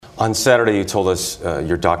On Saturday, you told us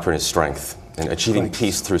your doctrine is strength and achieving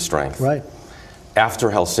peace through strength. Right.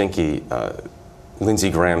 After Helsinki,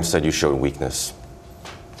 Lindsey Graham said you showed weakness.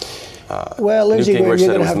 Well, Lindsey Newt Graham, Gingrich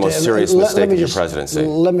said it was the most serious mistake of your presidency.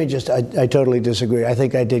 I totally disagree. I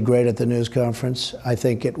think I did great at the news conference. I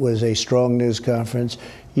think it was a strong news conference.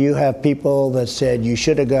 You have people that said you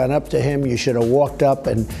should have gone up to him, you should have walked up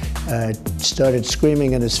and started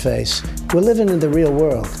screaming in his face. We're living in the real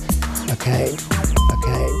world, okay?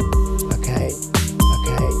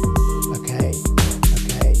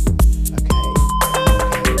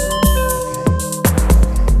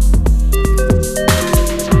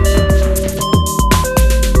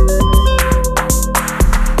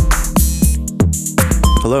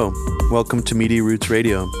 Hello, welcome to Media Roots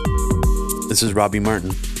Radio. This is Robbie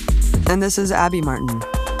Martin. And this is Abby Martin.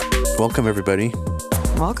 Welcome, everybody.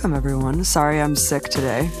 Welcome, everyone. Sorry I'm sick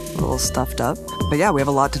today, a little stuffed up. But yeah, we have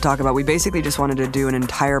a lot to talk about. We basically just wanted to do an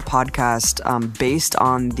entire podcast based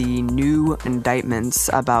on the new indictments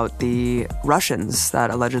about the Russians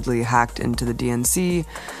that allegedly hacked into the DNC,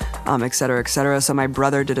 et cetera, et cetera. So my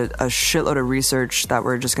brother did a shitload of research that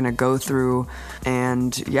we're just going to go through.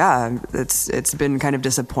 And yeah, it's been kind of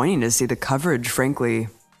disappointing to see the coverage, frankly,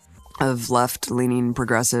 of left-leaning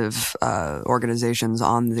progressive organizations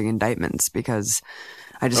on the indictments, because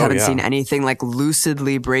I just haven't seen anything like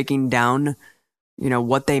lucidly breaking down, you know,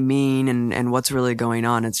 what they mean and what's really going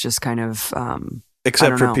on. It's just kind of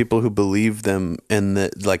except for people who believe them and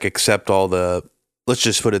that like accept all the, let's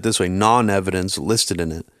just put it this way, non-evidence listed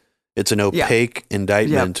in it. It's an opaque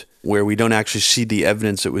indictment where we don't actually see the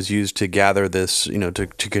evidence that was used to gather this, you know, to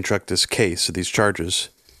construct this case, these charges.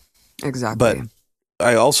 Exactly. But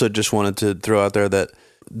I also just wanted to throw out there that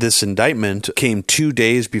this indictment came 2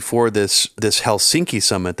 days before this Helsinki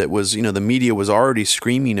summit that was, you know, the media was already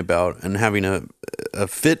screaming about and having a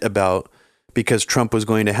fit about, because Trump was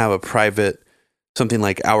going to have a private, something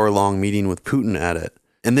like hour-long meeting with Putin at it.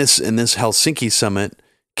 And this Helsinki summit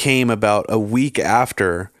came about a week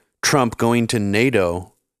after Trump going to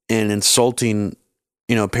NATO and insulting,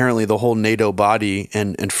 you know, apparently the whole NATO body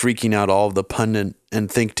and freaking out all of the pundit and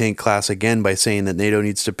think tank class again by saying that NATO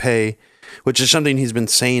needs to pay, which is something he's been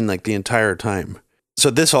saying like the entire time. So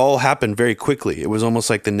this all happened very quickly. It was almost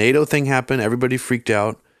like the NATO thing happened. Everybody freaked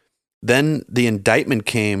out. Then the indictment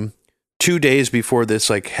came 2 days before this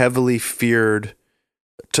like heavily feared,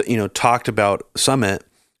 talked about summit.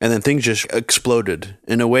 And then things just exploded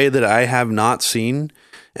in a way that I have not seen,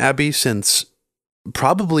 Abby, since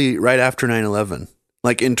probably right after 9/11.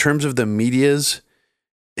 Like in terms of the media's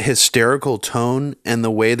hysterical tone and the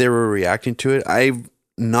way they were reacting to it, I've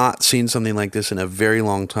not seen something like this in a very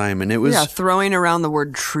long time. And it was throwing around the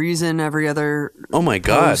word treason every other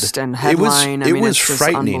post and headline. It was it's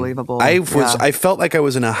frightening. Unbelievable. I felt like I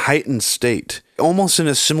was in a heightened state, almost in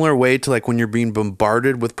a similar way to like when you're being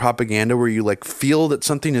bombarded with propaganda, where you like feel that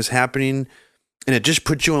something is happening and it just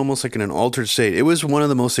puts you almost like in an altered state. It was one of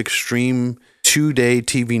the most extreme 2-day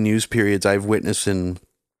TV news periods I've witnessed in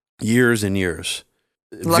years and years.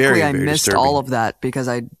 Luckily, I missed all of that because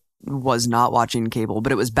I was not watching cable,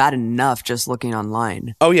 but it was bad enough just looking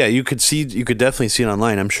online. Oh yeah, you could definitely see it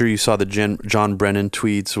online. I'm sure you saw the John Brennan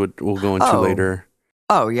tweets, which we'll go into later.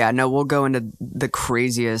 Oh yeah, no, we'll go into the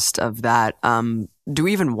craziest of that. Do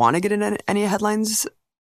we even want to get into any headlines?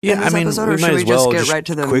 Yeah, I mean, episode, we or should might we as well just get right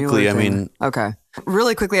to the quickly. Mueller I thing? mean, okay.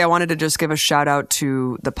 Really quickly, I wanted to just give a shout out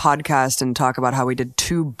to the podcast and talk about how we did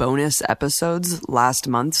 2 bonus episodes last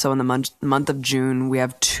month. So in the month of June, we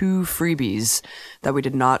have 2 freebies that we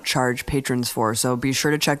did not charge patrons for. So be sure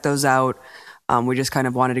to check those out. We just kind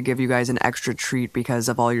of wanted to give you guys an extra treat because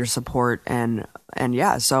of all your support. And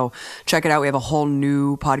yeah, so check it out. We have a whole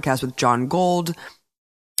new podcast with John Gold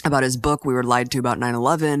about his book, We Were Lied to About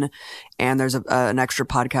 9/11. And there's an extra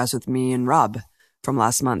podcast with me and Rob from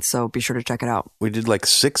last month. So be sure to check it out. We did like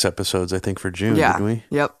 6 episodes, I think, for June, didn't we?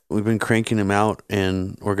 Yep. We've been cranking them out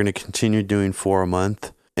and we're going to continue doing 4 a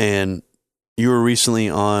month. And you were recently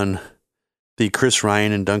on the Chris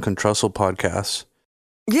Ryan and Duncan Trussell podcast.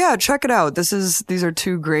 Yeah, check it out. These are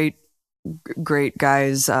 2 great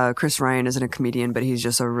guys. Chris Ryan isn't a comedian, but he's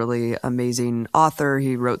just a really amazing author.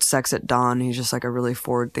 He wrote Sex at Dawn. He's just like a really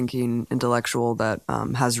forward-thinking intellectual that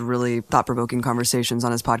has really thought-provoking conversations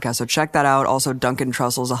on his podcast. So check that out. Also, Duncan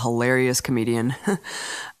Trussell's a hilarious comedian.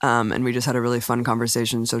 And we just had a really fun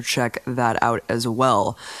conversation. So check that out as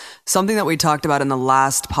well. Something that we talked about in the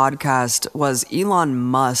last podcast was Elon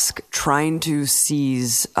Musk trying to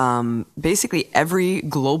seize basically every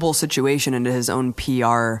global situation into his own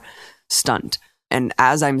PR stunt. And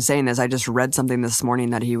as I'm saying this, I just read something this morning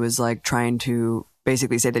that he was like trying to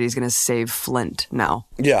basically say that he's going to save Flint now.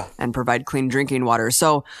 Yeah. And provide clean drinking water.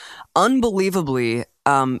 So, unbelievably,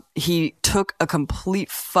 he took a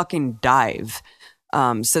complete fucking dive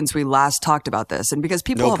since we last talked about this. And because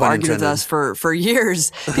people No have pun argued with intended. us for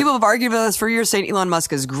years, people have argued with us for years saying Elon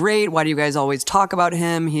Musk is great. Why do you guys always talk about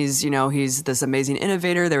him? He's this amazing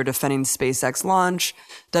innovator. They were defending SpaceX launch,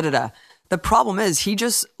 da-da-da. The problem is he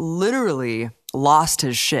just literally lost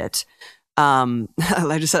his shit. I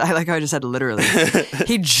like how I just said literally.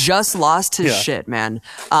 He just lost his shit, man.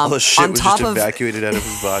 All the shit on was top just of evacuated out of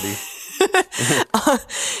his body.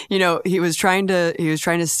 he was trying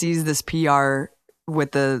to seize this PR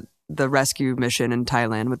with the rescue mission in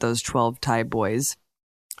Thailand with those 12 Thai boys.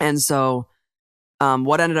 And so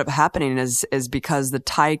what ended up happening is because the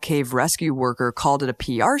Thai cave rescue worker called it a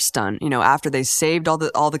PR stunt, after they saved all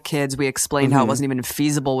the kids, we explained how it wasn't even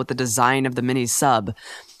feasible with the design of the mini sub.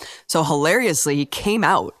 So hilariously, he came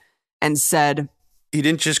out and said, He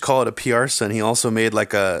didn't just call it a PR stunt. He also made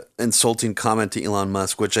like a insulting comment to Elon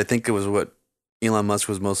Musk, which I think it was what Elon Musk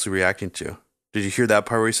was mostly reacting to. Did you hear that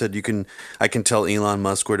part where he said, I can tell Elon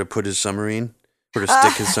Musk where to put his submarine, where to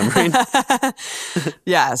stick his submarine?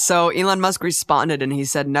 Yeah. So Elon Musk responded and he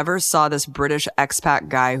said, never saw this British expat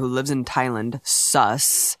guy who lives in Thailand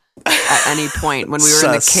sus at any point when we were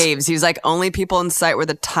in the Sus. caves. He was like, only people in sight were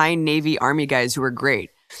the Thai Navy Army guys who were great.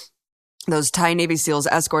 Those Thai Navy SEALs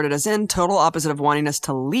escorted us in, total opposite of wanting us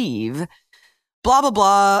to leave. Blah, blah,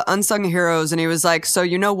 blah, unsung heroes. And he was like, so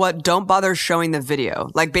you know what? Don't bother showing the video.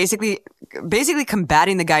 Like basically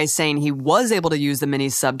combating the guy saying he was able to use the mini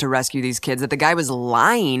sub to rescue these kids, that the guy was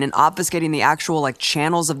lying and obfuscating the actual like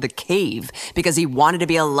channels of the cave because he wanted to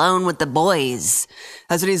be alone with the boys.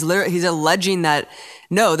 That's what he's alleging, that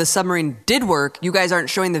no, the submarine did work. You guys aren't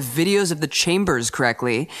showing the videos of the chambers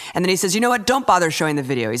correctly. And then he says, you know what? Don't bother showing the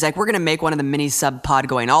video. He's like, we're going to make one of the mini sub pod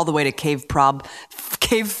going all the way to Cave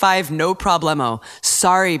 5, no problemo.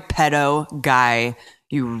 Sorry, pedo guy.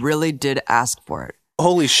 You really did ask for it.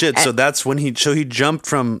 Holy shit. So that's when he jumped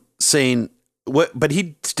from saying what, but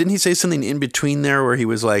didn't he say something in between there where he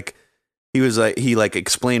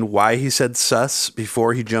explained why he said sus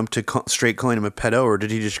before he jumped to straight calling him a pedo, or did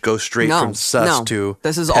he just go straight from sus to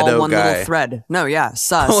this is pedo all one guy? little thread. No, yeah,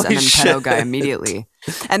 sus Holy and then pedo shit. guy immediately.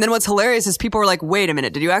 And then what's hilarious is people were like, wait a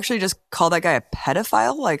minute, did you actually just call that guy a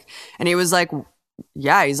pedophile? Like, and he was like,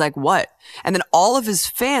 yeah. He's like, what? And then all of his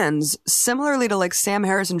fans, similarly to like Sam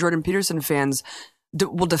Harris and Jordan Peterson fans,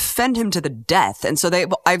 will defend him to the death. And so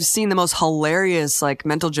I've seen the most hilarious like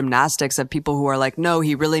mental gymnastics of people who are like, no,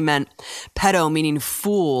 he really meant pedo, meaning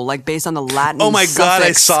fool, like based on the Latin Oh my God,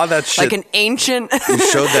 I suffix, saw that shit. like an ancient. You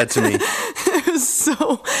showed that to me.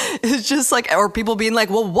 So it's just like, or people being like,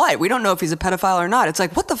 well, what? We don't know if he's a pedophile or not. It's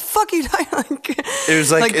like, what the fuck are you talking like? It was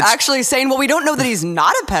like it's- actually saying, well, we don't know that he's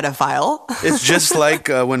not a pedophile. It's just like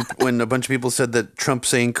when a bunch of people said that Trump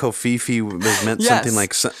saying Kofifi meant Yes. something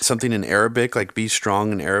like something in Arabic, like be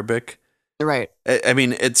strong in Arabic. Right. I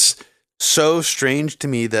mean, it's so strange to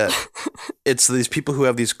me that it's these people who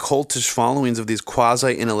have these cultish followings of these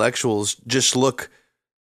quasi-intellectuals just look,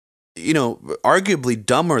 arguably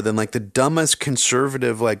dumber than like the dumbest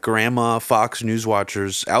conservative like grandma Fox News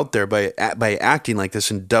watchers out there by acting like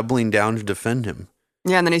this and doubling down to defend him.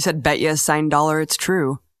 Yeah. And then he said, bet you a signed dollar it's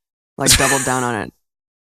true. Like doubled down on it.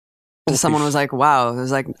 And someone was like, wow, it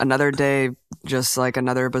was like another day, just like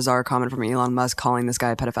another bizarre comment from Elon Musk calling this guy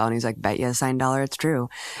a pedophile. And he's like, bet you a signed dollar it's true.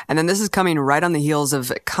 And then this is coming right on the heels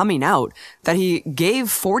of coming out that he gave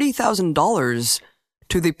 $40,000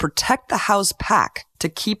 to the Protect the House PAC to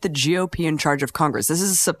keep the GOP in charge of Congress. This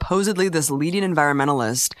is supposedly this leading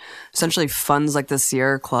environmentalist, essentially funds like the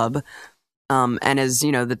Sierra Club, and is,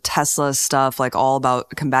 the Tesla stuff, like all about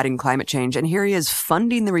combating climate change. And here he is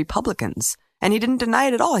funding the Republicans. And he didn't deny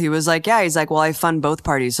it at all. He was like, yeah, he's like, well, I fund both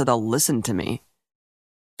parties, so they'll listen to me.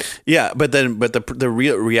 Yeah, but the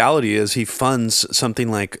reality is he funds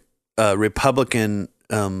something like Republican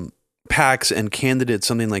PACs and candidates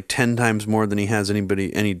something like 10 times more than he has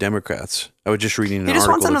any Democrats. I was just reading an He just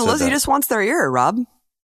article wants them to that said listen. He that. just wants their ear, Rob.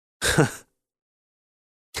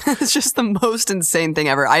 It's just the most insane thing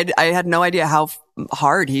ever. I had no idea how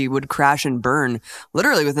hard he would crash and burn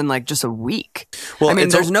literally within like just a week. Well, I mean,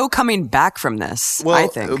 it's there's no coming back from this, Well, I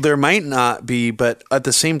think. there might not be, but at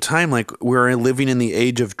the same time, like we're living in the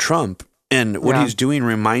age of Trump, and what Yeah. he's doing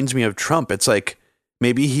reminds me of Trump. It's like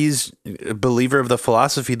maybe he's a believer of the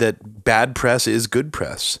philosophy that bad press is good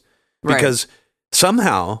press, Right. because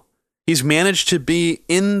somehow he's managed to be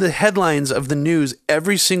in the headlines of the news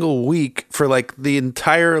every single week for like the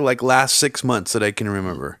entire like last 6 months that I can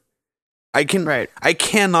remember. I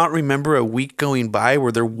cannot remember a week going by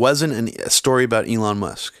where there wasn't a story about Elon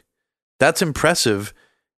Musk. That's impressive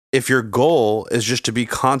if your goal is just to be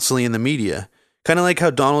constantly in the media. Kind of like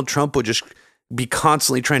how Donald Trump would just be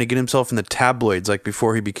constantly trying to get himself in the tabloids like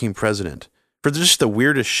before he became president for just the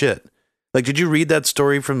weirdest shit. Like, did you read that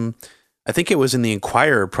story from, I think it was in the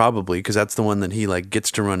Inquirer probably, because that's the one that he like gets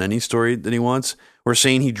to run any story that he wants. We're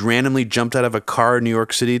saying he randomly jumped out of a car in New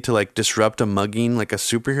York City to like disrupt a mugging like a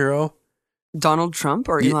superhero. Donald Trump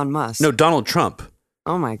or Elon Musk? No, Donald Trump.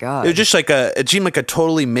 Oh my God. It was just like it seemed like a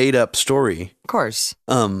totally made up story. Of course.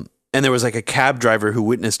 And there was like a cab driver who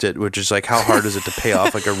witnessed it, which is like, how hard is it to pay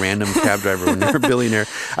off like a random cab driver when you're a billionaire?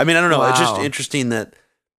 I mean, I don't know. It's just interesting that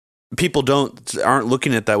people aren't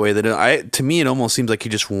looking at it that way. To me, it almost seems like he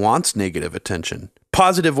just wants negative attention,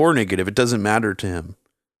 positive or negative. It doesn't matter to him.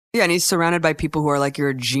 Yeah, and he's surrounded by people who are like, you're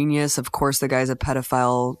a genius. Of course, the guy's a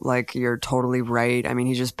pedophile. Like, you're totally right. I mean,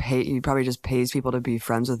 he probably just pays people to be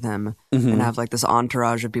friends with him and have like this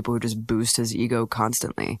entourage of people who just boost his ego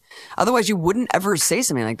constantly. Otherwise, you wouldn't ever say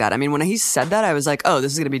something like that. I mean, when he said that, I was like, oh,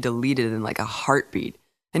 this is going to be deleted in like a heartbeat.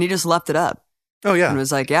 And he just left it up. Oh, yeah. And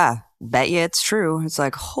was like, yeah, bet you it's true. It's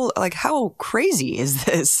like, how crazy is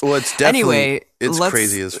this? Well, it's definitely, anyway, it's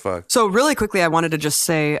crazy as fuck. So really quickly, I wanted to just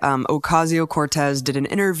say, Ocasio-Cortez did an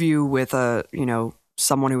interview with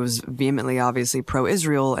someone who was vehemently, obviously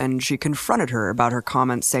pro-Israel, and she confronted her about her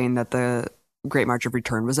comments saying that the Great March of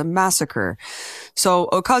Return was a massacre. So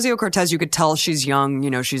Ocasio-Cortez, you could tell she's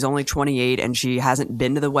young, she's only 28 and she hasn't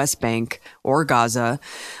been to the West Bank or Gaza.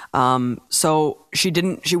 So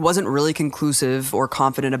she wasn't really conclusive or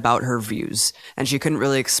confident about her views, and she couldn't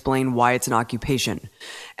really explain why it's an occupation.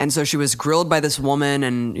 And so she was grilled by this woman,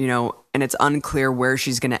 and it's unclear where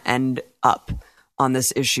she's going to end up on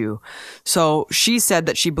this issue. So she said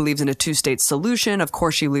that she believes in a two-state solution. Of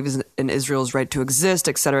course, she believes in Israel's right to exist,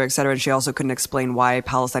 et cetera, et cetera. And she also couldn't explain why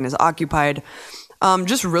Palestine is occupied.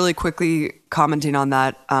 Just really quickly commenting on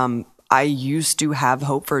that, I used to have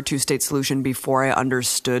hope for a two-state solution before I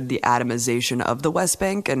understood the atomization of the West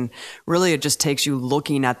Bank. And really, it just takes you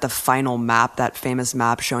looking at the final map, that famous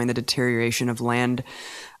map showing the deterioration of land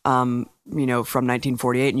from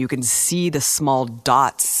 1948, and you can see the small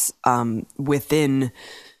dots within,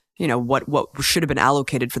 what should have been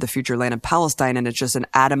allocated for the future land of Palestine, and it's just an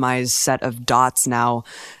atomized set of dots now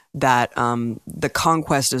that the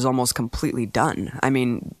conquest is almost completely done. I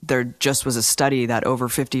mean, there just was a study that over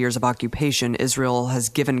 50 years of occupation, Israel has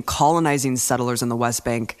given colonizing settlers in the West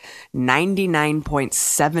Bank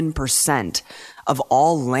 99.7% of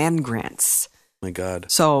all land grants. My God.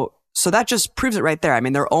 So that just proves it right there. I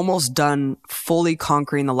mean, they're almost done fully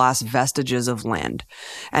conquering the last vestiges of land.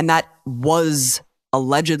 And that was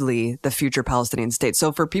allegedly the future Palestinian state.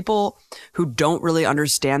 So for people who don't really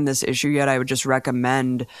understand this issue yet, I would just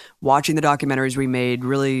recommend watching the documentaries we made,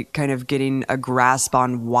 really kind of getting a grasp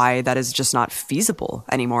on why that is just not feasible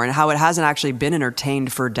anymore and how it hasn't actually been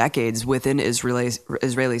entertained for decades within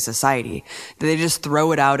Israeli society. They just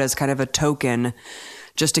throw it out as kind of a token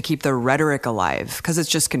just to keep the rhetoric alive, because it's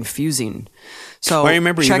just confusing. So I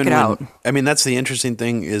remember check it out. That's the interesting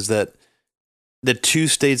thing, is that the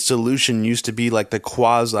two-state solution used to be like the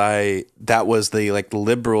that was the like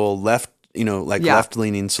liberal left,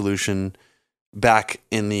 left-leaning solution back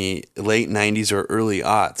in the late 90s or early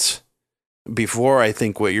aughts. Before, I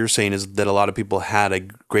think what you're saying is that a lot of people had a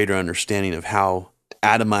greater understanding of how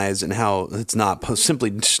atomized and how it's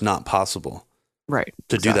simply just not possible. Right.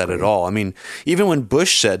 To do that at all. I mean, even when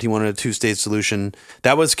Bush said he wanted a two-state solution,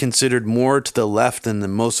 that was considered more to the left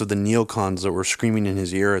than most of the neocons that were screaming in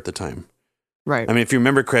his ear at the time. Right. I mean, if you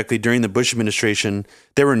remember correctly, during the Bush administration,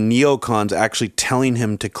 there were neocons actually telling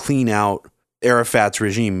him to clean out Arafat's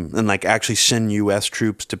regime and like actually send U.S.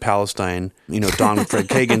 troops to Palestine. Don Fred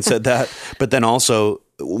Kagan said that. But then also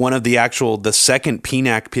one of the second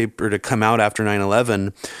PNAC paper to come out after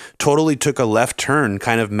 9/11 totally took a left turn,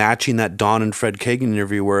 kind of matching that Don and Fred Kagan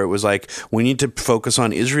interview where it was like, we need to focus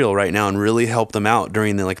on Israel right now and really help them out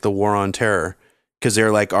during the war on terror, because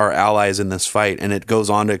they're like our allies in this fight. And it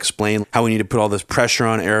goes on to explain how we need to put all this pressure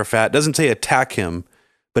on Arafat. It doesn't say attack him,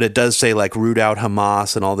 but it does say like root out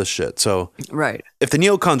Hamas and all this shit. So right. If the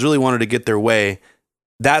neocons really wanted to get their way,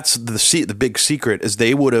 that's the big secret, is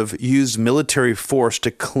they would have used military force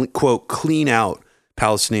to quote clean out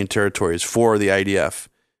Palestinian territories for the IDF,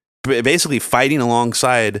 basically fighting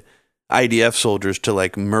alongside IDF soldiers to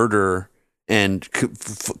like murder and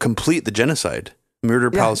complete the genocide,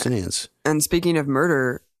 murder Palestinians. And speaking of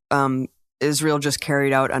murder, Israel just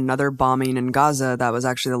carried out another bombing in Gaza that was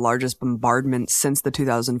actually the largest bombardment since the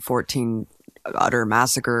 2014 utter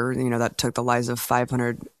massacre, that took the lives of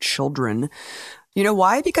 500 children. You know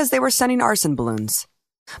why? Because they were sending arson balloons.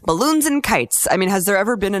 Balloons and kites. I mean, has there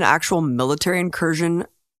ever been an actual military incursion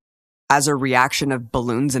as a reaction of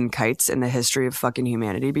balloons and kites in the history of fucking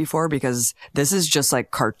humanity before, because this is just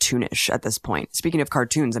like cartoonish at this point. Speaking of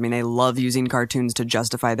cartoons, I mean, they love using cartoons to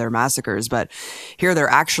justify their massacres, but here they're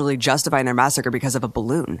actually justifying their massacre because of a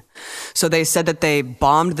balloon. So they said that they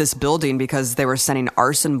bombed this building because they were sending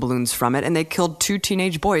arson balloons from it, and they killed 2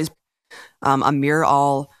 teenage boys. Amir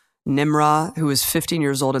al-Nimra, who was 15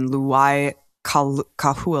 years old, and Luai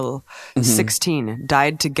Kahul, 16,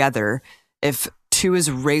 died together. If 2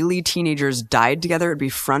 Israeli teenagers died together, it'd be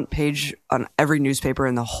front page on every newspaper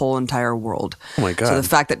in the whole entire world. Oh my God. So the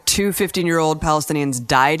fact that 2 15-year-old Palestinians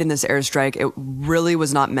died in this airstrike, it really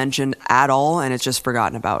was not mentioned at all, and it's just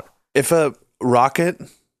forgotten about. If a rocket,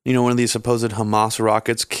 one of these supposed Hamas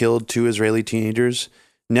rockets killed 2 Israeli teenagers,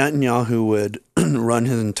 Netanyahu would run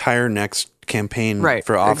his entire next campaign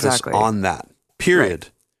for office on that. Period.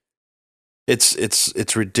 Right.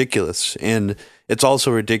 It's ridiculous. And it's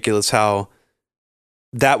also ridiculous how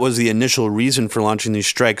that was the initial reason for launching these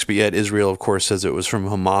strikes, but yet Israel, of course, says it was from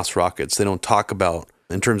Hamas rockets. They don't talk about,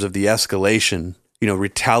 in terms of the escalation,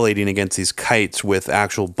 retaliating against these kites with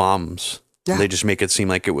actual bombs. Yeah. They just make it seem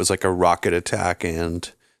like it was like a rocket attack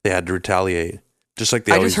and they had to retaliate, just like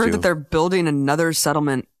they always do. I just heard that they're building another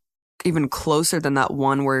settlement even closer than that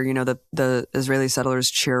one where, the Israeli settlers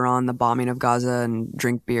cheer on the bombing of Gaza and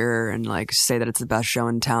drink beer and like say that it's the best show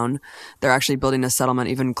in town. They're actually building a settlement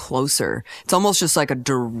even closer. It's almost just like a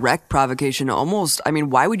direct provocation.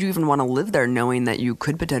 Why would you even want to live there knowing that you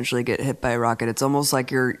could potentially get hit by a rocket? It's almost like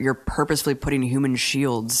you're purposefully putting human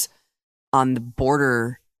shields on the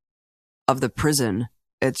border of the prison.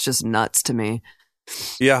 It's just nuts to me.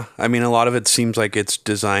 Yeah. A lot of it seems like it's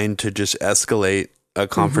designed to just escalate a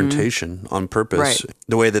confrontation on purpose. Right.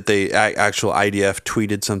 The way that the actual IDF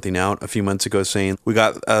tweeted something out a few months ago saying we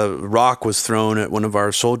got a rock was thrown at one of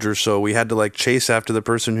our soldiers, so we had to chase after the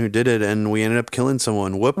person who did it, and we ended up killing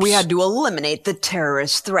someone. Whoops. We had to eliminate the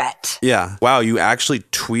terrorist threat. Yeah. Wow, you actually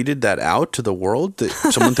tweeted that out to the world? That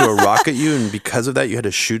someone threw a rock at you, and because of that you had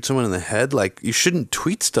to shoot someone in the head? You shouldn't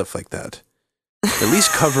tweet stuff like that. At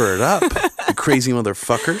least cover it up, you crazy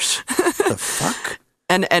motherfuckers. The fuck?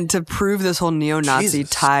 And to prove this whole neo-Nazi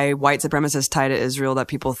tie, white supremacist tie to Israel that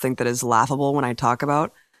people think that is laughable when I talk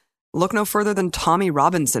about, look no further than Tommy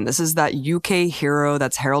Robinson. This is that UK hero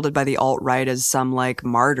that's heralded by the alt-right as some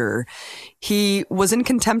martyr. He was in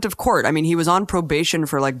contempt of court. He was on probation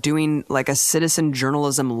for doing a citizen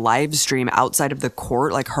journalism live stream outside of the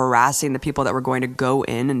court, harassing the people that were going to go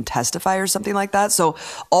in and testify or something like that. So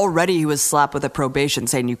already he was slapped with a probation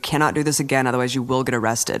saying you cannot do this again, otherwise you will get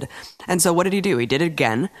arrested. And so what did he do? He did it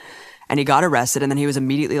again. And he got arrested, and then he was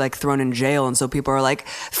immediately thrown in jail. And so people are like,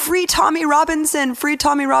 free Tommy Robinson, free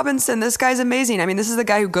Tommy Robinson. This guy's amazing. This is the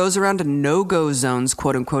guy who goes around to no-go zones,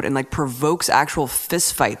 quote unquote, and provokes actual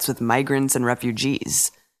fistfights with migrants and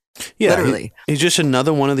refugees. Yeah, literally. He's just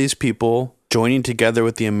another one of these people joining together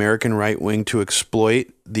with the American right wing to exploit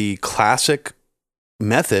the classic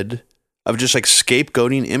method of just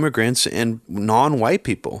scapegoating immigrants and non-white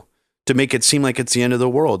people to make it seem like it's the end of the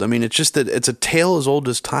world. It's just that it's a tale as old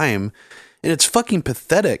as time, and it's fucking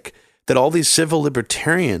pathetic that all these civil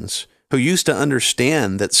libertarians who used to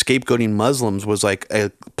understand that scapegoating Muslims was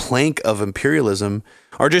a plank of imperialism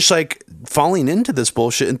are just falling into this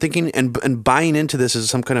bullshit and thinking and buying into this as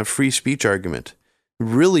some kind of free speech argument.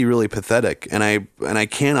 Really, really pathetic. And I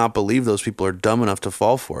cannot believe those people are dumb enough to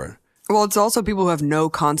fall for it. Well, it's also people who have no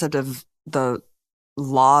concept of the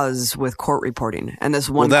laws with court reporting, and this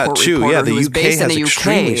one court reporter who was based in the UK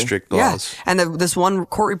extremely strict laws. Yeah. And this one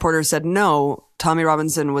court reporter said, no, Tommy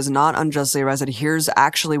Robinson was not unjustly arrested. Here's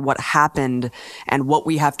actually what happened and what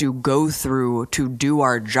we have to go through to do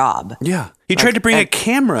our job. Yeah. He tried to bring a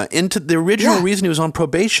camera into the original reason he was on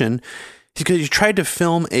probation because he tried to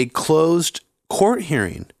film a closed court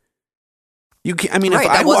hearing. You can, if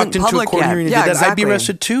I walked into a court hearing and did that, I'd be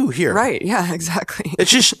arrested too here. Right. Yeah, exactly.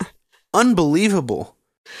 It's just unbelievable.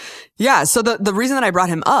 Yeah, so the reason that I brought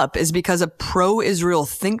him up is because a pro-Israel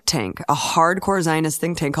think tank, a hardcore Zionist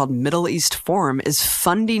think tank called Middle East Forum, is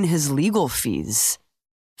funding his legal fees.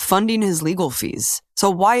 So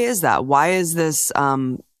why is that? Why is this,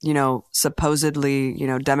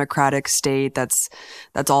 supposedly, democratic state that's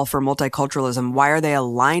all for multiculturalism? Why are they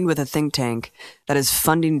aligned with a think tank that is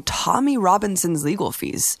funding Tommy Robinson's legal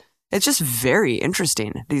fees? It's just very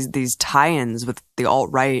interesting, these tie-ins with the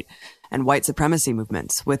alt-right and white supremacy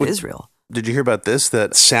movements with Israel. Did you hear about this?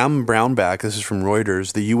 That Sam Brownback, this is from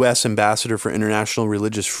Reuters, the U.S. ambassador for international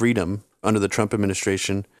religious freedom under the Trump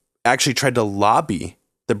administration, actually tried to lobby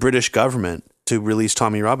the British government to release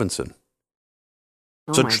Tommy Robinson.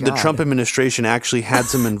 So the Trump administration actually had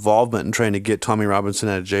some involvement in trying to get Tommy Robinson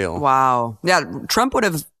out of jail. Wow. Yeah, Trump would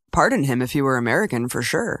have pardon him if he were American, for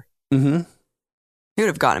sure. Mm-hmm. He would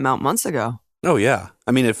have gotten him out months ago. Oh, yeah.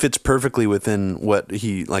 I mean, it fits perfectly within what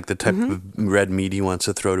he, like the type of red meat he wants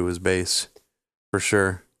to throw to his base, for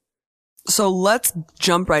sure. So let's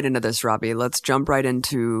jump right into this, Robbie. Let's jump right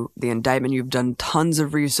into the indictment. You've done tons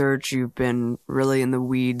of research. You've been really in the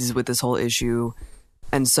weeds with this whole issue.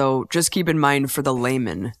 And so just keep in mind for the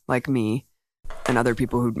layman like me and other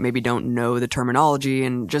people who maybe don't know the terminology,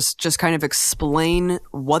 and just kind of explain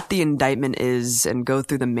what the indictment is and go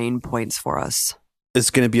through the main points for us. It's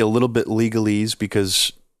going to be a little bit legalese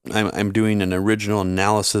because I'm doing an original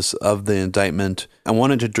analysis of the indictment. I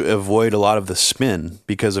wanted to avoid a lot of the spin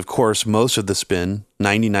because, of course, most of the spin,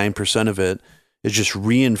 99% of it, is just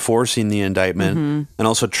reinforcing the indictment and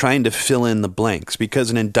also trying to fill in the blanks, because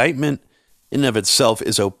an indictment in and of itself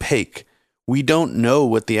is opaque. We don't know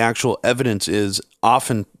what the actual evidence is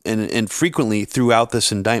often and frequently throughout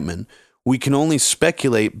this indictment. We can only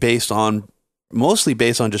speculate mostly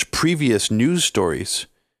based on just previous news stories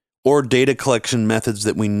or data collection methods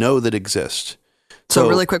that we know that exist. So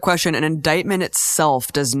really quick question. An indictment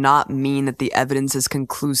itself does not mean that the evidence is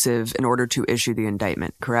conclusive in order to issue the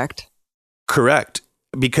indictment, correct? Correct,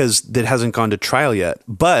 because that hasn't gone to trial yet.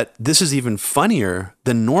 But this is even funnier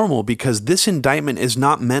than normal because this indictment is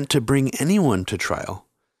not meant to bring anyone to trial.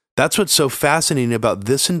 That's what's so fascinating about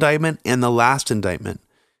this indictment and the last indictment,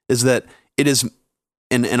 is that it is,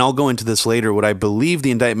 and I'll go into this later, what I believe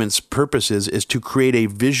the indictment's purpose is to create a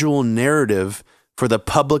visual narrative for the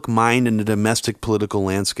public mind in the domestic political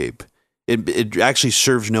landscape. It actually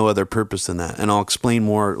serves no other purpose than that, and I'll explain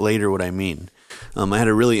more later what I mean. I had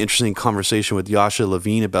a really interesting conversation with Yasha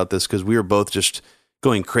Levine about this because we were both just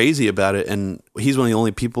going crazy about it, and he's one of the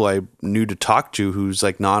only people I knew to talk to who's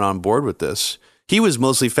like not on board with this. He was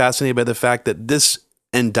mostly fascinated by the fact that this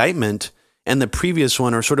indictment and the previous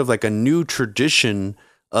one are sort of like a new tradition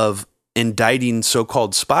of indicting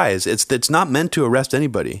so-called spies. It's not meant to arrest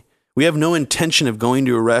anybody. We have no intention of going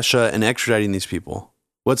to Russia and extraditing these people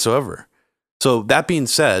whatsoever. So that being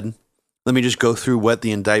said, let me just go through what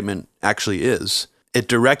the indictment actually is. It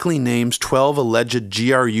directly names 12 alleged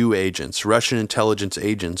GRU agents, Russian intelligence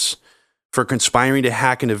agents, for conspiring to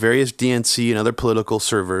hack into various DNC and other political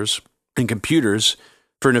servers and computers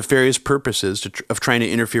for nefarious purposes of trying to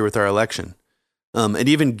interfere with our election. It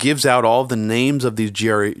even gives out all of the names of these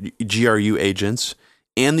GRU agents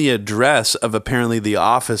and the address of apparently the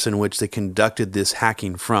office in which they conducted this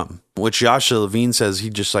hacking from, which Yasha Levine says he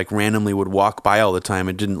just like randomly would walk by all the time.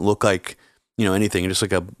 It didn't look like, anything, just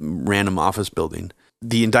like a random office building.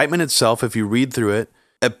 The indictment itself, if you read through it,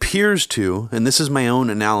 appears to, and this is my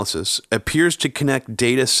own analysis, appears to connect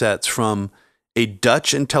data sets from a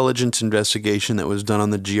Dutch intelligence investigation that was done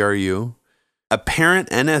on the GRU, apparent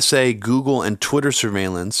NSA, Google, and Twitter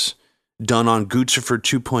surveillance done on Guccifer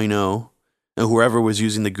 2.0, and whoever was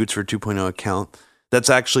using the Guccifer 2.0 account.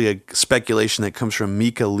 That's actually a speculation that comes from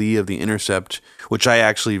Mika Lee of The Intercept, which I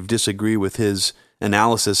actually disagree with his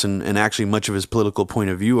analysis and actually much of his political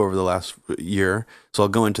point of view over the last year. So I'll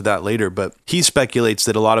go into that later. But he speculates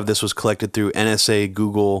that a lot of this was collected through NSA,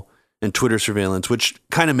 Google, and Twitter surveillance, which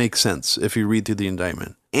kind of makes sense if you read through the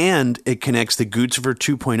indictment. And it connects the Guccifer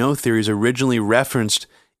 2.0 theories originally referenced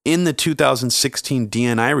in the 2016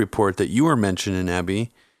 DNI report that you were mentioning,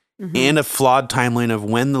 Abby, and a flawed timeline of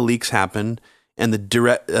when the leaks happened and the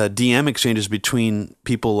direct DM exchanges between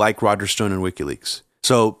people like Roger Stone and WikiLeaks.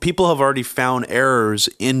 So people have already found errors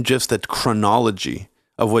in just the chronology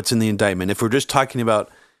of what's in the indictment. If we're just talking about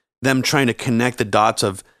them trying to connect the dots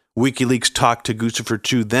of WikiLeaks talked to Guccifer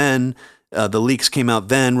 2 then, the leaks came out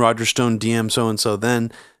then, Roger Stone DM so-and-so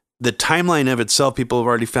then, the timeline of itself, people have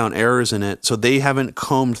already found errors in it, so they haven't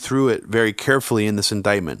combed through it very carefully in this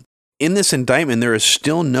indictment. In this indictment, there is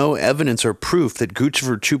still no evidence or proof that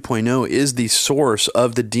Guccifer 2.0 is the source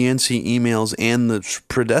of the DNC emails and the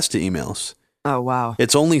Podesta emails. Oh, wow.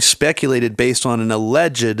 It's only speculated based on an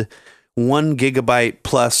alleged 1 gigabyte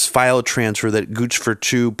plus file transfer that Guccifer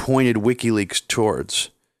 2 pointed WikiLeaks towards.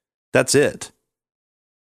 That's it.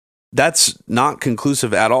 That's not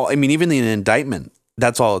conclusive at all. I mean, even in an indictment,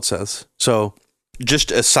 that's all it says. So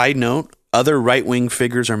just a side note, other right-wing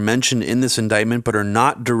figures are mentioned in this indictment but are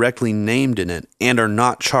not directly named in it and are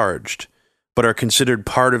not charged, but are considered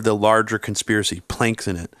part of the larger conspiracy, planks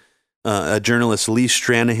in it. A journalist, Lee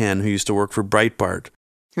Stranahan, who used to work for Breitbart.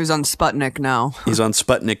 Who's on Sputnik now. He's on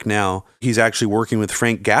Sputnik now. He's actually working with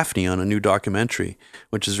Frank Gaffney on a new documentary,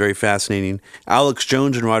 which is very fascinating. Alex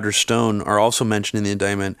Jones and Roger Stone are also mentioned in the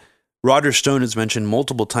indictment. Roger Stone is mentioned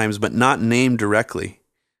multiple times, but not named directly.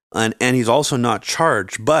 And he's also not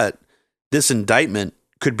charged, but this indictment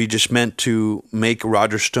could be just meant to make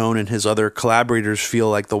Roger Stone and his other collaborators feel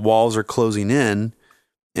like the walls are closing in.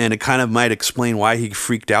 And it kind of might explain why he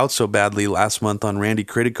freaked out so badly last month on Randy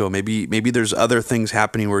Critico. Maybe there's other things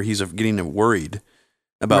happening where he's getting worried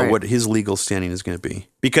about what his legal standing is going to be.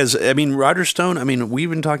 Because, I mean, Roger Stone, I mean, we've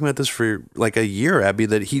been talking about this for like a year, Abby,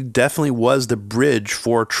 that he definitely was the bridge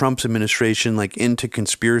for Trump's administration, like into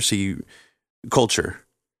conspiracy culture.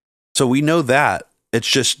 So we know that. It's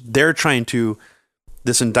just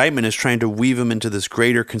this indictment is trying to weave him into this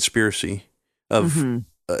greater conspiracy of...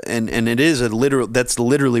 And it is that's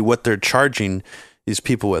literally what they're charging these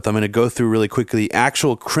people with. I'm going to go through really quickly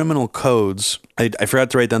actual criminal codes. I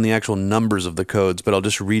forgot to write down the actual numbers of the codes, but I'll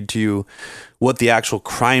just read to you what the actual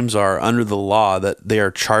crimes are under the law that they are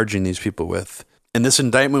charging these people with. And this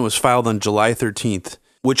indictment was filed on July 13th,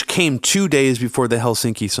 which came 2 days before the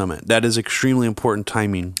Helsinki summit. That is extremely important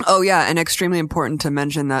timing. Oh, yeah, and extremely important to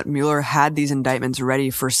mention that Mueller had these indictments ready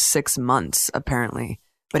for 6 months, apparently.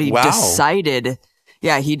 But he decided...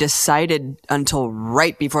 Yeah, he decided until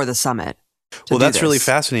right before the summit. Well, that's really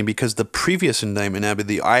fascinating because the previous indictment, Abby,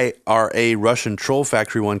 the IRA Russian Troll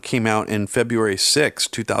Factory one, came out in February 6,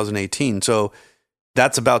 2018. So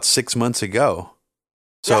that's about 6 months ago.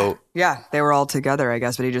 So yeah, they were all together, I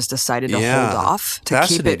guess, but he just decided to hold off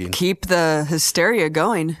to keep the hysteria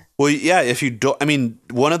going. Well, yeah, if you don't, I mean,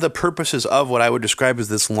 one of the purposes of what I would describe as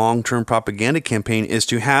this long-term propaganda campaign is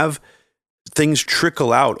to have things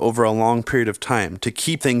trickle out over a long period of time to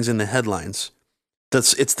keep things in the headlines.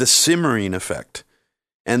 It's the simmering effect.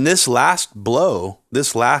 And this last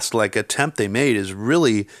attempt they made is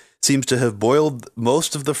really seems to have boiled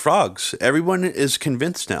most of the frogs. Everyone is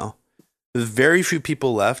convinced now. There's very few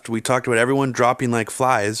people left. We talked about everyone dropping like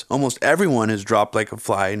flies. Almost everyone has dropped like a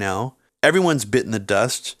fly now. Everyone's bitten the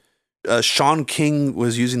dust. Sean King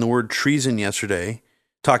was using the word treason yesterday,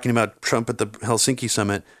 talking about Trump at the Helsinki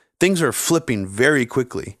summit. Things are flipping very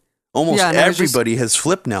quickly. Almost everybody has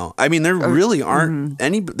flipped now. I mean, there really aren't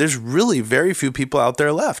there's really very few people out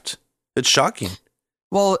there left. It's shocking.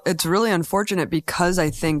 Well, it's really unfortunate because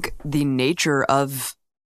I think the nature of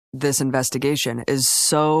this investigation is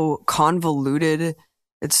so convoluted.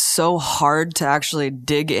 It's so hard to actually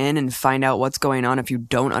dig in and find out what's going on if you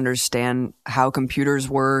don't understand how computers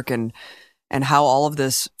work and how all of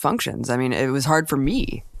this functions. I mean, it was hard for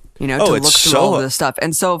me. To look through all of this stuff.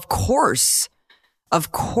 And so, of course,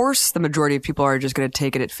 the majority of people are just going to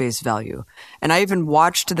take it at face value. And I even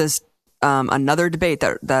watched this, another debate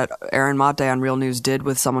that Aaron Mate on Real News did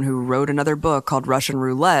with someone who wrote another book called Russian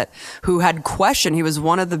Roulette, who had questioned, he was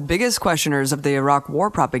one of the biggest questioners of the Iraq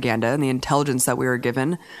war propaganda and the intelligence that we were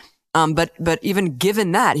given. But even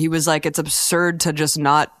given that, he was like, it's absurd to just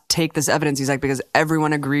not take this evidence. He's like, because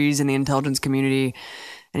everyone agrees in the intelligence community.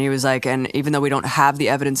 And he was like, and even though we don't have the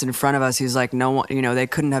evidence in front of us, he's like, no one, they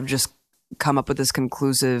couldn't have just come up with this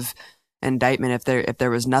conclusive indictment if there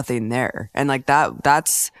was nothing there. And like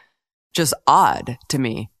that's just odd to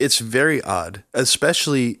me. It's very odd,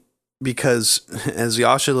 especially because, as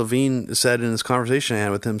Yasha Levine said in his conversation I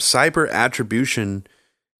had with him, cyber attribution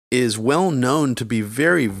is well known to be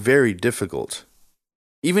very, very difficult.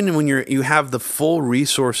 Even when you have the full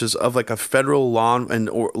resources of like a federal law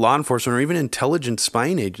enforcement or even intelligence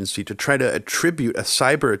spying agency to try to attribute a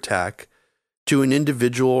cyber attack to an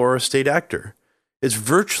individual or a state actor, it's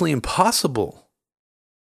virtually impossible.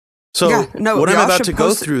 So what I'm about to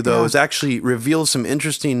go through, though, is actually reveal some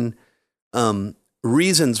interesting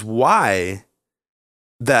reasons why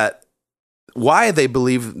they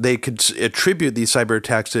believe they could attribute these cyber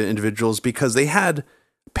attacks to individuals, because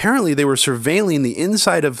apparently they were surveilling the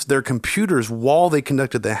inside of their computers while they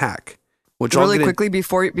conducted the hack. Which really quickly,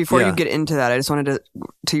 before you get into that, I just wanted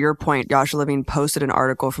to your point, Yasha Levine posted an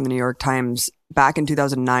article from the New York Times back in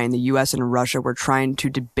 2009. The U.S. and Russia were trying to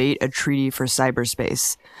debate a treaty for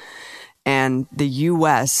cyberspace. And the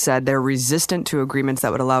U.S. said they're resistant to agreements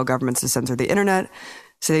that would allow governments to censor the internet,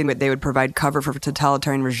 saying that they would provide cover for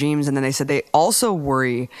totalitarian regimes. And then they said they also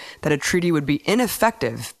worry that a treaty would be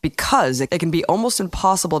ineffective because it can be almost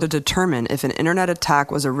impossible to determine if an internet attack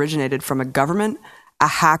was originated from a government, a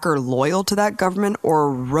hacker loyal to that government, or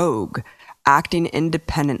a rogue acting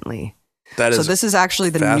independently. So this is actually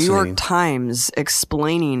the New York Times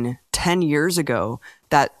explaining 10 years ago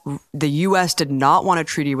that the U.S. did not want a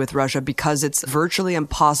treaty with Russia because it's virtually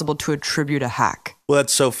impossible to attribute a hack. Well,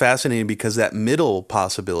 that's so fascinating because that middle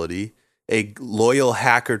possibility, a loyal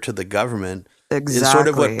hacker to the government, is sort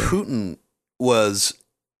of what Putin was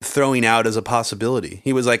throwing out as a possibility.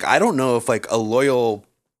 He was like, I don't know if like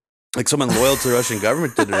someone loyal to the Russian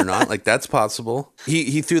government did it or not. Like, that's possible.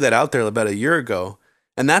 He threw that out there about a year ago.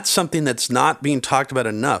 And that's something that's not being talked about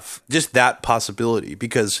enough, just that possibility.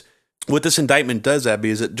 Because what this indictment does,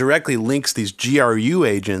 Abby, is it directly links these GRU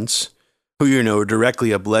agents who, are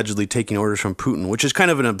directly allegedly taking orders from Putin, which is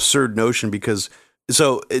kind of an absurd notion because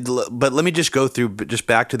but let me just go through just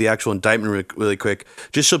back to the actual indictment really quick,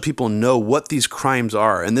 just so people know what these crimes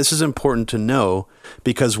are. And this is important to know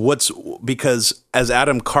because as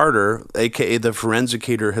Adam Carter, aka the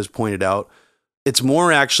forensicator, has pointed out, it's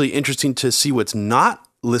more actually interesting to see what's not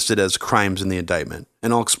listed as crimes in the indictment.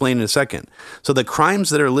 And I'll explain in a second. So the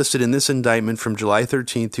crimes that are listed in this indictment from July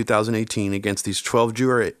 13th, 2018 against these 12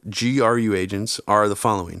 GRU agents are the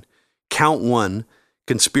following. Count 1,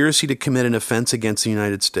 conspiracy to commit an offense against the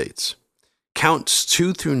United States. Counts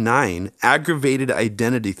 2 through 9, aggravated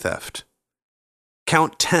identity theft.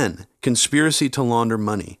 Count 10, conspiracy to launder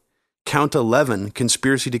money. Count 11,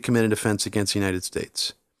 conspiracy to commit an offense against the United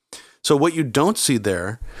States. So what you don't see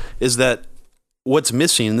there is that what's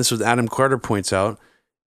missing, and this is what Adam Carter points out,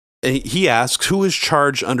 he asks, who is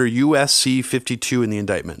charged under USC 52 in the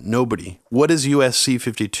indictment? Nobody. What is USC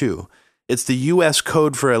 52? It's the U.S.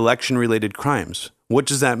 Code for Election-Related Crimes. What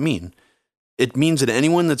does that mean? It means that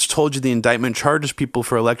anyone that's told you the indictment charges people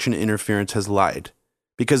for election interference has lied,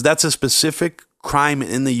 because that's a specific crime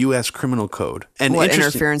in the U.S. Criminal Code. And what,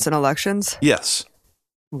 interference in elections? Yes.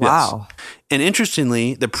 Wow. Yes. And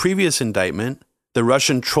interestingly, the previous indictment, the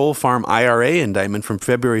Russian troll farm IRA indictment from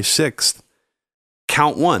February 6th,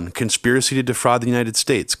 Count 1, conspiracy to defraud the United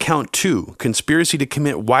States. Count 2, conspiracy to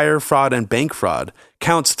commit wire fraud and bank fraud.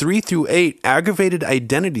 Counts 3 through 8, aggravated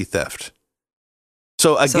identity theft.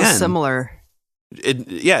 So again, so similar.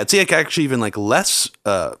 It's like actually even like less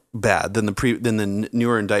bad than the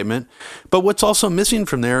newer indictment. But what's also missing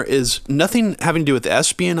from there is nothing having to do with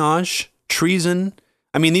espionage, treason.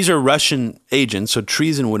 I mean, these are Russian agents, so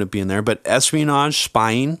treason wouldn't be in there. But espionage,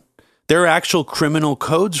 spying, there are actual criminal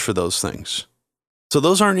codes for those things. So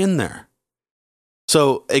those aren't in there.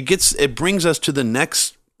 So it brings us to the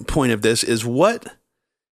next point of this is what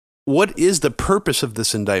is the purpose of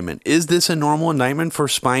this indictment? Is this a normal indictment for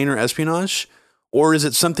spying or espionage? Or is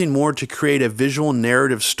it something more to create a visual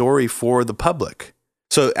narrative story for the public?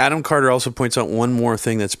 So Adam Carter also points out one more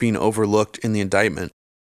thing that's being overlooked in the indictment.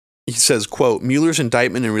 He says, quote, Mueller's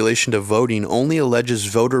indictment in relation to voting only alleges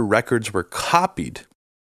voter records were copied,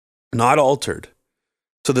 not altered.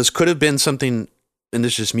 So this could have been something, and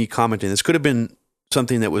this is just me commenting, this could have been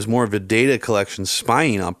something that was more of a data collection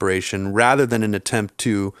spying operation rather than an attempt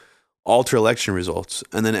to alter election results.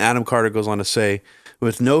 And then Adam Carter goes on to say,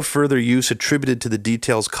 with no further use attributed to the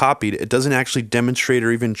details copied, it doesn't actually demonstrate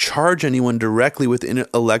or even charge anyone directly with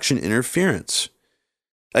election interference.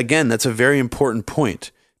 Again, that's a very important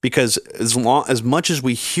point because as much as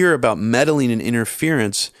we hear about meddling and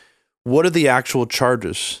interference, what are the actual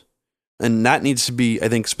charges? And that needs to be, I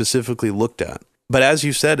think, specifically looked at. But as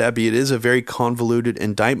you said, Abby, it is a very convoluted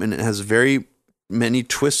indictment. It has very many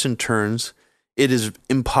twists and turns. It is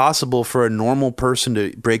impossible for a normal person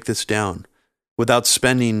to break this down without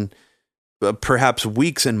spending perhaps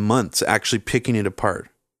weeks and months actually picking it apart.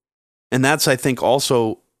 And that's, I think,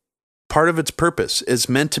 also part of its purpose is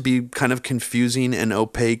meant to be kind of confusing and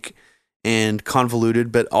opaque and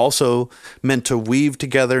convoluted, but also meant to weave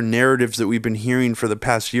together narratives that we've been hearing for the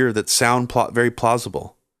past year that sound very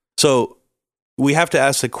plausible. So we have to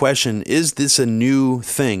ask the question, is this a new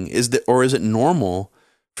thing? Or is it normal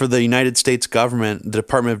for the United States government, the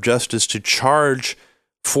Department of Justice, to charge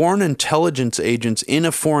foreign intelligence agents in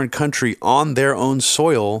a foreign country on their own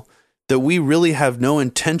soil that we really have no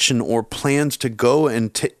intention or plans to go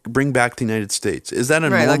and bring back to the United States? Is that a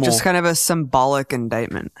normal... like just kind of a symbolic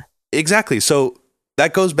indictment? Exactly. So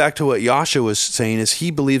that goes back to what Yasha was saying, is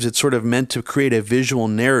he believes it's sort of meant to create a visual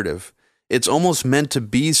narrative. It's almost meant to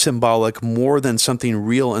be symbolic more than something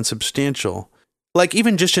real and substantial. Like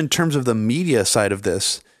even just in terms of the media side of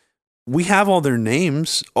this, we have all their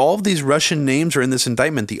names. All of these Russian names are in this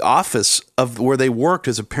indictment. The office of where they worked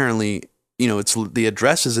is apparently, it's the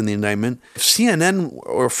address is in the indictment. If CNN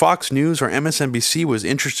or Fox News or MSNBC was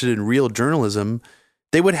interested in real journalism,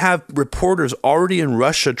 they would have reporters already in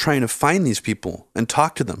Russia trying to find these people and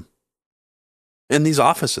talk to them in these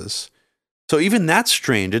offices. So even that's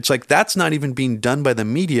strange. It's like that's not even being done by the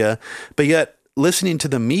media, but yet listening to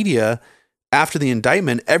the media after the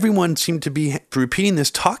indictment, everyone seemed to be repeating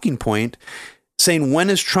this talking point, saying, when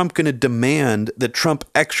is Trump going to demand that Trump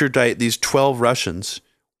extradite these 12 Russians?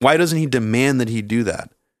 Why doesn't he demand that he do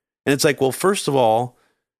that? And it's like, well, first of all,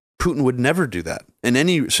 Putin would never do that in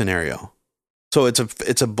any scenario. So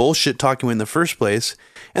it's a bullshit talking point in the first place.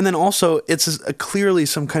 And then also it's clearly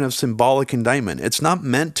some kind of symbolic indictment. It's not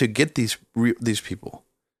meant to get these people.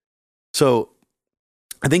 So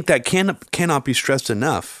I think that cannot be stressed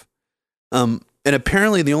enough. And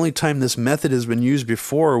apparently the only time this method has been used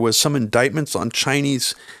before was some indictments on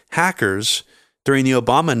Chinese hackers during the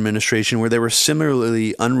Obama administration, where they were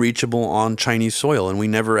similarly unreachable on Chinese soil, and we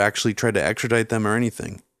never actually tried to extradite them or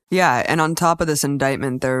anything. Yeah, and on top of this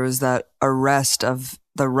indictment, there was that arrest of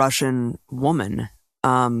the Russian woman,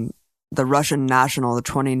 the Russian national, the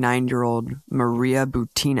 29-year-old Maria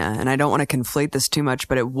Butina. And I don't want to conflate this too much,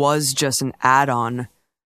 but it was just an add-on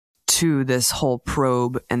to this whole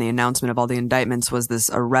probe, and the announcement of all the indictments was this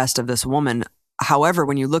arrest of this woman. However,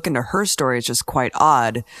 when you look into her story, it's just quite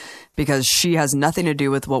odd because she has nothing to do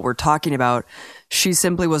with what we're talking about. She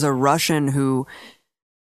simply was a Russian who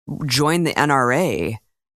joined the NRA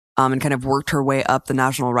and kind of worked her way up the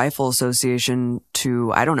National Rifle Association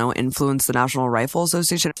to, I don't know, influence the National Rifle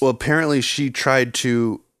Association. Well, apparently she tried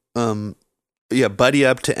to, buddy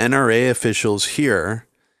up to NRA officials here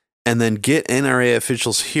and then get NRA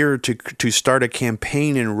officials here to start a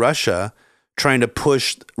campaign in Russia trying to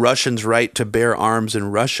push Russians' right to bear arms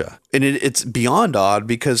in Russia. And it's beyond odd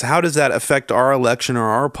because how does that affect our election or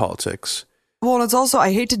our politics? Well, and it's also,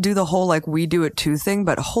 I hate to do the whole like we do it too thing,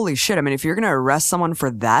 but holy shit. I mean, if you're going to arrest someone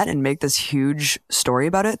for that and make this huge story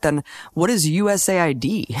about it, then what is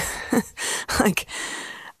USAID? Like,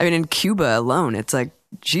 I mean, in Cuba alone, it's like,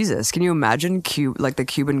 Jesus, can you imagine the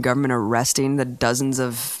Cuban government arresting the dozens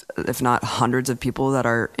of, if not hundreds of people that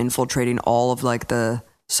are infiltrating all of like the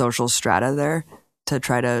social strata there to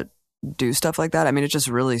try to do stuff like that? I mean, it's just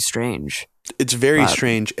really strange. It's very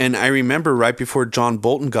strange. And I remember right before John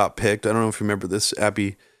Bolton got picked, I don't know if you remember this,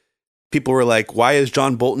 Abby, people were like, why is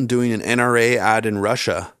John Bolton doing an NRA ad in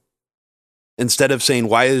Russia? Instead of saying,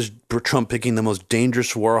 why is Trump picking the most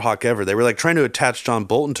dangerous war hawk ever? They were like trying to attach John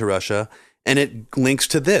Bolton to Russia. And it links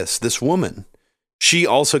to this woman. She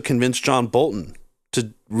also convinced John Bolton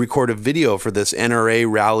to record a video for this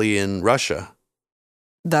NRA rally in Russia.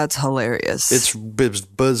 That's hilarious. It's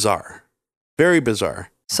bizarre. Very bizarre.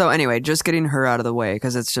 So anyway, just getting her out of the way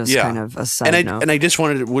because it's just kind of a side note. And I just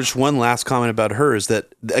wanted to, just one last comment about her is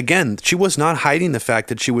that, again, she was not hiding the fact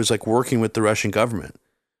that she was like working with the Russian government.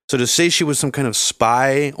 So to say she was some kind of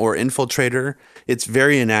spy or infiltrator, it's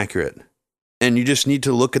very inaccurate. And you just need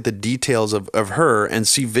to look at the details of her and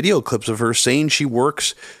see video clips of her saying she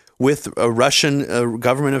works with Russian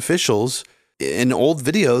government officials in old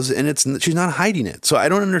videos, and she's not hiding it. So I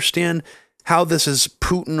don't understand how this is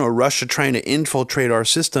Putin or Russia trying to infiltrate our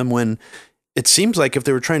system when it seems like if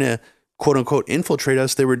they were trying to, quote unquote, infiltrate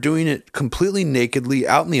us, they were doing it completely nakedly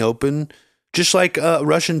out in the open, just like a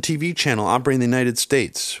Russian TV channel operating in the United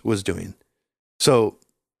States was doing. So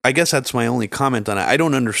I guess that's my only comment on it. I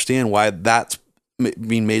don't understand why that's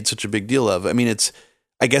being made such a big deal of. I mean,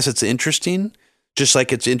 I guess it's interesting, just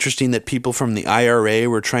like it's interesting that people from the IRA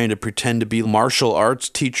were trying to pretend to be martial arts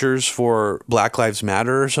teachers for Black Lives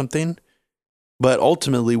Matter or something. But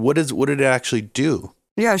ultimately, what did it actually do?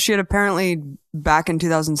 Yeah, she had apparently, back in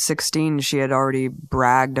 2016, she had already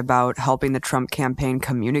bragged about helping the Trump campaign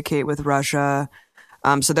communicate with Russia.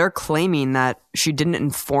 So they're claiming that she didn't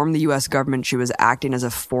inform the U.S. government she was acting as a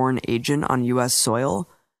foreign agent on U.S. soil.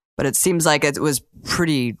 But it seems like it was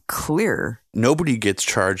pretty clear. Nobody gets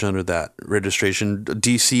charged under that registration.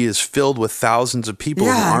 D.C. is filled with thousands of people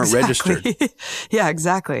who aren't registered. Yeah,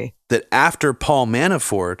 exactly. That after Paul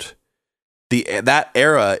Manafort, that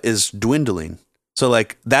era is dwindling. So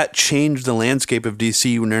like that changed the landscape of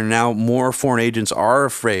D.C. when there are now more foreign agents are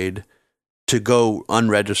afraid to go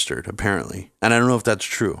unregistered, apparently. And I don't know if that's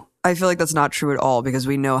true. I feel like that's not true at all because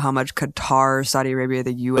we know how much Qatar, Saudi Arabia,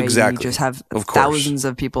 the UAE just have thousands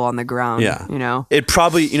of people on the ground. Yeah. You know? It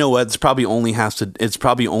probably, you know what, it's probably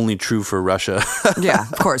only true for Russia. Yeah,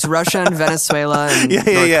 of course. Russia and Venezuela and North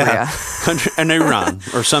Korea. And Iran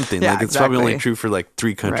or something. Yeah, like it's probably only true for like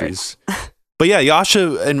 3 countries. Right. But yeah,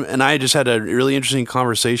 Yasha and I just had a really interesting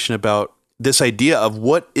conversation about this idea of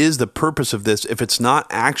what is the purpose of this if it's not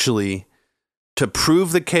actually to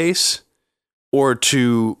prove the case or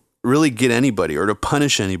to really get anybody or to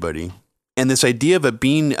punish anybody. And this idea of it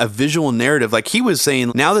being a visual narrative, like he was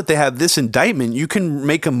saying, now that they have this indictment, you can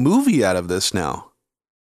make a movie out of this now.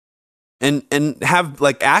 And have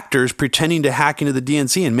like actors pretending to hack into the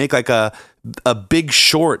DNC and make like a Big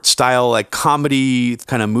Short style, like comedy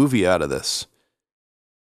kind of movie out of this.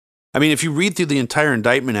 I mean, if you read through the entire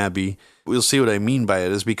indictment, Abby, we'll see what I mean by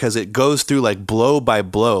it is because it goes through like blow by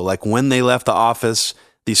blow, like when they left the office,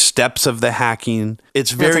 the steps of the hacking.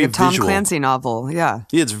 It's very it's like a visual. Tom Clancy novel, yeah.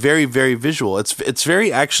 Yeah, it's very, very visual. It's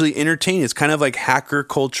very actually entertaining. It's kind of like hacker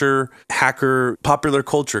culture, popular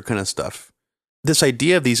culture kind of stuff. This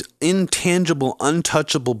idea of these intangible,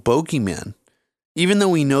 untouchable bogeymen even though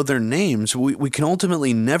we know their names, we can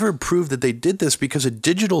ultimately never prove that they did this because a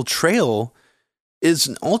digital trail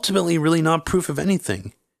is ultimately really not proof of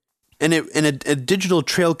anything. And a digital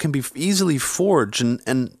trail can be easily forged.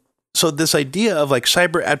 And so this idea of like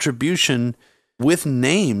cyber attribution with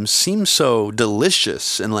names seems so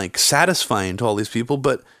delicious and like satisfying to all these people,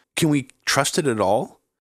 but can we trust it at all?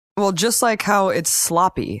 Well, just like how it's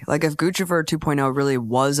sloppy. Like if Guccifer 2.0 really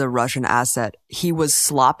was a Russian asset, he was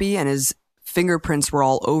sloppy and his fingerprints were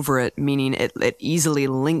all over it, meaning it easily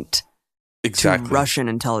linked to Russian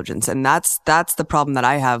intelligence. And that's the problem that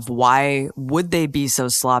I have. Why would they be so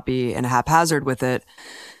sloppy and haphazard with it?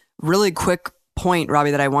 Really quick point,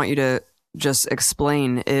 Robbie, that I want you to just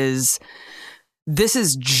explain is this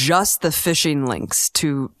is just the phishing links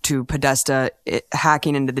to Podesta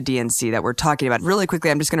hacking into the DNC that we're talking about. Really quickly,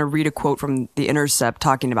 I'm just going to read a quote from The Intercept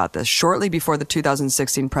talking about this. Shortly before the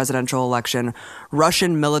 2016 presidential election,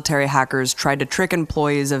 Russian military hackers tried to trick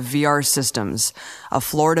employees of VR Systems, a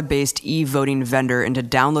Florida-based e-voting vendor, into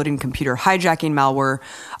downloading computer hijacking malware,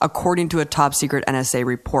 according to a top-secret NSA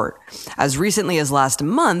report. As recently as last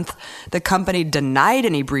month, the company denied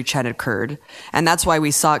any breach had occurred, and that's why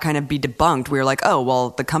we saw it kind of be debunked. We were like, oh, well,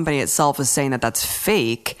 the company itself is saying that that's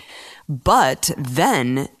fake. But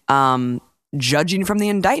then, judging from the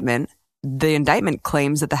indictment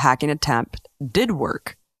claims that the hacking attempt did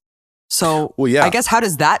work. So I guess how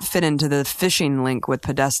does that fit into the phishing link with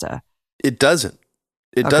Podesta? It doesn't.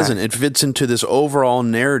 It doesn't. It fits into this overall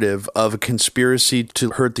narrative of a conspiracy to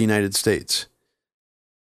hurt the United States.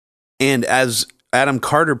 And as Adam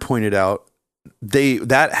Carter pointed out,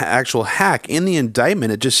 that actual hack in the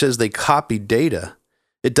indictment, it just says they copied data.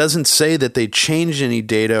 It doesn't say that they changed any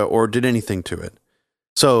data or did anything to it.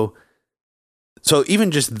 So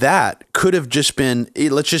even just that could have just been,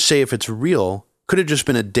 let's just say if it's real, could have just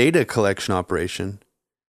been a data collection operation,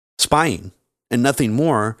 spying, and nothing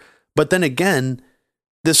more. But then again,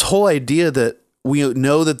 this whole idea that we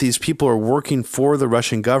know that these people are working for the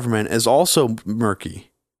Russian government is also murky.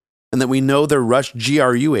 And that we know they're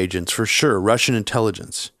GRU agents for sure, Russian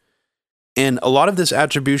intelligence. And a lot of this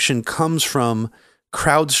attribution comes from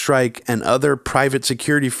CrowdStrike and other private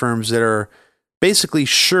security firms that are basically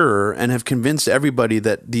sure and have convinced everybody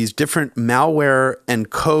that these different malware and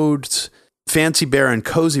codes, Fancy Bear and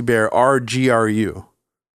Cozy Bear, are GRU.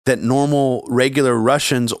 That normal, regular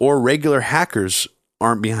Russians or regular hackers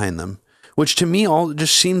aren't behind them. Which to me all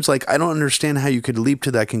just seems like I don't understand how you could leap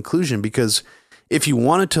to that conclusion, because if you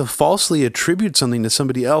wanted to falsely attribute something to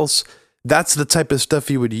somebody else, that's the type of stuff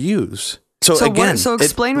you would use. So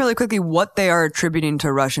explain really quickly what they are attributing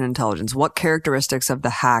to Russian intelligence. What characteristics of the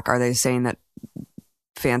hack are they saying that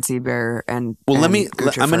Fancy Bear and I'm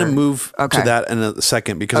Guccifer? going to move to that in a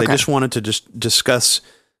second, because I just wanted to just discuss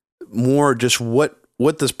more just what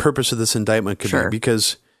this purpose of this indictment could be.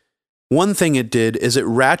 Because one thing it did is it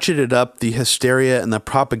ratcheted up the hysteria and the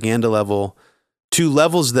propaganda level to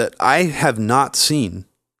levels that I have not seen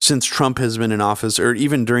since Trump has been in office, or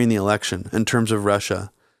even during the election, in terms of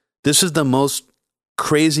Russia. This is the most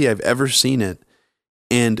crazy I've ever seen it.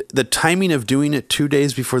 And the timing of doing it 2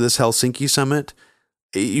 days before this Helsinki summit,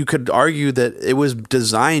 you could argue that it was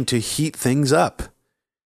designed to heat things up.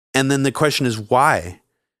 And then the question is why?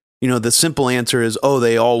 The simple answer is,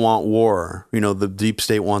 they all want war. The deep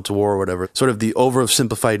state wants war or whatever. Sort of the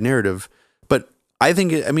oversimplified narrative. But I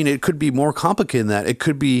think, it could be more complicated than that. It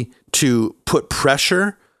could be to put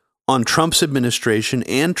pressure on Trump's administration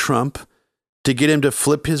and Trump to get him to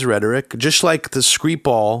flip his rhetoric, just like the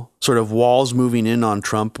Skripal sort of walls moving in on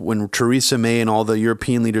Trump when Theresa May and all the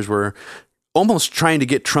European leaders were almost trying to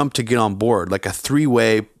get Trump to get on board, like a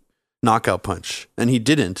three-way knockout punch. And he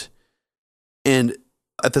didn't. And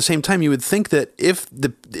at the same time, you would think that if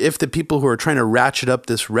the people who are trying to ratchet up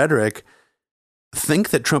this rhetoric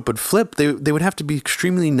think that Trump would flip, they would have to be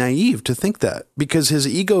extremely naive to think that, because his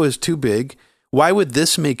ego is too big. Why would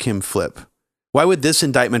this make him flip? Why would this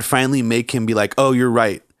indictment finally make him be like, oh, you're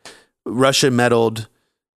right, Russia meddled,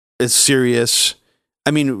 it's serious?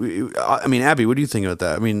 Abby, what do you think about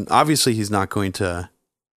that? Obviously he's not going to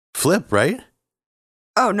flip, right?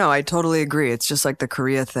 Oh, no, I totally agree. It's just like the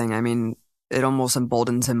Korea thing. It almost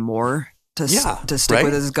emboldens him more to stick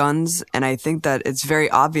with his guns. And I think that it's very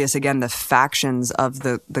obvious, again, the factions of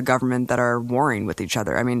the government that are warring with each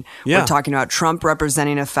other. We're talking about Trump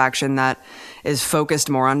representing a faction that is focused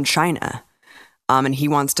more on China. And he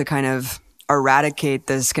wants to kind of eradicate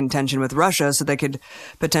this contention with Russia so they could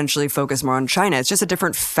potentially focus more on China. It's just a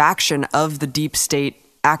different faction of the deep state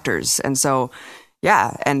actors. And so,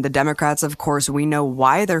 and the Democrats, of course, we know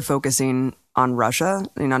why they're focusing on Russia,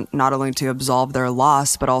 not only to absolve their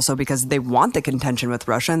loss, but also because they want the contention with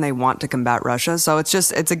Russia and they want to combat Russia. So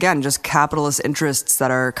it's again, just capitalist interests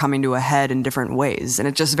that are coming to a head in different ways. And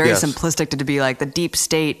it's just very simplistic to be like the deep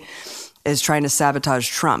state is trying to sabotage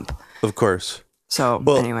Trump. Of course. So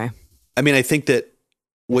anyway. I mean, I think that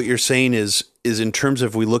what you're saying is in terms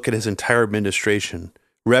of we look at his entire administration,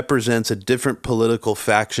 represents a different political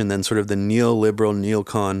faction than sort of the neoliberal,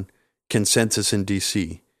 neocon consensus in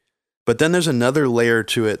DC. But then there's another layer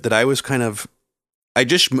to it that I was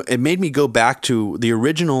it made me go back to the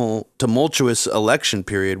original tumultuous election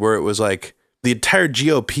period where it was like the entire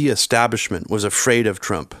GOP establishment was afraid of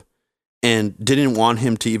Trump and didn't want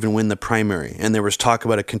him to even win the primary. And there was talk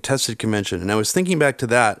about a contested convention. And I was thinking back to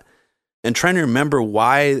that and trying to remember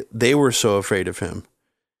why they were so afraid of him.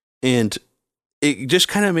 And it just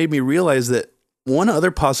kind of made me realize that one other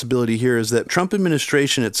possibility here is that Trump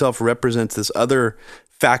administration itself represents this other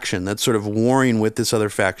faction that's sort of warring with this other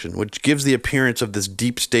faction, which gives the appearance of this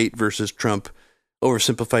deep state versus Trump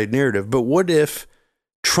oversimplified narrative. But what if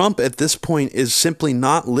Trump at this point is simply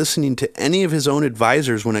not listening to any of his own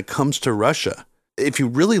advisors when it comes to Russia? If you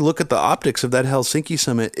really look at the optics of that Helsinki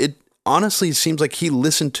summit, it honestly seems like he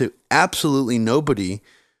listened to absolutely nobody,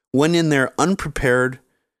 went in there unprepared,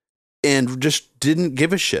 and just didn't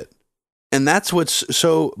give a shit. And that's what's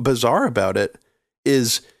so bizarre about it,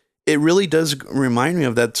 is it really does remind me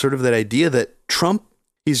of that sort of that idea that Trump,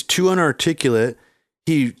 he's too unarticulate.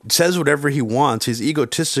 He says whatever he wants. He's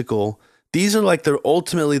egotistical. These are like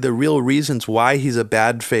ultimately the real reasons why he's a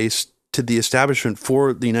bad face to the establishment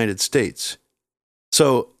for the United States.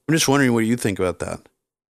 So I'm just wondering what you think about that.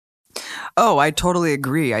 Oh, I totally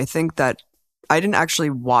agree. I think that I didn't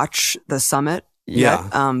actually watch the summit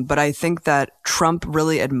yet, but I think that Trump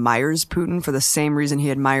really admires Putin for the same reason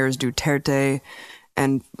he admires Duterte.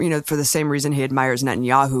 And, for the same reason he admires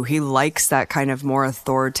Netanyahu. He likes that kind of more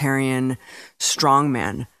authoritarian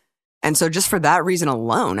strongman. And so just for that reason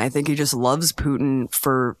alone, I think he just loves Putin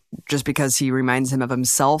just because he reminds him of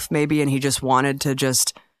himself maybe. And he just wanted to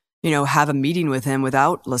just, have a meeting with him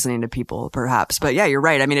without listening to people perhaps. But yeah, you're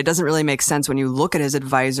right. I mean, it doesn't really make sense when you look at his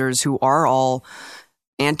advisors who are all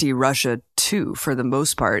anti-Russia too, for the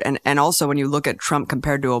most part. And also when you look at Trump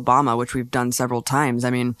compared to Obama, which we've done several times,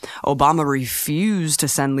 I mean, Obama refused to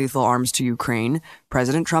send lethal arms to Ukraine.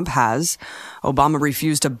 President Trump has. Obama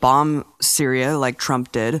refused to bomb Syria like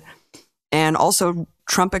Trump did. And also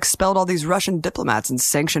Trump expelled all these Russian diplomats and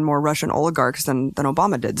sanctioned more Russian oligarchs than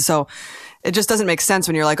Obama did. So it just doesn't make sense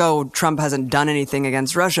when you're like, oh, Trump hasn't done anything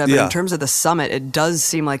against Russia. But in terms of the summit, it does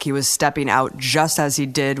seem like he was stepping out just as he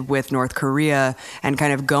did with North Korea and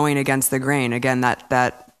kind of going against the grain. Again,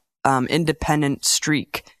 that independent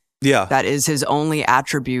streak. Yeah. That is his only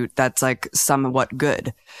attribute that's like somewhat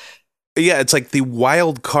good. Yeah, it's like the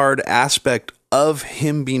wild card aspect of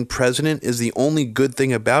him being president is the only good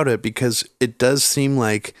thing about it, because it does seem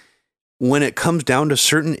like when it comes down to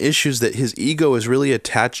certain issues that his ego is really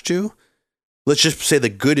attached to, let's just say the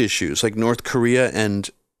good issues like North Korea and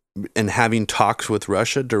having talks with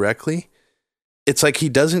Russia directly, it's like he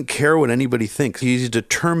doesn't care what anybody thinks. He's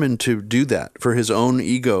determined to do that for his own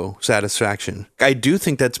ego satisfaction. I do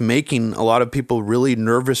think that's making a lot of people really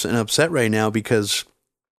nervous and upset right now, because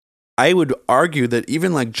I would argue that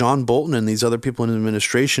even like John Bolton and these other people in the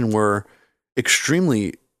administration were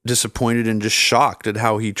extremely disappointed and just shocked at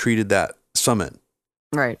how he treated that summit.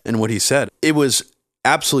 Right. And what he said. It was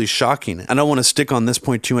absolutely shocking. I don't want to stick on this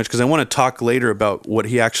point too much because I want to talk later about what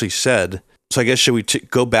he actually said. So I guess should we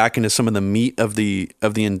go back into some of the meat of the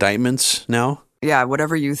indictments now? Yeah,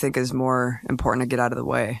 whatever you think is more important to get out of the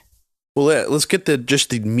way. Well, let's get the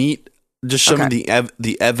meat, just some of the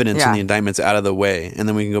evidence in the indictments out of the way, and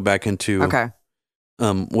then we can go back into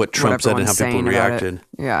what Trump said and how people reacted.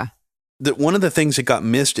 Yeah. One of the things that got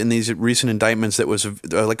missed in these recent indictments that was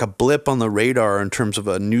like a blip on the radar in terms of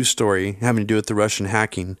a news story having to do with the Russian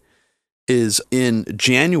hacking is in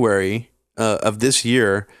January of this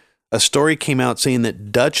year, a story came out saying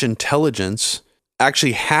that Dutch intelligence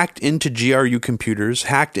actually hacked into GRU computers,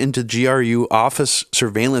 hacked into GRU office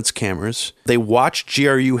surveillance cameras. They watched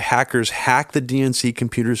GRU hackers hack the DNC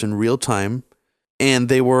computers in real time, and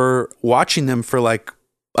they were watching them for like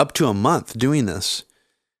up to a month doing this.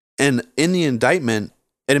 And in the indictment,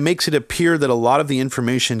 it makes it appear that a lot of the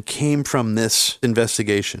information came from this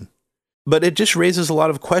investigation. But it just raises a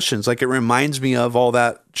lot of questions. Like, it reminds me of all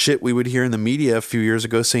that shit we would hear in the media a few years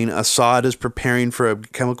ago saying Assad is preparing for a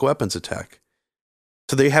chemical weapons attack.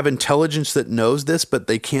 So they have intelligence that knows this, but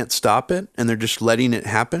they can't stop it, and they're just letting it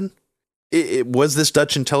happen. Was this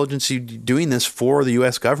Dutch intelligence doing this for the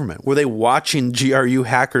U.S. government? Were they watching GRU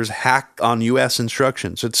hackers hack on U.S.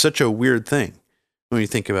 instructions? It's such a weird thing when you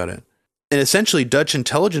think about it. And essentially, Dutch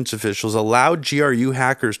intelligence officials allowed GRU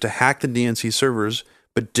hackers to hack the DNC servers,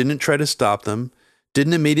 but didn't try to stop them,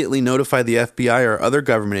 didn't immediately notify the FBI or other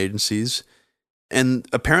government agencies, and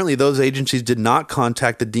apparently those agencies did not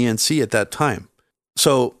contact the DNC at that time.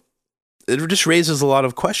 So it just raises a lot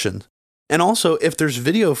of questions. And also, if there's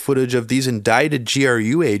video footage of these indicted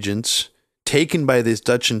GRU agents taken by this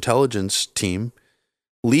Dutch intelligence team,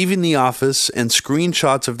 leaving the office and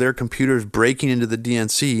screenshots of their computers breaking into the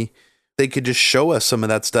DNC, they could just show us some of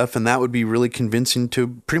that stuff, and that would be really convincing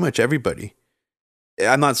to pretty much everybody.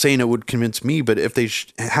 I'm not saying it would convince me, but if they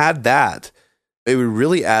had that, it would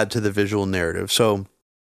really add to the visual narrative. So,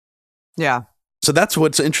 yeah. So that's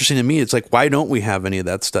what's interesting to me. It's like, why don't we have any of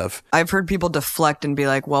that stuff? I've heard people deflect and be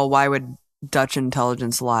like, well, why would Dutch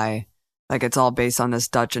intelligence lie? Like, it's all based on this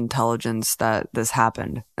Dutch intelligence that this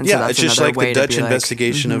happened. And yeah, so that's it's just like the Dutch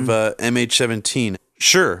investigation of MH17.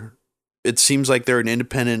 Sure, it seems like they're an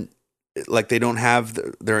independent, like they don't have,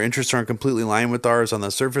 their interests aren't completely aligned with ours on the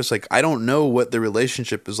surface. Like, I don't know what the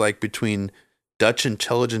relationship is like between Dutch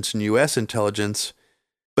intelligence and U.S. intelligence,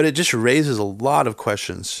 but it just raises a lot of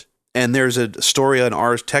questions. And there's a story on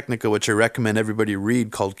Ars Technica, which I recommend everybody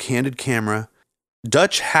read, called Candid Camera.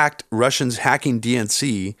 Dutch hacked Russians hacking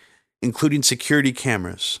DNC, including security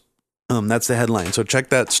cameras. That's the headline. So check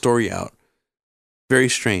that story out. Very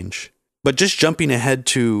strange. But just jumping ahead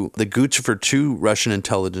to the Guccifer 2 Russian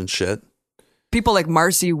intelligence shit. People like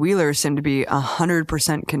Marcy Wheeler seem to be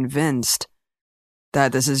 100% convinced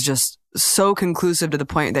that this is just so conclusive to the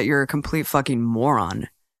point that you're a complete fucking moron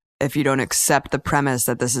if you don't accept the premise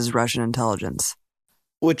that this is Russian intelligence.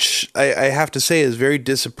 Which I have to say is very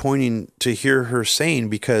disappointing to hear her saying,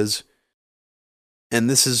 because, and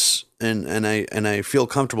this is, and I feel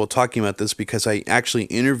comfortable talking about this because I actually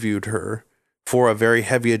interviewed her for a Very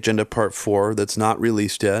Heavy Agenda Part 4 that's not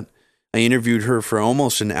released yet. I interviewed her for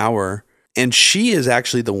almost an hour, and she is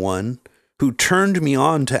actually the one who turned me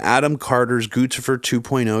on to Adam Carter's Guccifer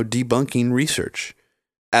 2.0 debunking research.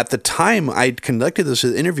 At the time I conducted this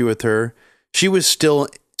interview with her, she was still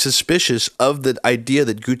suspicious of the idea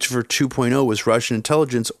that Guccifer 2.0 was Russian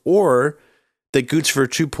intelligence, or that Guccifer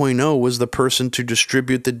 2.0 was the person to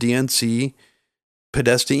distribute the DNC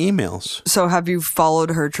Podesta emails. So have you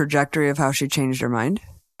followed her trajectory of how she changed her mind?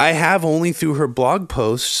 I have, only through her blog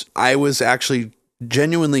posts. I was actually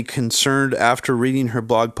genuinely concerned after reading her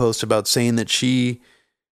blog post about saying that she,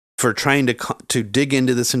 for trying to dig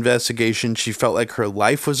into this investigation, she felt like her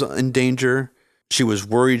life was in danger. She was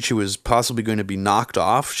worried she was possibly going to be knocked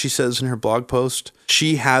off, she says in her blog post.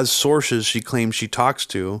 She has sources she claims she talks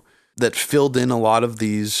to that filled in a lot of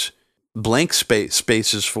these blank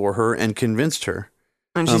spaces for her and convinced her.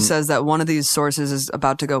 And she says that one of these sources is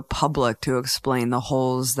about to go public to explain the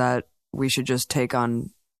holes that we should just take on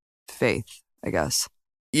faith, I guess.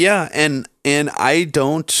 Yeah, and I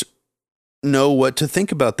don't know what to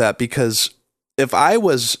think about that, because if I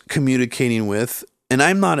was communicating with, and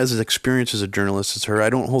I'm not as experienced as a journalist as her, I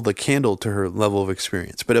don't hold a candle to her level of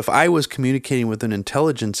experience, but if I was communicating with an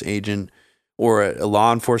intelligence agent or a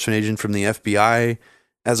law enforcement agent from the FBI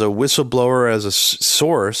as a whistleblower, as a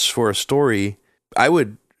source for a story, I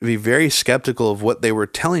would be very skeptical of what they were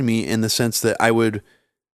telling me, in the sense that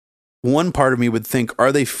one part of me would think,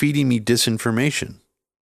 are they feeding me disinformation?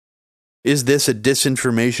 Is this a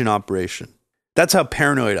disinformation operation? That's how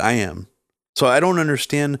paranoid I am. So I don't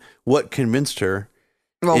understand what convinced her.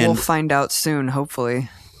 Well, we'll find out soon, hopefully.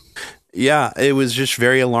 Yeah, it was just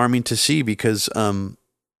very alarming to see, because,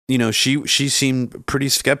 she seemed pretty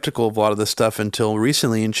skeptical of a lot of this stuff until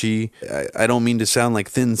recently. And I don't mean to sound like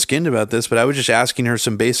thin-skinned about this, but I was just asking her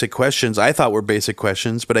some basic questions I thought were basic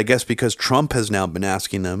questions. But I guess because Trump has now been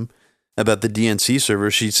asking them about the DNC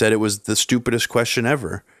server, she said it was the stupidest question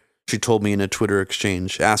ever. She told me in a Twitter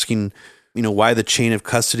exchange, asking, why the chain of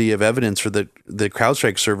custody of evidence for the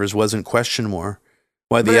CrowdStrike servers wasn't questioned more.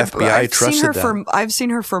 Why the FBI trusted that. I've seen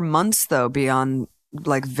her for months, though, be on,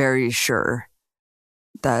 very sure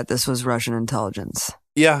that this was Russian intelligence.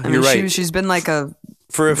 Yeah, you're right. She's been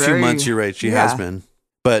for a few months, you're right. She has been.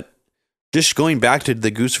 But just going back to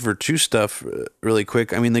the Guccifer 2 stuff really quick.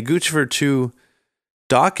 The Guccifer 2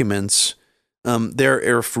 documents,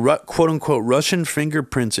 there are quote-unquote Russian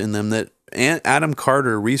fingerprints in them that Adam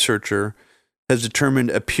Carter, researcher, has determined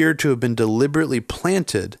appeared to have been deliberately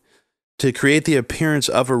planted to create the appearance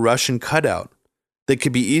of a Russian cutout that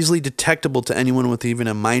could be easily detectable to anyone with even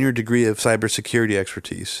a minor degree of cybersecurity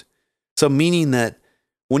expertise. So meaning that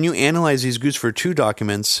when you analyze these Guccifer 2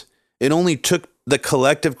 documents, it only took the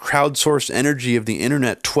collective crowdsourced energy of the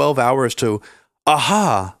internet 12 hours to,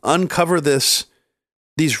 uncover these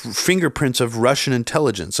fingerprints of Russian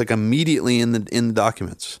intelligence, like immediately in the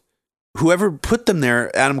documents. Whoever put them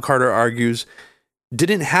there, Adam Carter argues,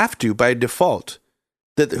 didn't have to by default.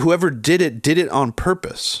 That whoever did it on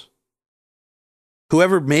purpose.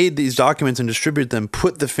 Whoever made these documents and distributed them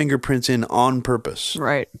put the fingerprints in on purpose.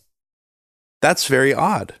 Right. That's very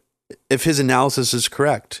odd, if his analysis is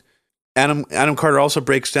correct. Adam Carter also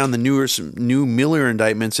breaks down the new Mueller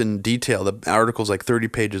indictments in detail. The article's like 30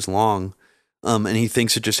 pages long, and he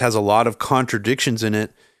thinks it just has a lot of contradictions in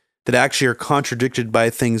it that actually are contradicted by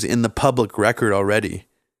things in the public record already,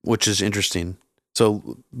 which is interesting.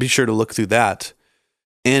 So be sure to look through that.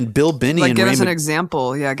 And Bill Binney and give us Raymond, an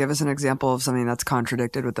example. Yeah, give us an example of something that's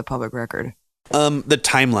contradicted with the public record. the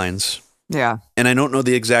timelines. Yeah. And I don't know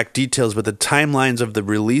the exact details, but the timelines of the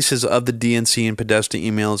releases of the DNC and Podesta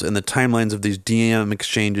emails and the timelines of these DM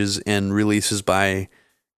exchanges and releases by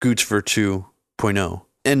Guccifer 2.0.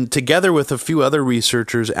 And together with a few other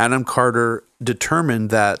researchers, Adam Carter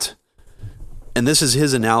determined that, and this is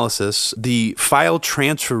his analysis, the file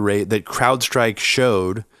transfer rate that CrowdStrike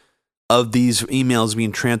showed of these emails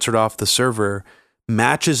being transferred off the server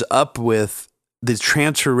matches up with the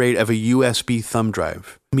transfer rate of a USB thumb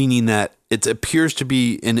drive, meaning that it appears to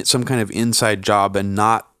be in some kind of inside job and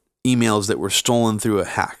not emails that were stolen through a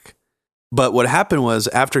hack. But what happened was,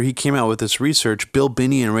 after he came out with this research, Bill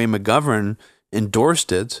Binney and Ray McGovern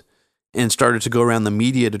endorsed it and started to go around the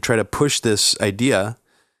media to try to push this idea.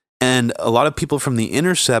 And a lot of people from The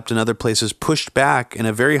Intercept and other places pushed back in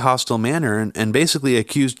a very hostile manner and basically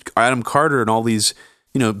accused Adam Carter and all these,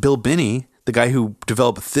 Bill Binney, the guy who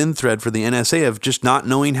developed ThinThread for the NSA, of just not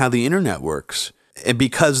knowing how the internet works. And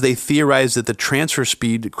because they theorized that the transfer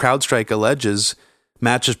speed CrowdStrike alleges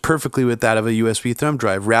matches perfectly with that of a USB thumb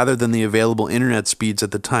drive rather than the available internet speeds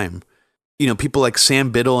at the time. People like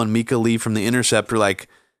Sam Biddle and Mika Lee from The Intercept are like,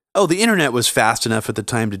 oh, the internet was fast enough at the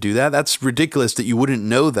time to do that. That's ridiculous that you wouldn't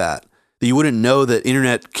know that. That you wouldn't know that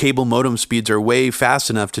internet cable modem speeds are way fast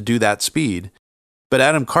enough to do that speed. But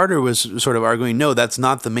Adam Carter was sort of arguing, no, that's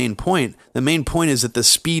not the main point. The main point is that the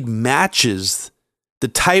speed matches the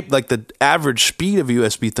type, like the average speed of a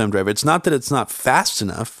USB thumb drive. It's not that it's not fast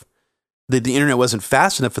enough, that the internet wasn't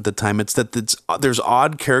fast enough at the time. It's that there's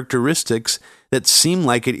odd characteristics that seem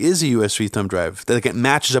like it is a USB thumb drive, that it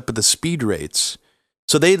matches up with the speed rates.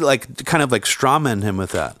 So they kind of strawman him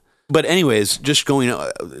with that. But anyways, just going,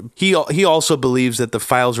 he also believes that the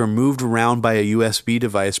files were moved around by a USB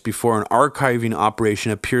device before an archiving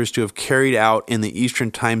operation appears to have carried out in the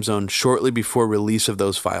Eastern time zone shortly before release of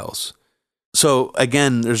those files. So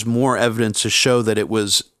again, there's more evidence to show that it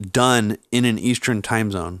was done in an Eastern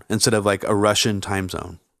time zone instead of like a Russian time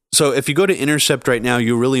zone. So if you go to Intercept right now,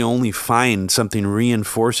 you really only find something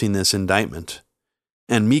reinforcing this indictment.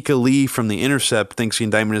 And Mika Lee from The Intercept thinks the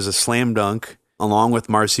indictment is a slam dunk, along with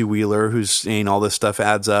Marcy Wheeler, who's saying all this stuff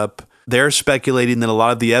adds up. They're speculating that a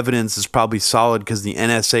lot of the evidence is probably solid because the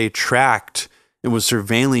NSA tracked and was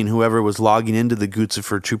surveilling whoever was logging into the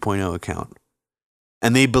Guccifer 2.0 account.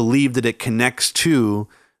 And they believe that it connects to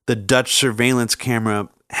the Dutch surveillance camera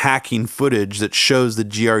hacking footage that shows the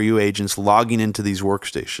GRU agents logging into these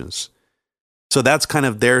workstations. So that's kind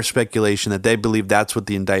of their speculation, that they believe that's what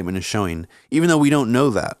the indictment is showing, even though we don't know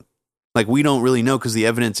that. We don't really know because the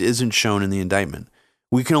evidence isn't shown in the indictment.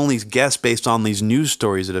 We can only guess based on these news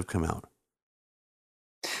stories that have come out.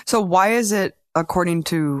 So why is it, according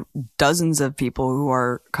to dozens of people who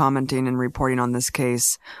are commenting and reporting on this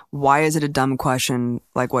case, why is it a dumb question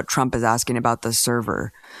like what Trump is asking about the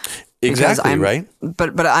server? Exactly, right?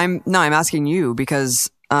 But I'm asking you because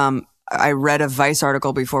I read a Vice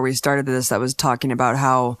article before we started this that was talking about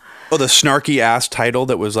how... Oh, the snarky ass title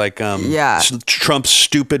that was like, Trump's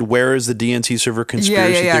stupid, where is the DNC server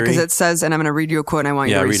conspiracy theory? Yeah, because it says, and I'm going to read you a quote and I want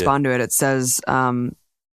you to respond to it. It says,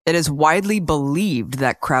 it is widely believed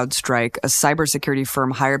that CrowdStrike, a cybersecurity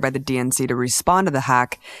firm hired by the DNC to respond to the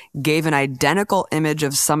hack, gave an identical image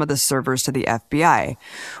of some of the servers to the FBI,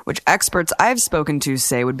 which experts I've spoken to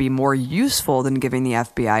say would be more useful than giving the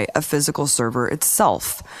FBI a physical server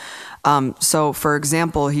itself. So, for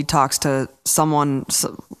example, he talks to someone,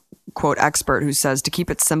 quote, expert who says, to keep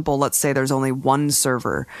it simple, let's say there's only one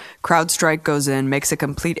server. CrowdStrike goes in, makes a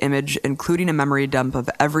complete image, including a memory dump of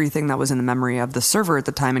everything that was in the memory of the server at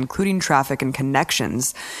the time, including traffic and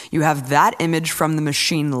connections. You have that image from the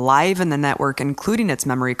machine live in the network, including its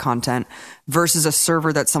memory content, versus a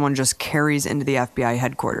server that someone just carries into the FBI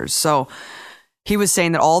headquarters. So he was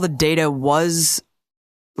saying that all the data was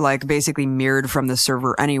basically mirrored from the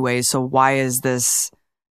server anyway. So why is this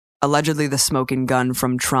allegedly the smoking gun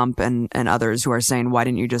from Trump and others who are saying, why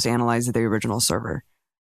didn't you just analyze the original server?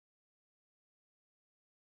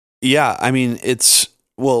 Yeah, I mean,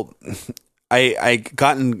 I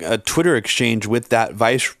got in a Twitter exchange with that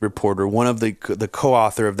Vice reporter, one of the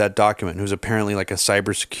co-author of that document, who's apparently like a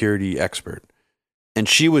cybersecurity expert. And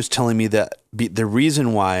she was telling me that the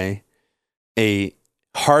reason why a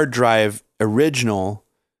hard drive original,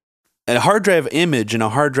 a hard drive image and a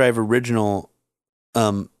hard drive original,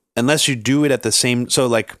 unless you do it at the same, so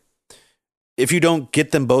like if you don't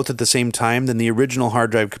get them both at the same time, then the original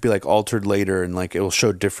hard drive could be like altered later and like it will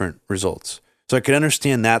show different results. So I could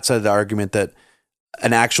understand that side of the argument that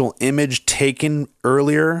an actual image taken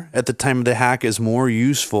earlier at the time of the hack is more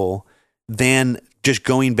useful than just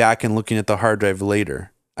going back and looking at the hard drive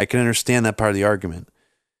later. I can understand that part of the argument.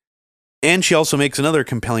 And she also makes another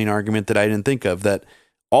compelling argument that I didn't think of, that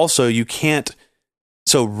also you can't,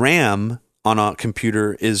 so RAM on a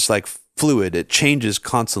computer is like fluid. It changes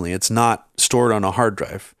constantly. It's not stored on a hard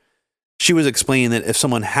drive. She was explaining that if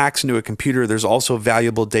someone hacks into a computer, there's also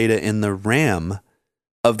valuable data in the RAM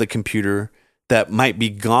of the computer that might be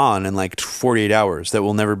gone in like 48 hours that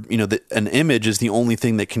will never, an image is the only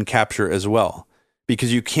thing that can capture as well,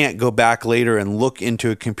 because you can't go back later and look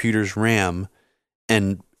into a computer's RAM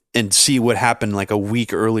and see what happened like a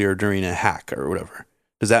week earlier during a hack or whatever.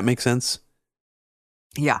 Does that make sense?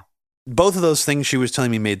 Yeah. Both of those things she was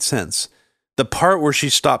telling me made sense. The part where she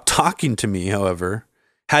stopped talking to me, however,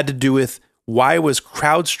 had to do with why was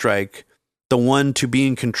CrowdStrike the one to be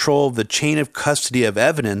in control of the chain of custody of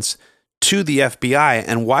evidence to the FBI,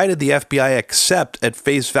 and why did the FBI accept at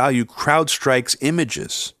face value CrowdStrike's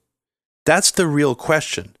images? That's the real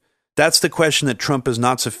question. That's the question that Trump is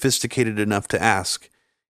not sophisticated enough to ask.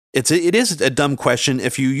 It is a dumb question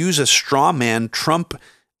if you use a straw man, Trump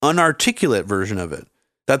unarticulate version of it.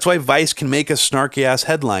 That's why Vice can make a snarky ass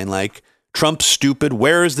headline like, Trump stupid,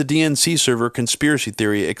 where is the DNC server conspiracy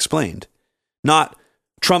theory explained? Not,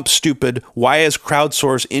 Trump stupid, why is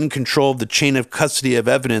crowdsource in control of the chain of custody of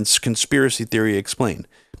evidence conspiracy theory explained?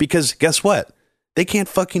 Because guess what? They can't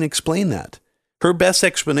fucking explain that. Her best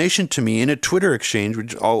explanation to me in a Twitter exchange,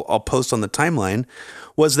 which I'll post on the timeline,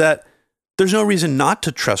 was that there's no reason not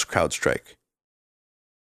to trust CrowdStrike.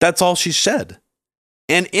 That's all she said.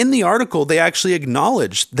 And in the article, they actually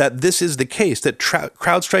acknowledged that this is the case, that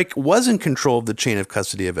CrowdStrike was in control of the chain of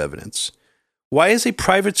custody of evidence. Why is a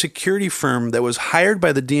private security firm that was hired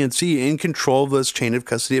by the DNC in control of this chain of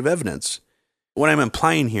custody of evidence? What I'm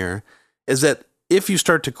implying here is that if you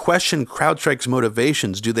start to question CrowdStrike's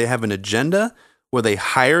motivations, do they have an agenda? Were they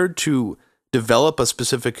hired to develop a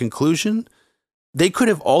specific conclusion? They could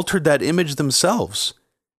have altered that image themselves.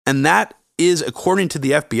 And that is, according to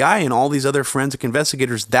the FBI and all these other forensic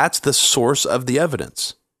investigators, that's the source of the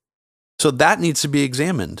evidence. So that needs to be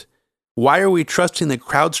examined. Why are we trusting that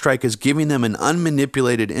CrowdStrike is giving them an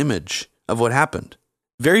unmanipulated image of what happened?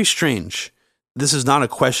 Very strange. This is not a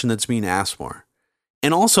question that's being asked more.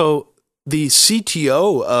 And also, the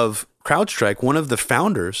CTO of CrowdStrike, one of the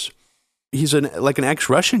founders, he's like an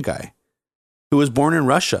ex-Russian guy who was born in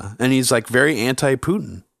Russia, and he's like very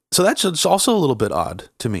anti-Putin. So that's also a little bit odd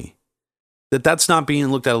to me, that that's not being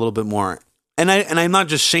looked at a little bit more. And I'm not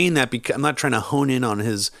just saying that because I'm not trying to hone in on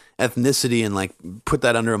his ethnicity and like put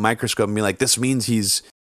that under a microscope and be like, this means he's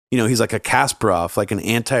like a Kasparov, like an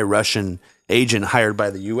anti-Russian agent hired by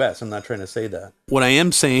the US. I'm not trying to say that. What I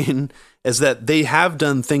am saying is that they have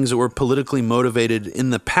done things that were politically motivated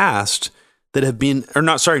in the past that have been,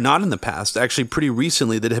 not in the past, actually pretty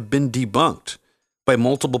recently, that have been debunked by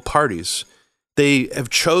multiple parties. They have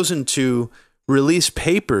chosen to release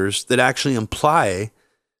papers that actually imply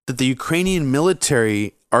that the Ukrainian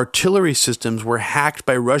military artillery systems were hacked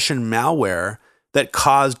by Russian malware that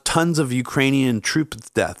caused tons of Ukrainian troop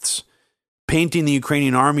deaths, painting the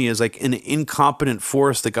Ukrainian army as like an incompetent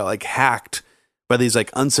force that got like hacked by these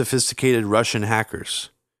like unsophisticated Russian hackers.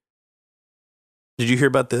 Did you hear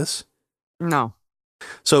about this? No.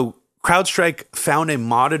 So CrowdStrike found a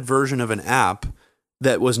modded version of an app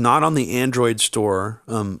that was not on the Android store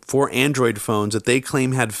for Android phones that they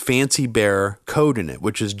claim had Fancy Bear code in it,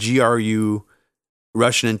 which is GRU,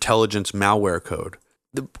 Russian intelligence malware code.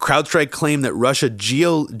 The CrowdStrike claimed that Russia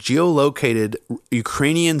geolocated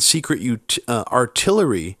Ukrainian secret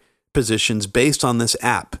artillery positions based on this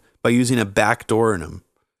app by using a backdoor in them.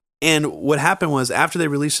 And what happened was, after they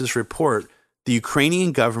released this report, the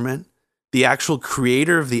Ukrainian government, the actual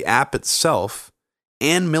creator of the app itself,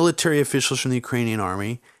 and military officials from the Ukrainian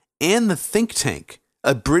army, and the think tank,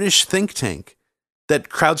 a British think tank that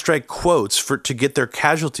CrowdStrike quotes to get their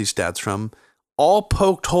casualty stats from, all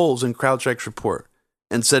poked holes in CrowdStrike's report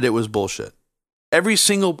and said it was bullshit.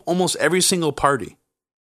 almost every single party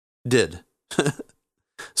did.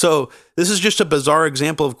 So this is just a bizarre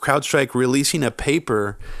example of CrowdStrike releasing a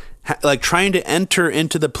paper, like trying to enter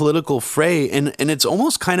into the political fray. And it's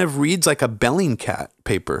almost kind of reads like a Bellingcat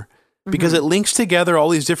paper because it links together all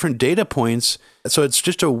these different data points. So it's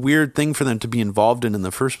just a weird thing for them to be involved in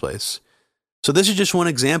the first place. So this is just one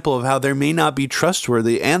example of how they may not be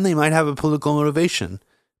trustworthy and they might have a political motivation,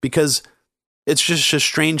 because it's just a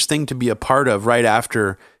strange thing to be a part of right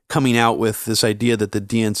after coming out with this idea that the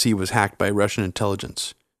DNC was hacked by Russian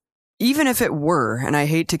intelligence. Even if it were, and I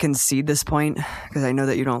hate to concede this point because I know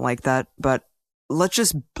that you don't like that, but let's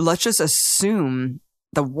just assume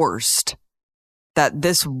the worst, that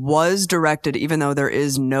this was directed, even though there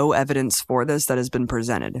is no evidence for this that has been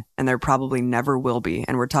presented, and there probably never will be.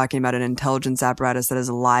 And we're talking about an intelligence apparatus that has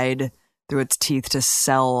lied through its teeth to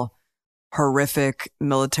sell horrific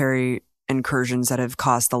military incursions that have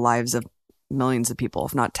cost the lives of millions of people,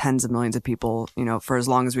 if not tens of millions of people, for as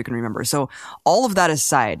long as we can remember. So all of that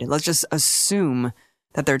aside, let's just assume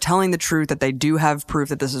that they're telling the truth, that they do have proof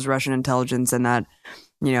that this is Russian intelligence and that,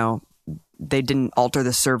 they didn't alter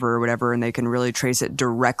the server or whatever, and they can really trace it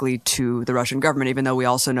directly to the Russian government, even though we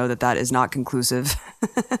also know that that is not conclusive,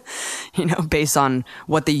 based on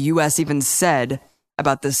what the U.S. even said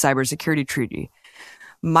about this cybersecurity treaty.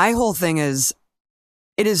 My whole thing is,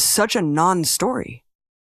 it is such a non-story.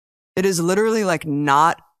 It is literally like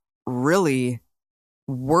not really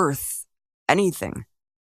worth anything.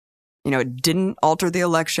 It didn't alter the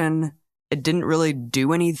election. It didn't really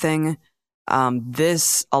do anything.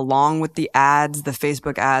 This, along with the ads, the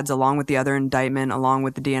Facebook ads, along with the other indictment, along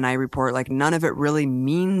with the DNI report, like none of it really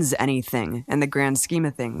means anything in the grand scheme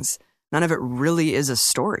of things. None of it really is a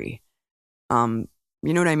story. You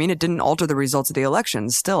know what I mean? It didn't alter the results of the election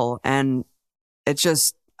still. And it's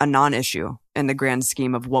just a non-issue in the grand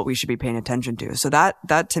scheme of what we should be paying attention to. So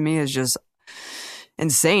that to me is just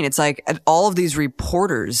insane. It's like all of these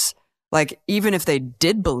reporters, like even if they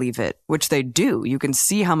did believe it, which they do, you can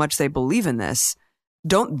see how much they believe in this.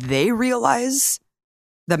 Don't they realize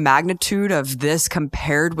the magnitude of this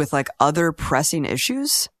compared with like other pressing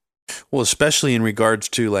issues? Well, especially in regards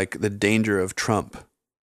to like the danger of Trump.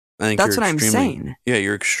 I think that's what I'm saying. Yeah,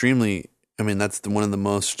 you're extremely, that's one of the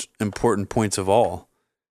most important points of all.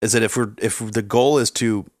 Is that if the goal is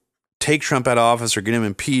to take Trump out of office or get him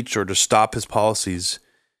impeached or to stop his policies,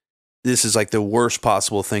 this is like the worst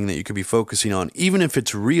possible thing that you could be focusing on, even if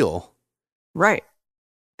it's real. Right.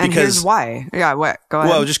 And here's why. Yeah, what? Go ahead.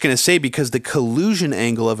 Well, I was just going to say, because the collusion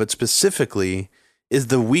angle of it specifically is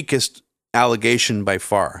the weakest allegation by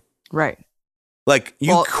far. Right. Like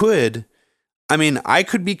I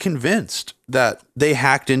could be convinced that they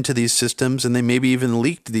hacked into these systems and they maybe even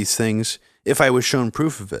leaked these things if I was shown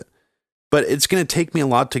proof of it. But it's going to take me a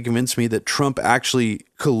lot to convince me that Trump actually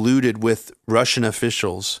colluded with Russian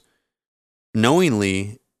officials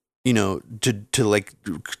knowingly, to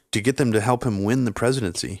get them to help him win the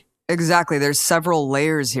presidency. Exactly. There's several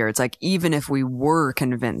layers here. It's like, even if we were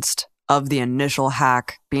convinced of the initial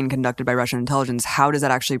hack being conducted by Russian intelligence, how does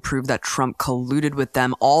that actually prove that Trump colluded with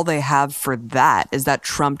them? All they have for that is that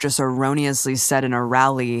Trump just erroneously said in a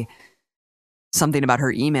rally something about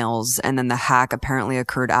her emails, and then the hack apparently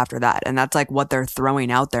occurred after that. And that's like what they're throwing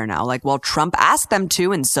out there now. Like, well, Trump asked them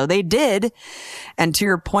to, and so they did. And to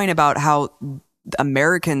your point about how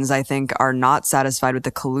Americans, I think, are not satisfied with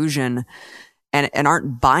the collusion and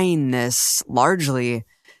aren't buying this largely,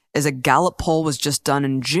 is a Gallup poll was just done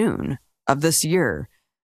in June of this year,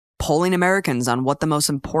 polling Americans on what the most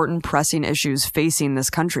important pressing issues facing this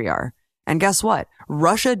country are. And guess what?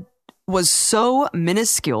 Russia was so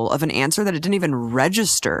minuscule of an answer that it didn't even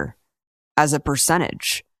register as a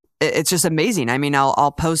percentage. It's just amazing.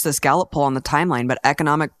 I'll post this Gallup poll on the timeline, but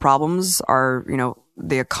economic problems are,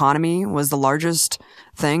 the economy was the largest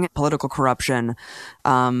thing, political corruption,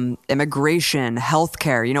 immigration,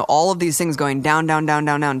 healthcare, all of these things going down, down, down,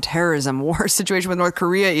 down, down, terrorism, war situation with North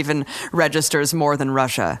Korea even registers more than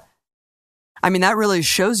Russia. That really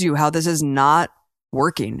shows you how this is not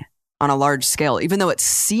working on a large scale, even though it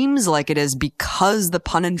seems like it is, because the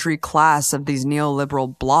punditry class of these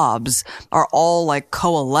neoliberal blobs are all like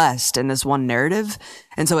coalesced in this one narrative.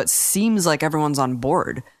 And so it seems like everyone's on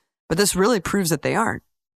board, but this really proves that they aren't.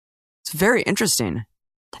 It's very interesting.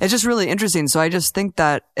 It's just really interesting. So I just think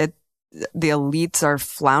that the elites are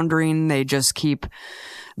floundering. They just keep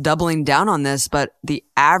doubling down on this, but the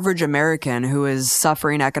average American who is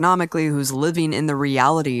suffering economically, who's living in the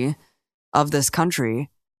reality of this country,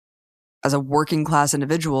 as a working class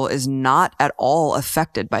individual, is not at all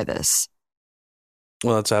affected by this.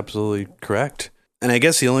 Well, that's absolutely correct. And I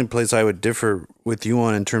guess the only place I would differ with you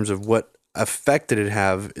on in terms of what effect that it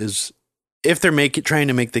have is if they're trying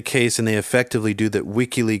to make the case, and they effectively do, that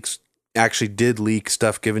WikiLeaks actually did leak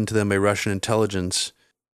stuff given to them by Russian intelligence.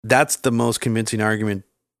 That's the most convincing argument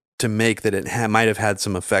to make, that it might have had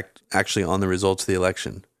some effect actually on the results of the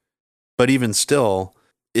election. But even still,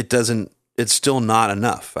 it's still not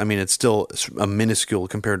enough. I mean, it's still a minuscule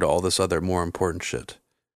compared to all this other more important shit.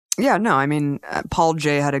 Yeah, no, I mean, Paul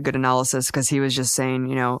J had a good analysis because he was just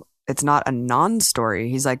saying, it's not a non-story.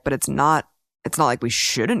 He's like, but it's not like we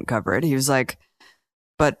shouldn't cover it. He was like,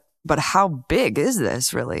 but how big is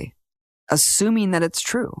this really? Assuming that it's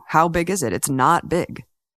true, how big is it? It's not big.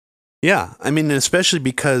 Yeah, I mean, especially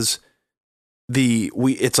because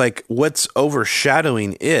it's like what's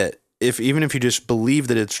overshadowing it. Even if you just believe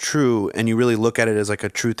that it's true and you really look at it as like a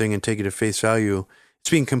true thing and take it at face value, it's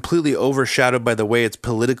being completely overshadowed by the way it's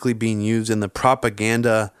politically being used and the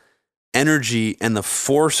propaganda energy and the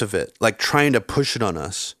force of it, like trying to push it on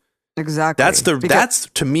us. Exactly. That's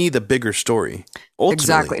to me the bigger story. Ultimately,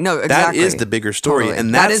 exactly. No, exactly. That is the bigger story, totally.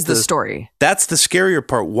 and that is the story. That's the scarier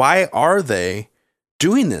part. Why are they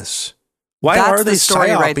doing this? Why are they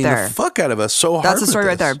psyoping the fuck out of us so hard? That's the story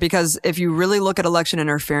right there. Because if you really look at election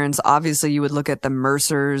interference, obviously you would look at the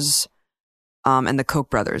Mercers and the Koch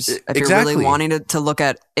brothers. If you're really wanting to look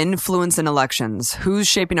at influence in elections, who's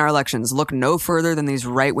shaping our elections? Look no further than these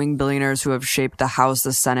right-wing billionaires who have shaped the House,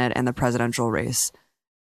 the Senate, and the presidential race.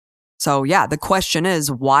 So yeah, the question is,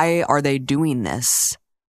 why are they doing this?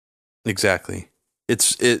 Exactly.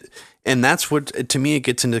 And that's what, to me, it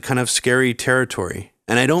gets into kind of scary territory.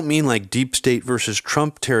 And I don't mean like deep state versus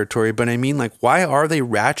Trump territory, but I mean like, why are they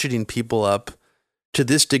ratcheting people up to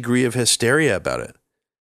this degree of hysteria about it?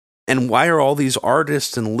 And why are all these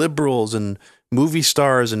artists and liberals and movie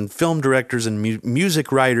stars and film directors and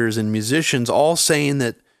music writers and musicians all saying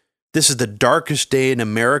that this is the darkest day in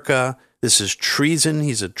America? This is treason.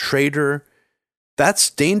 He's a traitor. That's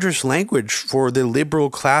dangerous language for the liberal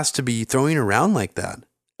class to be throwing around like that.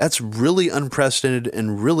 That's really unprecedented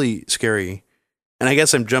and really scary. And I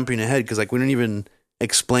guess I'm jumping ahead because like we don't even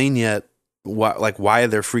explain yet why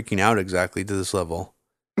they're freaking out exactly to this level.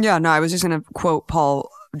 Yeah, no, I was just going to quote Paul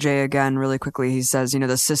J again really quickly. He says,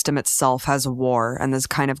 the system itself has war and this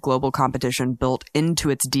kind of global competition built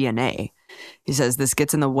into its DNA. He says this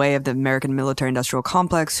gets in the way of the American military-industrial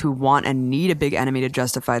complex, who want and need a big enemy to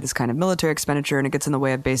justify this kind of military expenditure, and it gets in the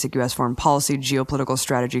way of basic U.S. foreign policy, geopolitical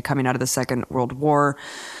strategy coming out of the Second World War,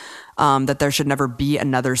 that there should never be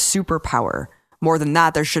another superpower. More than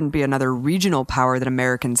that, there shouldn't be another regional power that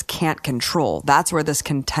Americans can't control. That's where this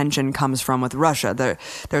contention comes from with Russia.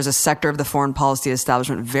 There's a sector of the foreign policy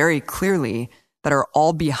establishment very clearly that are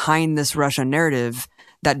all behind this Russia narrative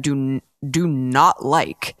that do not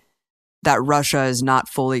like that Russia is not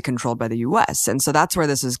fully controlled by the U.S. And so that's where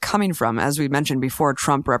this is coming from. As we mentioned before,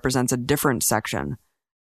 Trump represents a different section.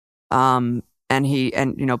 And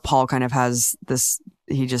Paul kind of has this,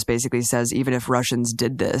 he just basically says, even if Russians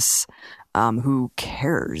did this, who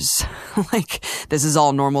cares? Like, this is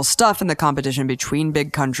all normal stuff in the competition between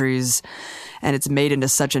big countries. And it's made into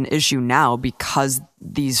such an issue now because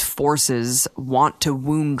these forces want to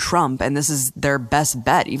wound Trump. And this is their best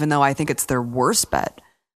bet, even though I think it's their worst bet.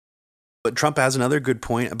 But Trump has another good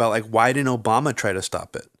point about like, why didn't Obama try to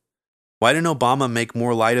stop it? Why didn't Obama make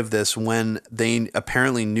more light of this when they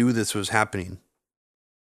apparently knew this was happening?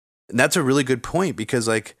 And that's a really good point because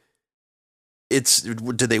like,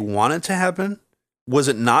 did they want it to happen? Was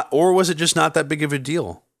it not, or was it just not that big of a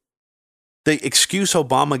deal? The excuse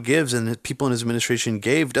Obama gives and that people in his administration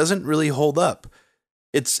gave doesn't really hold up.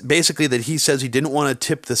 It's basically that he says he didn't want to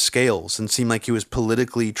tip the scales and seem like he was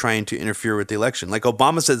politically trying to interfere with the election. Like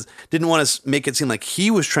Obama says, didn't want to make it seem like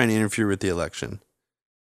he was trying to interfere with the election.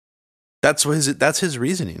 That's his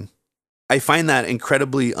reasoning. I find that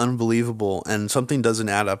incredibly unbelievable, and something doesn't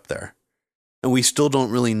add up there. And we still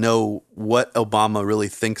don't really know what Obama really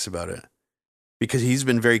thinks about it because he's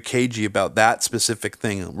been very cagey about that specific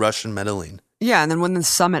thing, Russian meddling. Yeah, and then when the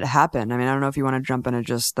summit happened, I mean, I don't know if you want to jump into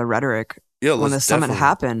just the rhetoric. Yeah, when the summit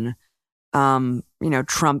happened,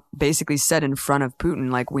 Trump basically said in front of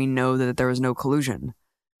Putin, like, we know that there was no collusion.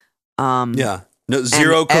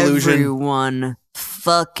 Zero collusion. Everyone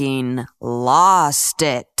fucking lost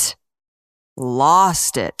it.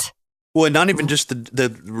 Well, not even just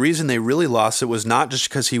the reason they really lost it was not just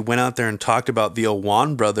because he went out there and talked about the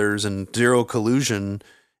Owan brothers and zero collusion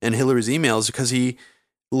and Hillary's emails, because he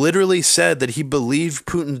literally said that he believed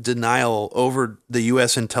Putin's denial over the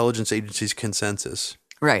U.S. intelligence agency's consensus.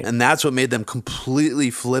 Right. And that's what made them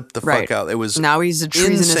completely flip the fuck out. It was now he's a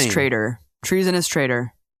treasonous insane.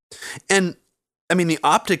 traitor. And I mean, the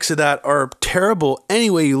optics of that are terrible any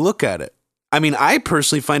way you look at it. I mean, I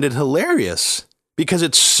personally find it hilarious because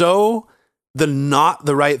it's so not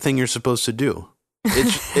the right thing you're supposed to do.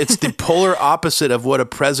 It's the polar opposite of what a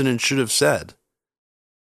president should have said.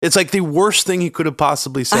 It's like the worst thing he could have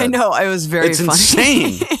possibly said. I know. It was very funny. It's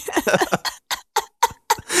insane.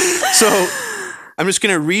 So I'm just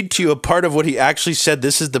going to read to you a part of what he actually said.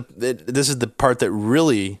 This is the part that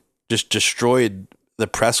really just destroyed the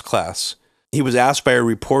press class. He was asked by a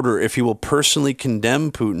reporter if he will personally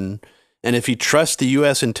condemn Putin and if he trusts the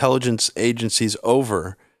U.S. intelligence agencies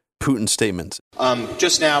over Putin's statements.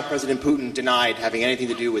 Just now, President Putin denied having anything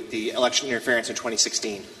to do with the election interference in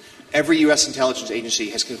 2016. Every U.S. intelligence agency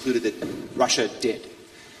has concluded that Russia did.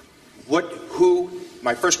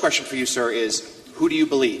 My first question for you, sir, is who do you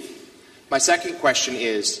believe? My second question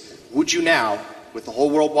is, would you now, with the whole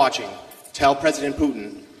world watching, tell President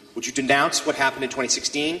Putin, would you denounce what happened in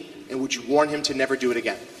 2016, and would you warn him to never do it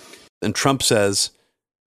again? And Trump says,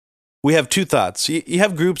 we have two thoughts. You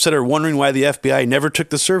have groups that are wondering why the FBI never took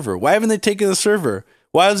the server. Why haven't they taken the server?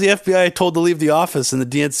 Why was the FBI told to leave the office in the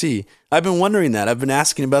DNC? I've been wondering that. I've been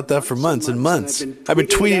asking about that for months and months. I've been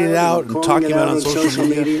tweeting it out and talking about it on social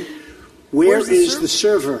media. Where is the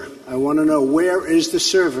server? I want to know, where is the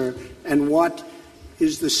server and what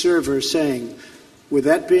is the server saying? With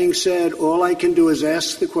that being said, all I can do is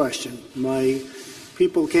ask the question. My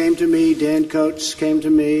people came to me, Dan Coates came to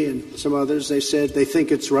me and some others. They said they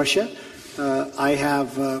think it's Russia. I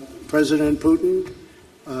have President Putin.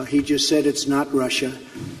 He just said it's not Russia.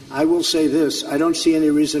 I will say this. I don't see any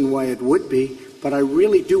reason why it would be, but I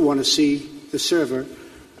really do want to see the server.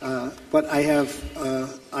 But I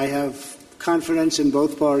have confidence in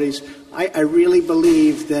both parties. I really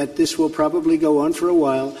believe that this will probably go on for a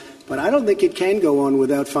while, but I don't think it can go on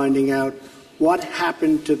without finding out what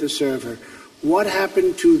happened to the server. What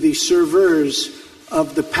happened to the servers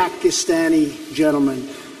of the Pakistani gentlemen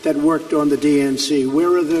that worked on the DNC?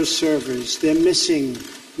 Where are those servers? They're missing.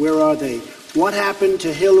 Where are they? What happened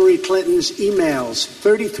to Hillary Clinton's emails?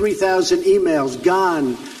 33,000 emails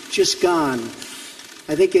gone, just gone.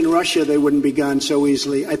 I think in Russia they wouldn't be gone so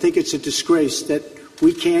easily. I think it's a disgrace that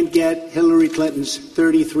we can't get Hillary Clinton's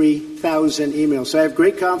 33,000 emails. So I have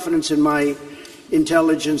great confidence in my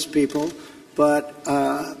intelligence people, but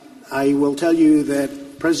I will tell you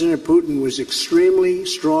that President Putin was extremely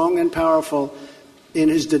strong and powerful in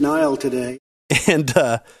his denial today. And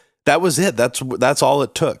that was it. That's all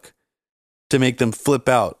it took to make them flip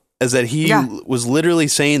out, is that he was literally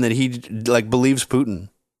saying that he believes Putin.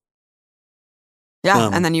 Yeah,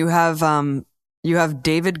 and then you have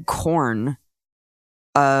David Korn,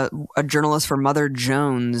 a journalist for Mother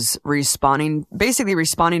Jones, responding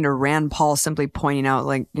to Rand Paul, simply pointing out,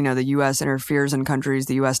 the U.S. interferes in countries,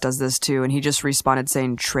 the U.S. does this too, and he just responded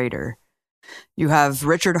saying traitor. You have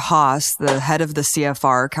Richard Haass, the head of the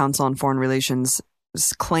CFR, Council on Foreign Relations,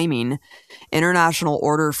 claiming international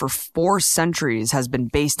order for 4 centuries has been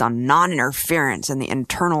based on non-interference in the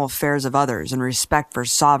internal affairs of others and respect for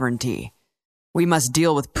sovereignty. We must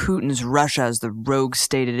deal with Putin's Russia as the rogue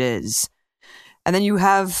state it is. And then you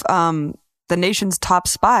have the nation's top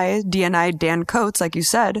spy, DNI Dan Coates, like you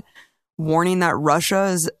said, warning that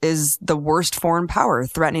Russia is the worst foreign power,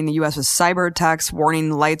 threatening the U.S. with cyber attacks,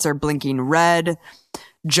 warning lights are blinking red,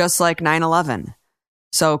 just like 9/11.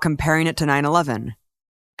 So comparing it to 9/11.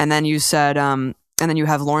 And then you said, and then you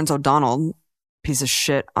have Lawrence O'Donnell, piece of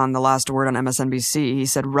shit, on The Last Word on MSNBC. He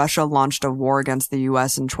said Russia launched a war against the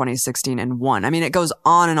U.S. in 2016 and won. I mean, it goes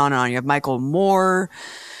on and on and on. You have Michael Moore.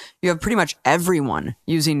 You have pretty much everyone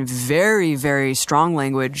using very, very strong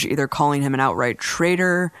language, either calling him an outright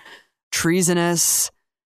traitor, treasonous,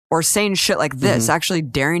 or saying shit like this, actually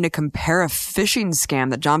daring to compare a phishing scam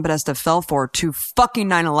that John Podesta fell for to fucking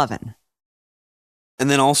 9/11. And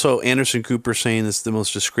then also Anderson Cooper saying this is the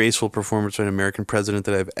most disgraceful performance by an American president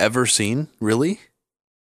that I've ever seen. Really?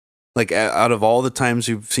 Out of all the times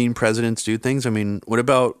you've seen presidents do things, I mean, what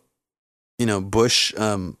about, Bush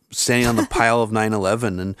standing on the pile of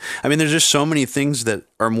 9/11? And I mean, there's just so many things that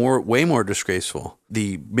are way more disgraceful.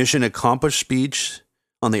 The mission accomplished speech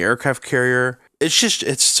on the aircraft carrier.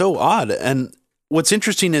 It's so odd. And what's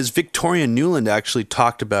interesting is Victoria Nuland actually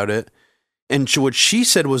talked about it. And what she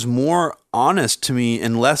said was more honest to me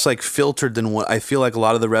and less filtered than what I feel like a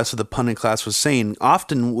lot of the rest of the pundit class was saying.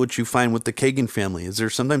 Often what you find with the Kagan family is they're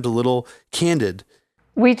sometimes a little candid.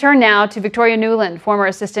 We turn now to Victoria Nuland, former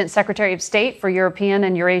Assistant Secretary of State for European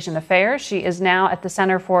and Eurasian Affairs. She is now at the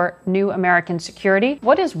Center for New American Security.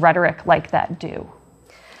 What does rhetoric like that do?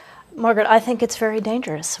 Margaret, I think it's very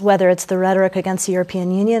dangerous, whether it's the rhetoric against the European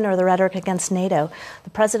Union or the rhetoric against NATO. The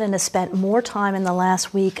president has spent more time in the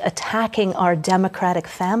last week attacking our democratic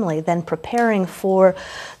family than preparing for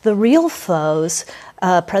the real foes,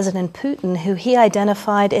 President Putin, who he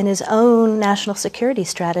identified in his own national security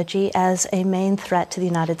strategy as a main threat to the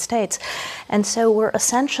United States. And so we're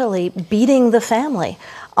essentially beating the family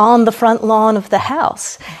on the front lawn of the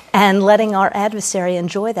House and letting our adversary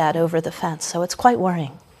enjoy that over the fence. So it's quite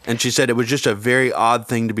worrying. And she said it was just a very odd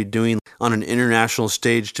thing to be doing on an international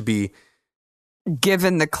stage, to be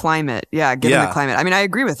given the climate. Yeah, given the climate. I mean, I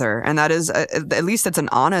agree with her. And that is, at least it's an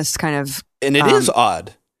honest kind of... And it is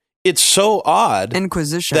odd. It's so odd.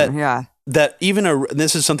 Inquisition, that even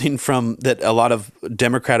this is something that a lot of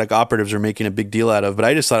Democratic operatives are making a big deal out of, but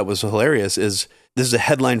I just thought it was hilarious. This is a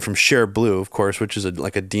headline from Share Blue, of course, which is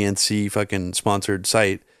like a DNC fucking sponsored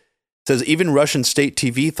site. It says, even Russian state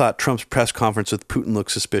TV thought Trump's press conference with Putin looked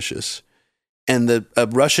suspicious. And a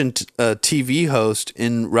Russian TV host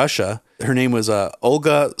in Russia, her name was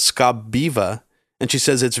Olga Skabeva, and she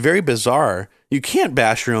says, it's very bizarre. You can't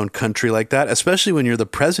bash your own country like that, especially when you're the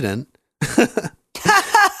president.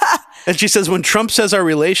 And she says, when Trump says our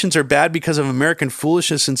relations are bad because of American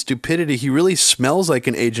foolishness and stupidity, he really smells like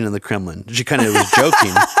an agent of the Kremlin. She kind of was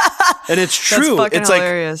joking. And it's true. That's it's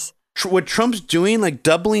hilarious. Like what Trump's doing, like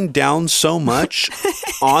doubling down so much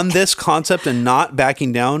on this concept and not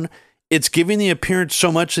backing down, it's giving the appearance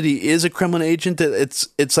so much that he is a Kremlin agent that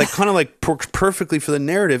it's like kind of like perfectly for the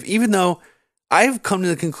narrative, even though I've come to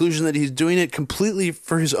the conclusion that he's doing it completely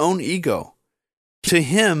for his own ego. To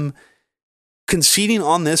him, conceding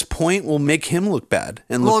on this point will make him look bad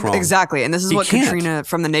and look wrong. Exactly. And this is what Katrina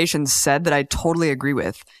from The Nation said that I totally agree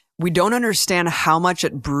with. We don't understand how much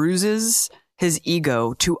it bruises his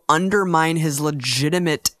ego to undermine his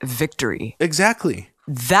legitimate victory. Exactly.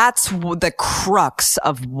 That's the crux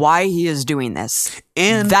of why he is doing this.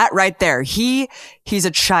 And that right there, he's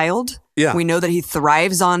a child. Yeah. We know that he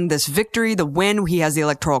thrives on this victory, the win. He has the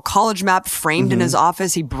Electoral College map framed in his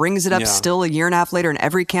office. He brings it up still a year and a half later in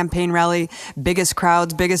every campaign rally, biggest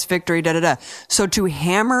crowds, biggest victory, So to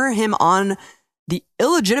hammer him on the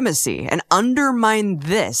illegitimacy and undermine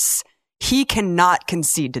this, he cannot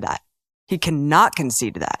concede to that. He cannot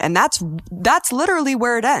concede to that. And that's literally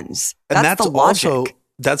where it ends. That's the logic.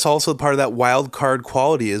 That's also part of that wild card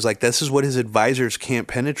quality, is like, this is what his advisors can't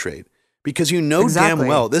penetrate. Because damn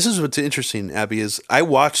well, this is what's interesting, Abby, is I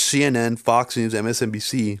watched CNN, Fox News,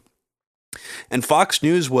 MSNBC, and Fox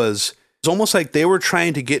News was almost like they were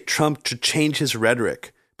trying to get Trump to change his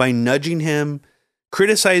rhetoric by nudging him,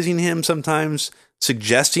 criticizing him sometimes,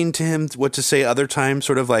 suggesting to him what to say other times,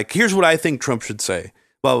 sort of like, here's what I think Trump should say,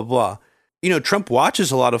 blah, blah, blah. Trump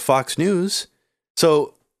watches a lot of Fox News,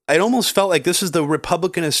 so it almost felt like this is the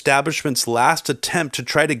Republican establishment's last attempt to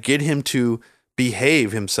try to get him to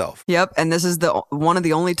behave himself. Yep, and this is one of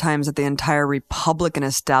the only times that the entire Republican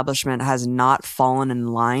establishment has not fallen in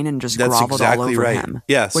line and just groveled all over him.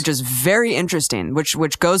 Yes, which is very interesting.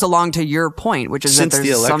 Which goes along to your point, which is that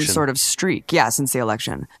there's some sort of streak. Yeah, since the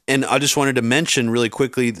election. And I just wanted to mention really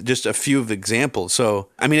quickly just a few of the examples. So,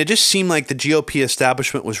 I mean, it just seemed like the GOP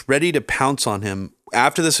establishment was ready to pounce on him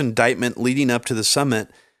after this indictment leading up to the summit,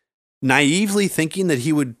 naively thinking that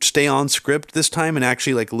he would stay on script this time and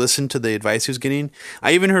actually like listen to the advice he was getting.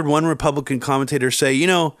 I even heard one Republican commentator say,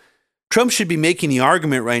 Trump should be making the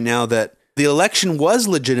argument right now that the election was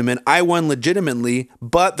legitimate. I won legitimately,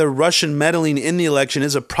 but the Russian meddling in the election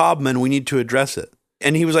is a problem and we need to address it.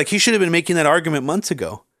 And he was like, he should have been making that argument months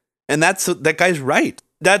ago. And that guy's right.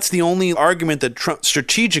 That's the only argument that Trump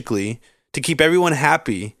strategically, to keep everyone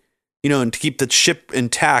happy, and to keep the ship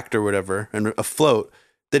intact or whatever and afloat,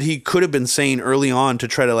 that he could have been saying early on to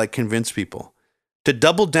try to like convince people to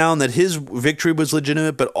double down that his victory was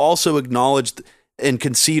legitimate, but also acknowledge and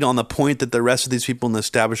concede on the point that the rest of these people in the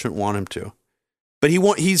establishment want him to. But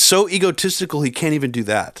he's so egotistical, he can't even do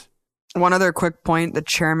that. One other quick point, the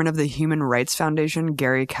chairman of the Human Rights Foundation,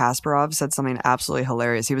 Gary Kasparov, said something absolutely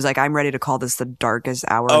hilarious. He was like, I'm ready to call this the darkest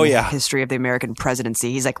hour in the history of the American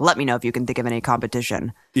presidency. He's like, let me know if you can think of any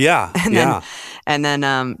competition. Yeah. And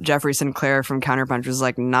then Jeffrey Sinclair from Counterpunch was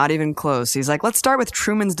like, not even close. He's like, let's start with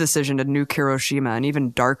Truman's decision to nuke Hiroshima and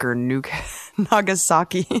even darker, nuke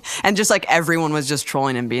Nagasaki. And just like everyone was just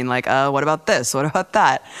trolling him, being like, what about this? What about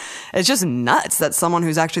that? It's just nuts that someone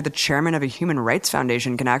who's actually the chairman of a human rights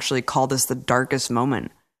foundation can actually call this the darkest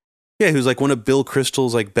moment. Yeah, who's like one of Bill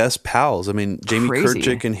Kristol's like best pals. I mean, Jamie Crazy.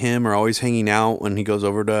 Kirchick and him are always hanging out when he goes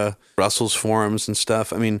over to Brussels forums and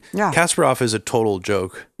stuff. I mean, Kasparov is a total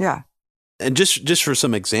joke. Yeah. And just for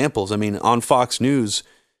some examples, I mean, on Fox News,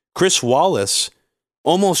 Chris Wallace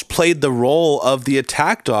almost played the role of the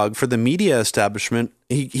attack dog for the media establishment.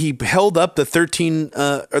 He held up the 13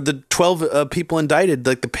 or the 12 people indicted,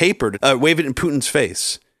 like the paper, wave it in Putin's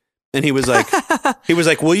face. And he was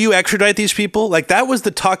like, will you extradite these people? Like, that was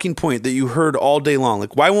the talking point that you heard all day long.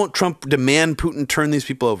 Like, why won't Trump demand Putin turn these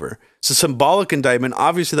people over? It's a symbolic indictment.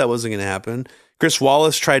 Obviously that wasn't going to happen. Chris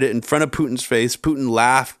Wallace tried it in front of Putin's face. Putin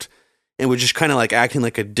laughed and was just kind of like acting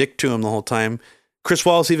like a dick to him the whole time. Chris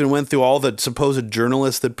Wallace even went through all the supposed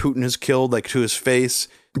journalists that Putin has killed, like, to his face.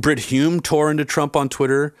 Brit Hume tore into Trump on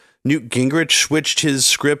Twitter. Newt Gingrich switched his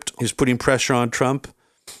script. He was putting pressure on Trump.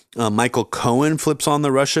 Michael Cohen flips on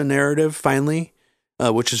the Russia narrative finally,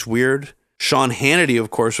 which is weird. Sean Hannity,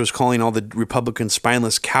 of course, was calling all the Republican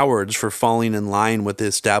spineless cowards for falling in line with the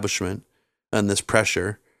establishment and this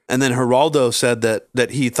pressure. And then Geraldo said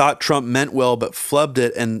that he thought Trump meant well but flubbed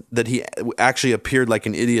it, and that he actually appeared like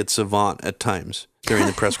an idiot savant at times during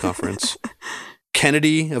the press conference.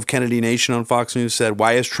 Kennedy of Kennedy Nation on Fox News said,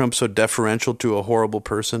 "Why is Trump so deferential to a horrible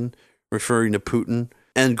person?" referring to Putin.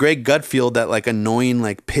 And Greg Gutfield, that like annoying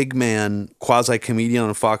like pigman quasi-comedian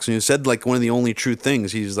on Fox News, said like one of the only true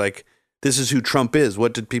things. He's like, "This is who Trump is.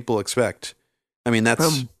 What did people expect?" I mean,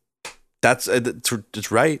 it's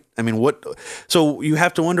right. I mean, what? So you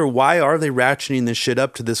have to wonder, why are they ratcheting this shit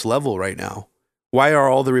up to this level right now? Why are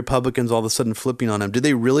all the Republicans all of a sudden flipping on him? Do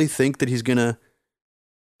they really think that he's gonna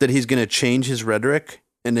change his rhetoric?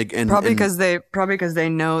 And probably because they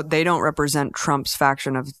know they don't represent Trump's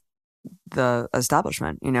faction of the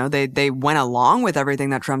establishment. You know, they went along with everything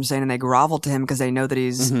that Trump's saying, and they grovel to him because they know that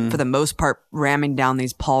he's for the most part ramming down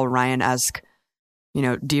these Paul Ryan-esque, you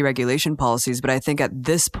know, deregulation policies. But I think at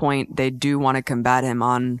this point they do want to combat him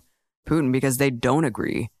on Putin because they don't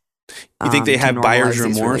agree. You think they have buyer's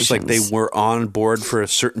remorse? Like they were on board for a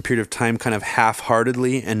certain period of time, kind of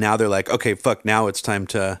half-heartedly, and now they're like, okay, fuck, now it's time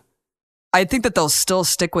to... I think that they'll still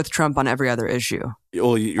stick with Trump on every other issue.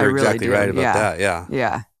 Well, you're exactly right about that, yeah.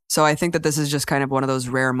 Yeah. So I think that this is just kind of one of those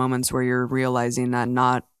rare moments where you're realizing that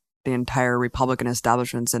not the entire Republican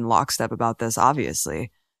establishment's in lockstep about this,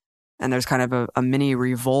 obviously. And there's kind of a mini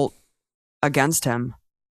revolt against him.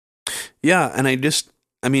 Yeah, and I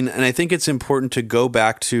think it's important to go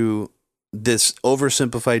back to this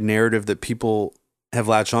oversimplified narrative that people have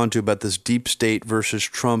latched onto about this deep state versus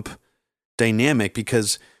Trump dynamic,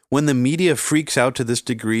 because when the media freaks out to this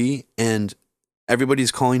degree and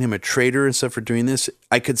everybody's calling him a traitor and stuff for doing this,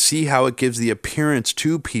 I could see how it gives the appearance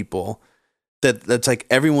to people that's like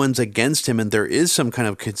everyone's against him and there is some kind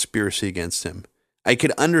of conspiracy against him. I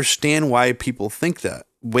could understand why people think that,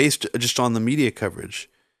 based just on the media coverage.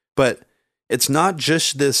 But it's not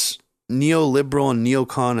just this neoliberal and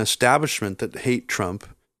neocon establishment that hate Trump,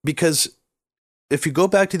 because if you go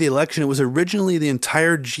back to the election, it was originally the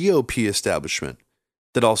entire GOP establishment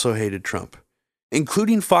that also hated Trump,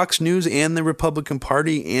 including Fox News and the Republican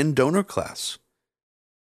Party and donor class.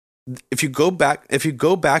 If you go back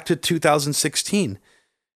to 2016,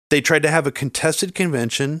 they tried to have a contested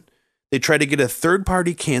convention. They tried to get a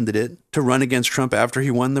third-party candidate to run against Trump after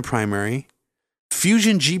he won the primary.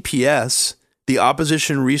 Fusion GPS, the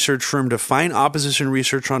opposition research firm to find opposition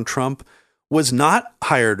research on Trump, was not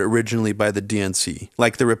hired originally by the DNC,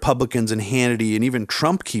 like the Republicans and Hannity and even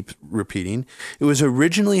Trump keep repeating. It was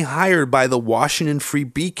originally hired by the Washington Free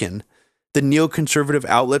Beacon, the neoconservative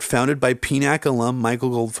outlet founded by PNAC alum Michael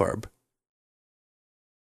Goldfarb.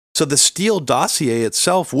 So the Steele dossier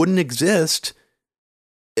itself wouldn't exist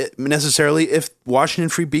necessarily if Washington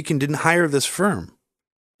Free Beacon didn't hire this firm.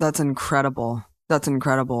 That's incredible.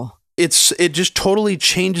 It just totally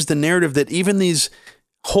changes the narrative that even these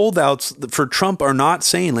holdouts for Trump are not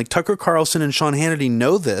saying. Like Tucker Carlson and Sean Hannity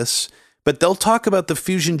know this, but they'll talk about the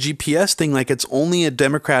Fusion GPS thing like it's only a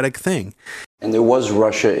Democratic thing. And there was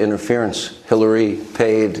Russia interference. Hillary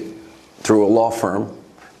paid through a law firm,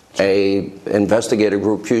 a investigator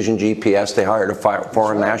group, Fusion GPS. They hired a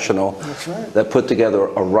foreign national that put together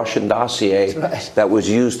a Russian dossier that was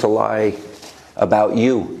used to lie about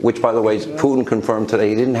you, which, by the way, Putin confirmed today.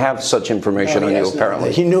 He didn't have such information on you,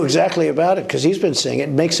 apparently. He knew exactly about it because he's been seeing it.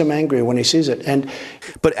 It makes him angry when he sees it.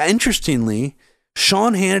 But interestingly,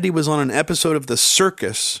 Sean Hannity was on an episode of The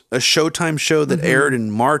Circus, a Showtime show that aired in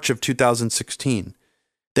March of 2016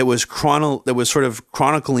 that was sort of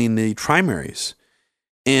chronicling the primaries.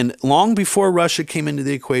 And long before Russia came into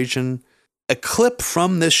the equation, a clip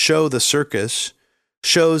from this show, The Circus,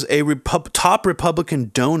 shows a top Republican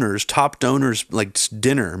donors like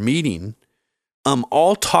dinner meeting,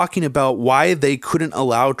 all talking about why they couldn't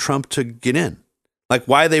allow Trump to get in, like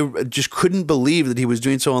why they just couldn't believe that he was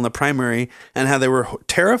doing so in the primary and how they were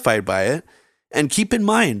terrified by it. And keep in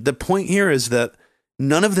mind, the point here is that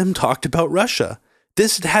none of them talked about Russia.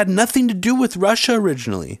 This had nothing to do with Russia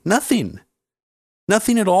originally. Nothing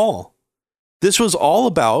at all. This was all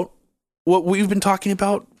about what we've been talking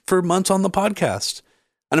about for months on the podcast.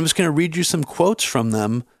 And I'm just going to read you some quotes from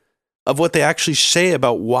them of what they actually say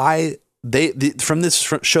about why from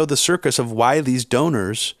this show, The Circus, of why these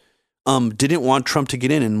donors didn't want Trump to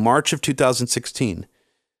get in March of 2016.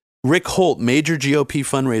 Rick Holt, major GOP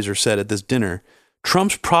fundraiser, said at this dinner,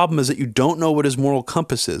 Trump's problem is that you don't know what his moral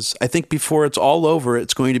compass is. I think before it's all over,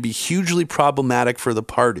 it's going to be hugely problematic for the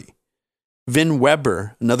party. Vin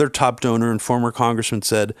Weber, another top donor and former congressman,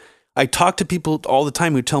 said, I talk to people all the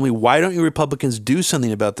time who tell me, why don't you Republicans do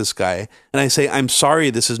something about this guy? And I say, I'm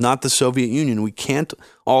sorry, this is not the Soviet Union. We can't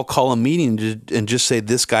all call a meeting and just say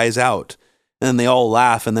this guy's out. And then they all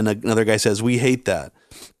laugh. And then another guy says, we hate that.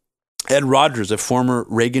 Ed Rogers, a former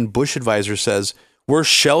Reagan Bush advisor, says, we're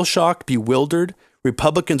shell-shocked, bewildered.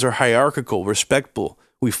 Republicans are hierarchical, respectful.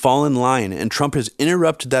 We fall in line, and Trump has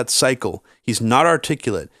interrupted that cycle. He's not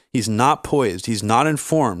articulate. He's not poised. He's not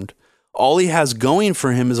informed. All he has going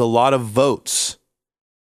for him is a lot of votes.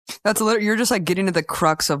 You're just like getting to the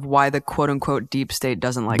crux of why the quote unquote deep state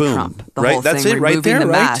doesn't like Boom. Trump. The Right? whole That's thing, it right there,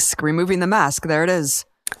 removing the mask. There it is.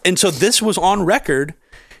 And so this was on record,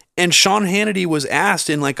 and Sean Hannity was asked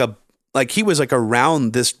in he was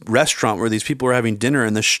around this restaurant where these people were having dinner,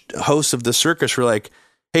 and the hosts of The Circus were like,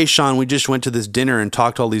 hey, Sean, we just went to this dinner and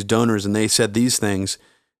talked to all these donors, and they said these things.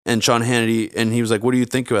 And Sean Hannity, and he was like, what do you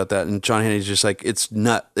think about that? And Sean Hannity's just like,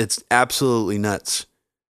 it's absolutely nuts.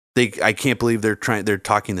 I can't believe they're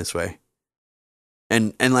talking this way.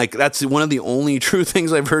 And that's one of the only true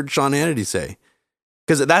things I've heard Sean Hannity say.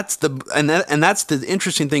 Because that's the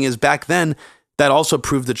interesting thing is back then, that also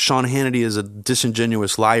proved that Sean Hannity is a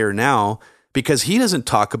disingenuous liar now, because he doesn't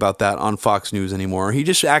talk about that on Fox News anymore. He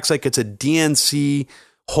just acts like it's a DNC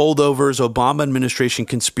holdovers, Obama administration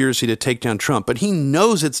conspiracy to take down Trump, but he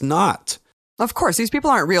knows it's not. Of course, these people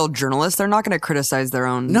aren't real journalists. They're not going to criticize their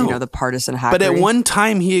own, the partisan hackery. But at one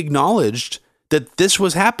time, he acknowledged that this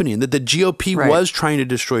was happening, that the GOP was trying to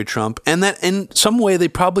destroy Trump, and that in some way they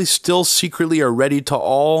probably still secretly are ready to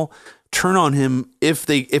all turn on him if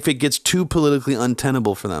it gets too politically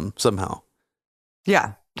untenable for them somehow.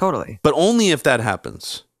 Yeah, totally. But only if that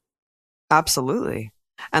happens. Absolutely.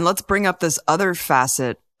 And let's bring up this other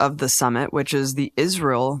facet of the summit, which is the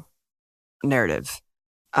Israel narrative.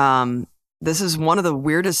 This is one of the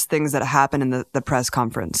weirdest things that happened in the press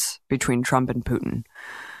conference between Trump and Putin.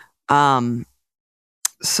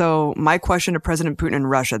 So my question to President Putin in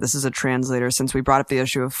Russia, this is a translator. Since we brought up the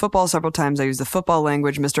issue of football several times, I use the football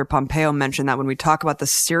language. Mr. Pompeo mentioned that when we talk about the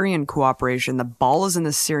Syrian cooperation, the ball is in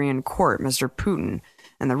the Syrian court, Mr. Putin,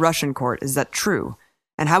 and the Russian court. Is that true?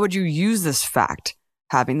 And how would you use this fact?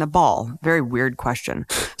 Having the ball. Very weird question.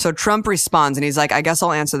 So Trump responds and he's like, I guess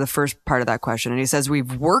I'll answer the first part of that question. And he says,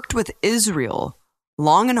 we've worked with Israel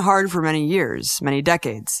long and hard for many years, many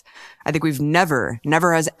decades. I think we've never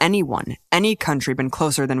has any country been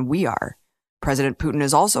closer than we are. President Putin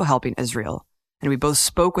is also helping Israel. And we both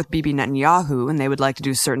spoke with Bibi Netanyahu, and they would like to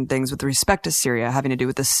do certain things with respect to Syria, having to do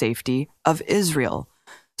with the safety of Israel.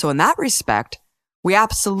 So in that respect, we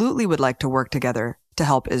absolutely would like to work together to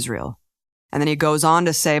help Israel. And then he goes on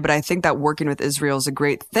to say, but I think that working with Israel is a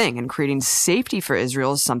great thing, and creating safety for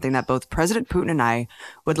Israel is something that both President Putin and I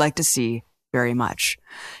would like to see very much.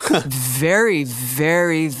 Very,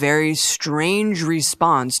 very, very strange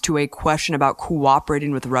response to a question about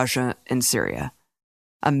cooperating with Russia in Syria.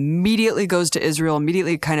 Immediately goes to Israel,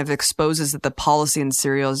 immediately kind of exposes that the policy in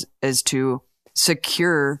Syria is to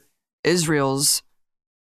secure Israel's,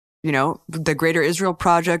 the Greater Israel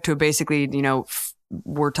Project, to basically,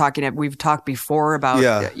 we've talked before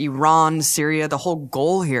about Iran, Syria, the whole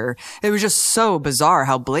goal here. It was just so bizarre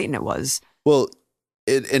how blatant it was. Well,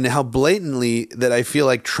 and how blatantly that I feel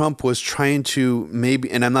like Trump was trying to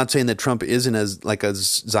and I'm not saying that Trump isn't as like a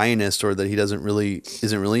Zionist or that he isn't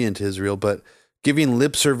really into Israel, but giving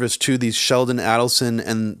lip service to these Sheldon Adelson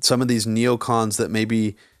and some of these neocons that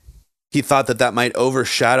maybe he thought that might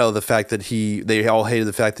overshadow the fact that they all hated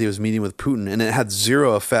the fact that he was meeting with Putin, and it had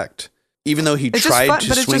zero effect. Even though he tried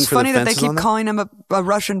to swing for the fences on that. But it's just funny that they keep calling him a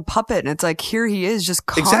Russian puppet. And it's like, here he is just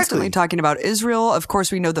constantly talking about Israel. Of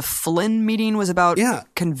course, we know the Flynn meeting was about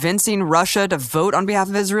convincing Russia to vote on behalf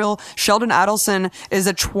of Israel. Sheldon Adelson is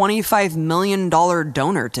a $25 million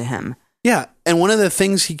donor to him. Yeah. And one of the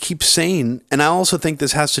things he keeps saying, and I also think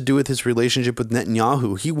this has to do with his relationship with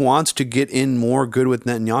Netanyahu. He wants to get in more good with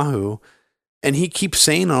Netanyahu. And he keeps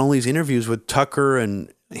saying on all these interviews with Tucker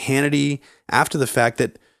and Hannity after the fact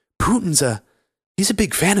that Putin's he's a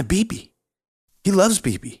big fan of Bibi. He loves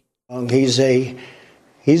Bibi. He's a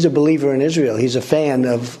believer in Israel. He's a fan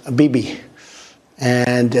of Bibi.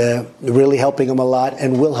 and really helping him a lot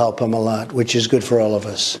and will help him a lot, which is good for all of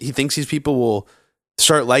us. He thinks these people will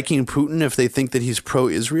start liking Putin if they think that he's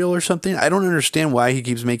pro-Israel or something. I don't understand why he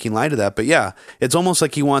keeps making light of that. But yeah, it's almost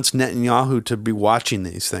like he wants Netanyahu to be watching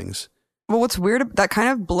these things. Well, what's weird, that kind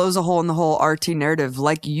of blows a hole in the whole RT narrative,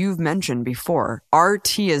 like you've mentioned before.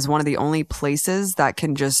 RT is one of the only places that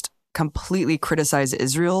can just completely criticize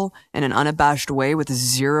Israel in an unabashed way with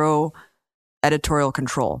zero editorial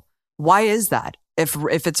control. Why is that?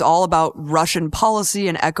 If it's all about Russian policy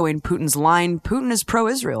and echoing Putin's line, Putin is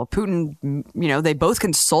pro-Israel. Putin, they both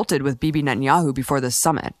consulted with Bibi Netanyahu before this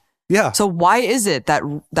summit. Yeah. So why is it that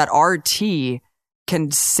RT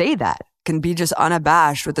can say that, can be just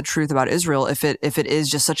unabashed with the truth about Israel if it is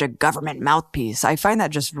just such a government mouthpiece? I find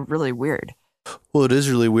that just really weird. Well, it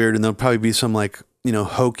is really weird, and there'll probably be some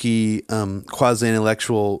hokey,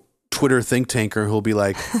 quasi-intellectual Twitter think tanker who'll be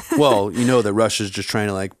like, well, that Russia's just trying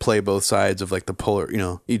to play both sides of the polar,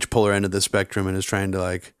 each polar end of the spectrum, and is trying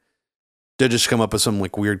to they'll just come up with some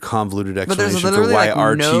weird convoluted explanation for why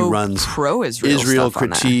RT runs Israel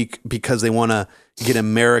critique, because they want to get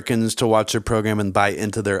Americans to watch their program and buy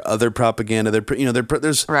into their other propaganda.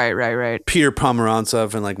 There's right. Peter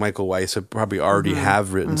Pomerantsev and Michael Weiss have probably already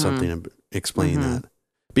have written something explaining that.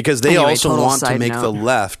 Because they also want to make the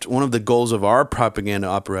left, one of the goals of our propaganda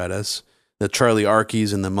apparatus, the Charlie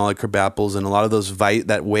Arkeys and the Molly Krabappels and a lot of those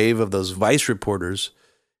that wave of those Vice reporters,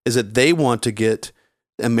 is that they want to get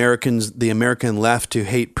the American left to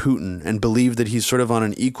hate Putin and believe that he's sort of on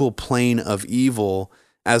an equal plane of evil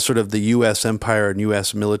as sort of the U.S. empire and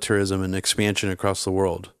U.S. militarism and expansion across the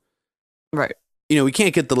world. Right. We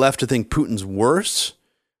can't get the left to think Putin's worse,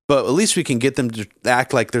 but at least we can get them to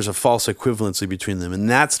act like there's a false equivalency between them. And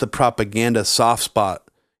that's the propaganda soft spot,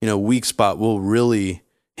 weak spot we'll really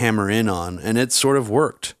hammer in on. And it's sort of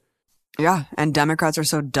worked. Yeah. And Democrats are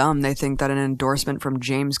so dumb. They think that an endorsement from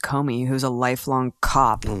James Comey, who's a lifelong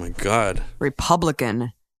cop, oh my God,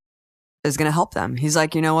 Republican, is going to help them. He's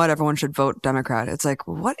like, you know what? Everyone should vote Democrat. It's like,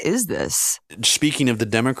 what is this? Speaking of the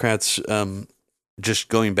Democrats, just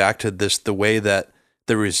going back to this, the way that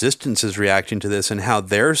the resistance is reacting to this and how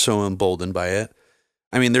they're so emboldened by it.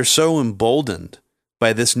 I mean, they're so emboldened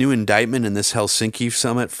by this new indictment and this Helsinki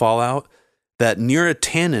summit fallout that Neera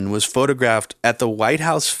Tannen was photographed at the White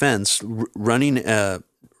House fence running,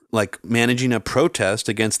 managing a protest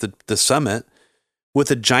against the summit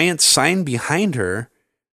with a giant sign behind her,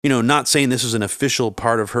 not saying this was an official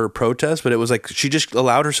part of her protest, but it was she just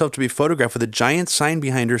allowed herself to be photographed with a giant sign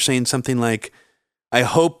behind her saying something like, I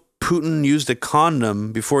hope Putin used a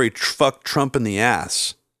condom before he fucked Trump in the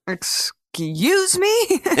ass. Excuse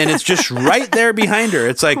me? And it's just right there behind her.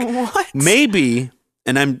 It's what? Maybe,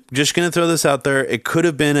 and I'm just going to throw this out there, it could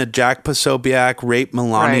have been a Jack Posobiec rape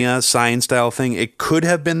Melania sign style thing. It could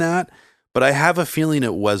have been that, but I have a feeling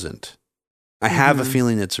it wasn't. I have a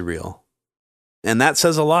feeling it's real. And that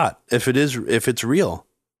says a lot if it's real.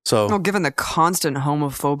 So, well, given the constant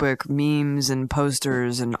homophobic memes and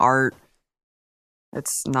posters and art,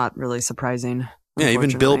 it's not really surprising. Yeah,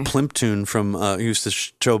 even Bill Plimpton from who used to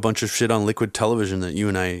show a bunch of shit on Liquid Television that you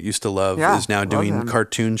and I used to love is now doing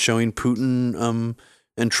cartoons showing Putin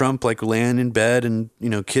and Trump laying in bed and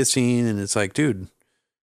kissing, and it's like, dude,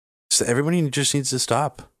 everybody just needs to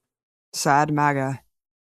stop. Sad MAGA.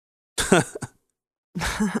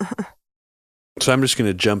 So I'm just going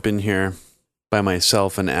to jump in here by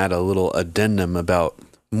myself and add a little addendum about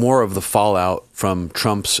more of the fallout from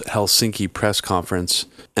Trump's Helsinki press conference,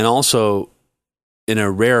 and also, in a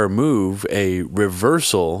rare move, a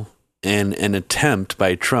reversal and an attempt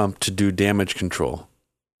by Trump to do damage control.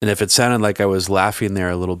 And if it sounded like I was laughing there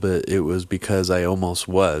a little bit, it was because I almost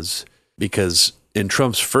was. Because in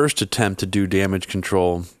Trump's first attempt to do damage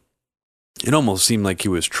control, it almost seemed like he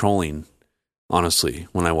was trolling, honestly,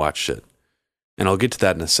 when I watched it. And I'll get to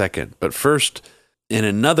that in a second. But first, in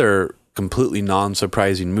another completely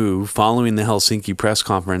non-surprising move, following the Helsinki press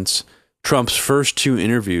conference, Trump's first two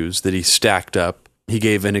interviews that he stacked up, he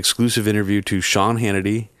gave an exclusive interview to Sean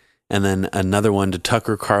Hannity and then another one to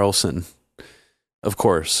Tucker Carlson, of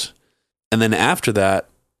course. And then after that,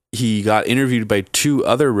 he got interviewed by two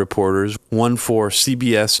other reporters, one for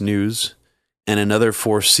CBS News and another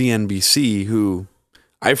for CNBC, who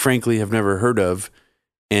I frankly have never heard of.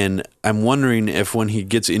 And I'm wondering if when he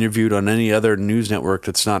gets interviewed on any other news network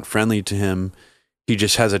that's not friendly to him, he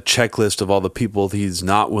just has a checklist of all the people he's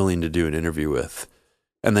not willing to do an interview with.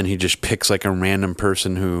 And then he just picks a random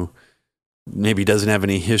person who maybe doesn't have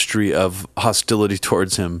any history of hostility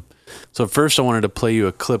towards him. So first I wanted to play you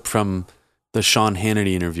a clip from the Sean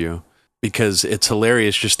Hannity interview because it's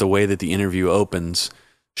hilarious just the way that the interview opens.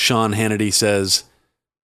 Sean Hannity says,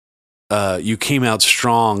 you came out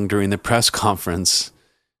strong during the press conference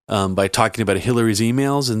by talking about Hillary's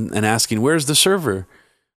emails and asking, where's the server?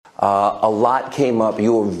 A lot came up.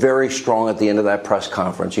 You were very strong at the end of that press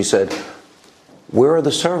conference. You said, where are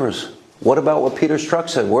the servers? What about what Peter Strzok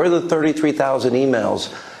said? Where are the 33,000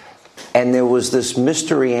 emails? And there was this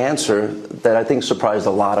mystery answer that I think surprised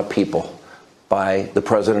a lot of people by the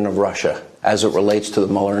president of Russia as it relates to the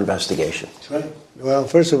Mueller investigation. That's right. Well,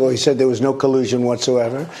 first of all, he said there was no collusion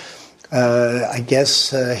whatsoever. I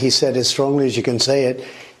guess he said as strongly as you can say it,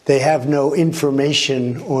 they have no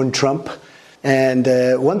information on Trump. And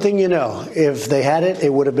one thing you know, if they had it,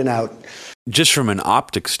 it would have been out. Just from an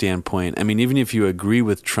optics standpoint, I mean, even if you agree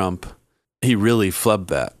with Trump, he really flubbed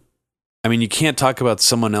that. I mean, you can't talk about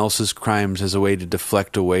someone else's crimes as a way to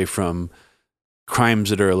deflect away from crimes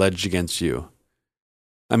that are alleged against you.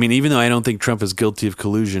 I mean, even though I don't think Trump is guilty of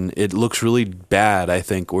collusion, it looks really bad, I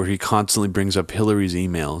think, where he constantly brings up Hillary's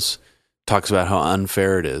emails, talks about how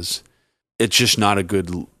unfair it is. It's just not a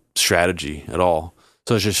good strategy at all.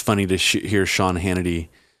 So it's just funny to hear Sean Hannity.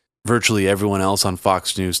 Virtually everyone else on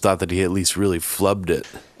Fox News thought that he at least really flubbed it.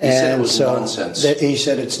 He said it was nonsense. He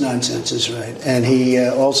said it's nonsense, is right. And he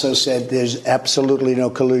also said there's absolutely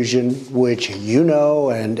no collusion, which you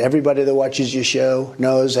know, and everybody that watches your show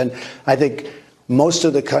knows. And I think most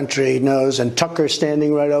of the country knows, and Tucker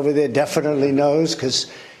standing right over there definitely knows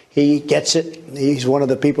because he gets it. He's one of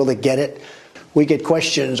the people that get it. We get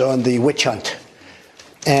questions on the witch hunt.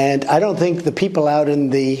 And I don't think the people out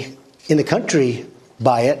in the country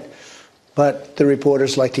buy it, but the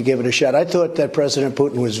reporters like to give it a shot. I thought that President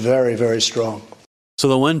Putin was very, very strong. So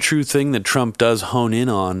the one true thing that Trump does hone in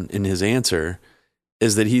on in his answer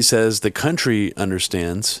is that he says the country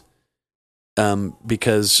understands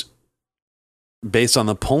because based on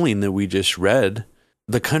the polling that we just read,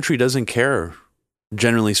 the country doesn't care,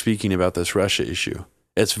 generally speaking, about this Russia issue.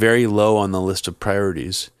 It's very low on the list of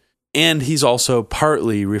priorities. And he's also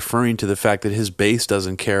partly referring to the fact that his base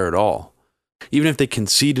doesn't care at all. Even if they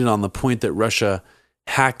conceded on the point that Russia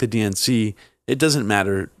hacked the DNC, it doesn't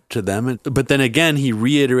matter to them. But then again, he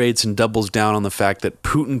reiterates and doubles down on the fact that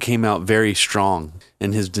Putin came out very strong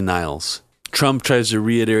in his denials. Trump tries to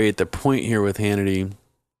reiterate the point here with Hannity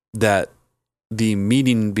that the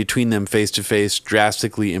meeting between them face-to-face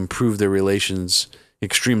drastically improved their relations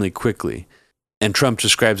extremely quickly. And Trump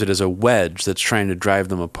describes it as a wedge that's trying to drive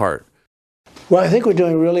them apart. Well, I think we're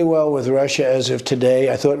doing really well with Russia as of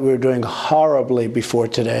today. I thought we were doing horribly before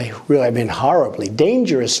today. Really, I mean horribly,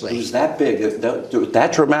 dangerously. It was that big,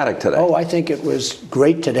 that dramatic today. Oh, I think it was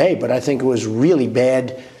great today, but I think it was really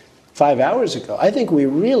bad 5 hours ago. I think we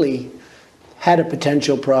really had a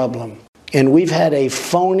potential problem. And we've had a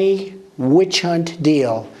phony witch hunt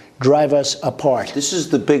deal drive us apart. This is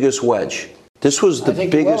the biggest wedge. This was the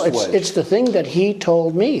biggest wedge. It's the thing that he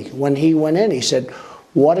told me when he went in. He said,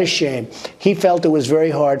 what a shame. He felt it was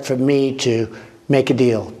very hard for me to make a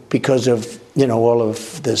deal because of, all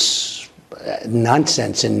of this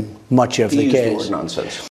nonsense in much of the case. He used the word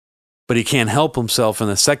nonsense. But he can't help himself in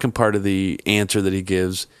the second part of the answer that he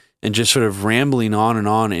gives and just sort of rambling on and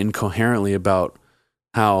on incoherently about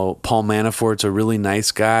how Paul Manafort's a really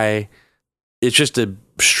nice guy. It's just a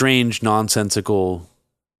strange, nonsensical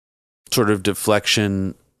sort of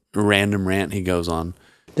deflection, random rant he goes on.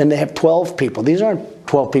 Then they have 12 people. These aren't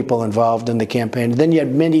 12 people involved in the campaign. Then you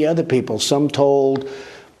had many other people. Some told,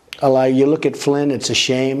 you look at Flynn, it's a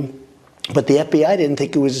shame. But the FBI didn't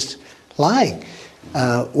think it was lying.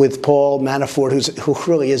 With Paul Manafort,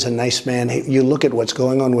 who really is a nice man, you look at what's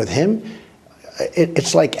going on with him,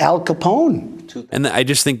 it's like Al Capone. And I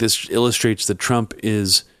just think this illustrates that Trump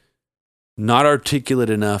is not articulate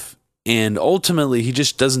enough, and ultimately he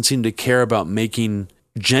just doesn't seem to care about making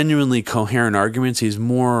genuinely coherent arguments. He's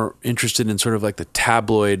more interested in sort of like the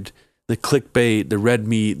tabloid, the clickbait, the red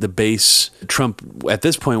meat, the base. Trump at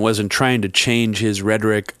this point wasn't trying to change his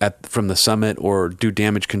rhetoric from the summit or do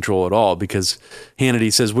damage control at all, because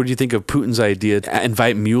Hannity says, what do you think of Putin's idea to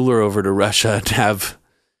invite Mueller over to Russia to have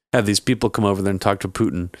these people come over there and talk to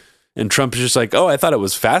Putin? And Trump is just like, oh, I thought it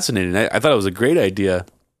was fascinating. I thought it was a great idea,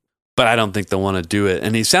 but I don't think they'll want to do it.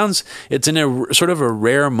 And it's in a sort of a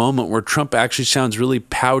rare moment where Trump actually sounds really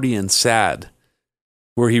pouty and sad,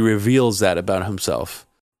 where he reveals that about himself.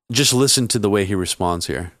 Just listen to the way he responds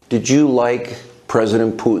here. Did you like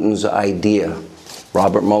President Putin's idea?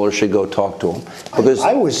 Robert Mueller should go talk to him. Because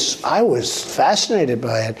I was fascinated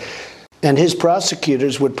by it. And his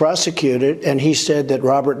prosecutors would prosecute it, and he said that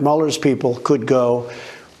Robert Mueller's people could go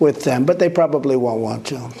with them, but they probably won't want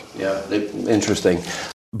to. Yeah, interesting.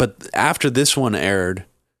 But after this one aired,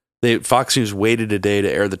 Fox News waited a day to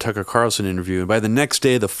air the Tucker Carlson interview. And by the next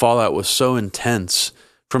day, the fallout was so intense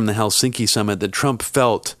from the Helsinki summit that Trump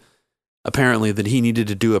felt apparently that he needed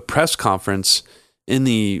to do a press conference in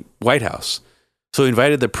the White House. So he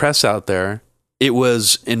invited the press out there. It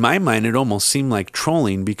was, in my mind, it almost seemed like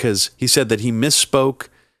trolling because he said that he misspoke.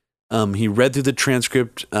 He read through the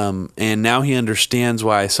transcript, and now he understands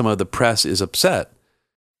why some of the press is upset.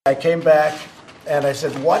 I came back and I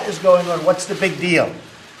said, what is going on? What's the big deal?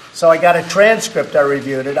 So I got a transcript, I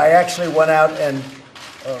reviewed it. I actually went out and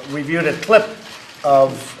reviewed a clip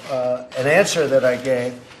of an answer that I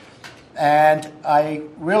gave. And I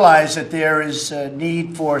realized that there is a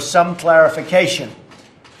need for some clarification.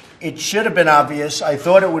 It should have been obvious. I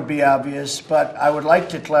thought it would be obvious, but I would like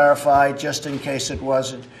to clarify just in case it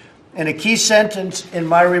wasn't. In a key sentence in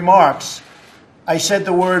my remarks, I said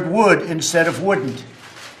the word would instead of wouldn't.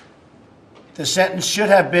 The sentence should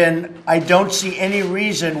have been, I don't see any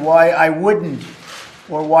reason why I wouldn't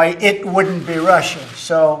or why it wouldn't be Russia.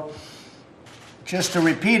 So just to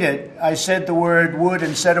repeat it, I said the word would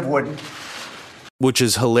instead of wouldn't. Which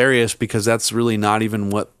is hilarious because that's really not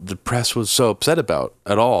even what the press was so upset about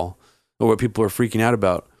at all, or what people are freaking out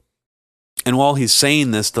about. And while he's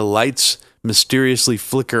saying this, the lights mysteriously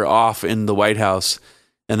flicker off in the White House,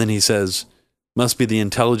 and then he says, must be the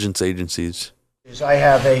intelligence agencies. I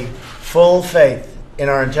have a full faith in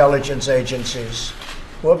our intelligence agencies.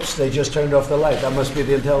 Whoops, they just turned off the light. That must be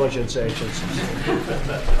the intelligence agencies.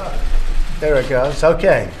 There it goes.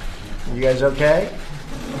 Okay. You guys okay?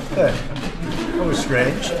 Good. That was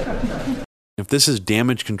strange. If this is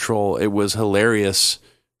damage control, it was hilarious,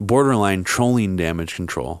 borderline trolling damage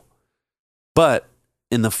control. But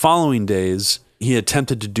in the following days, he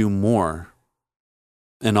attempted to do more.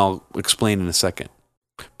 And I'll explain in a second.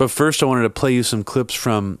 But first, I wanted to play you some clips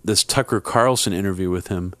from this Tucker Carlson interview with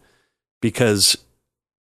him, because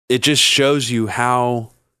it just shows you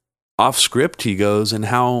how off script he goes and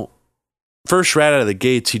how, first right out of the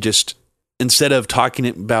gates, he just, instead of talking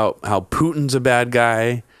about how Putin's a bad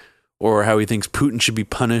guy or how he thinks Putin should be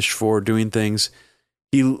punished for doing things,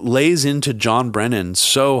 he lays into John Brennan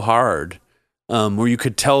so hard, where you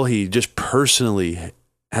could tell he just personally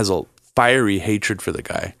has a fiery hatred for the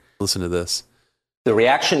guy. Listen to this. The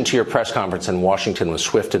reaction to your press conference in Washington was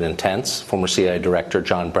swift and intense. Former CIA Director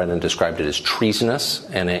John Brennan described it as treasonous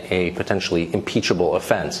and a potentially impeachable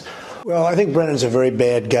offense. Well, I think Brennan's a very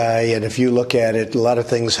bad guy, and if you look at it, a lot of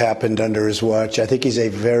things happened under his watch. I think he's a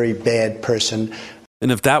very bad person.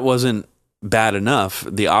 And if that wasn't bad enough,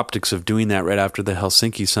 the optics of doing that right after the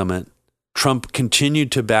Helsinki summit, Trump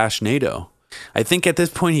continued to bash NATO. I think at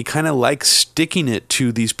this point he kind of likes sticking it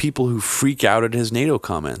to these people who freak out at his NATO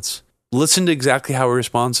comments. Listen to exactly how he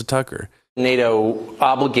responds to Tucker. NATO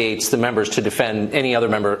obligates the members to defend any other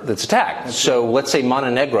member that's attacked. So let's say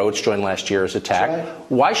Montenegro, which joined last year, is attacked.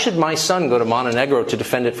 Right. Why should my son go to Montenegro to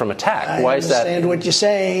defend it from attack? Why is that? I understand what you're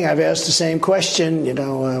saying. I've asked the same question. You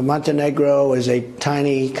know, Montenegro is a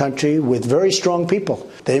tiny country with very strong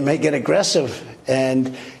people. They may get aggressive,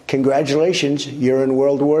 and congratulations, you're in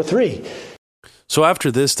World War III. So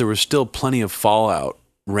after this, there was still plenty of fallout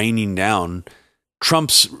raining down.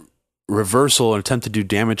 Trump's reversal and attempt to do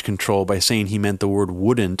damage control by saying he meant the word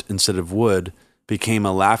wouldn't instead of would became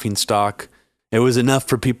a laughingstock. It was enough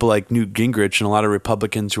for people like Newt Gingrich and a lot of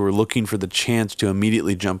Republicans who were looking for the chance to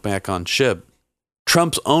immediately jump back on ship.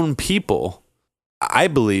 Trump's own people, I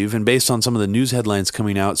believe, and based on some of the news headlines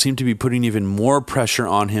coming out, seem to be putting even more pressure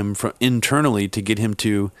on him from internally to get him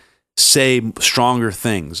to say stronger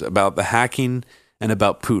things about the hacking and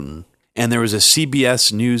about Putin. And there was a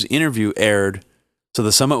CBS News interview aired. So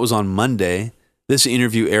the summit was on Monday. This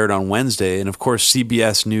interview aired on Wednesday. And of course,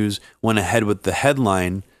 CBS News went ahead with the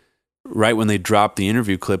headline right when they dropped the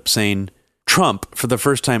interview clip saying, Trump, for the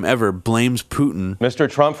first time ever, blames Putin. Mr.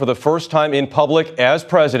 Trump, for the first time in public as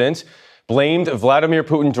president, blamed Vladimir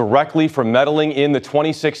Putin directly for meddling in the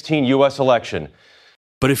 2016 U.S. election.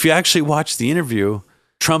 But if you actually watch the interview,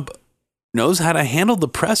 Trump knows how to handle the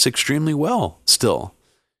press extremely well still.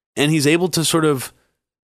 And he's able to sort of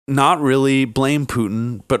not really blame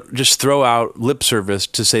Putin, but just throw out lip service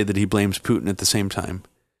to say that he blames Putin at the same time.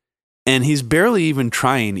 And he's barely even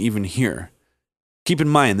trying even here. Keep in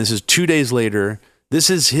mind, this is 2 days later. This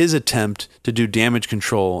is his attempt to do damage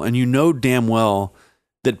control. And you know damn well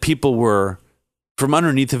that people were, from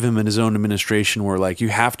underneath of him in his own administration, were like, you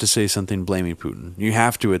have to say something blaming Putin. You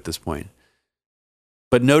have to at this point.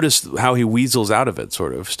 But notice how he weasels out of it,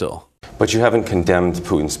 sort of, still. But you haven't condemned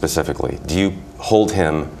Putin specifically. Do you hold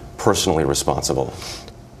him personally responsible?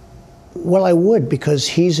 Well, I would, because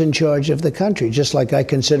he's in charge of the country, just like I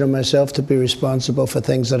consider myself to be responsible for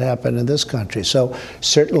things that happen in this country. So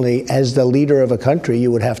certainly, as the leader of a country,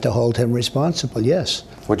 you would have to hold him responsible, yes.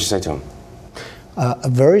 What'd you say to him?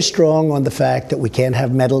 very strong on the fact that we can't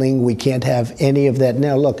have meddling, we can't have any of that.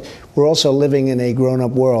 Now, look, we're also living in a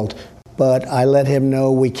grown-up world, but I let him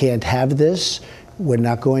know we can't have this, we're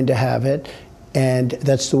not going to have it, and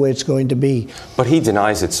that's the way it's going to be. But he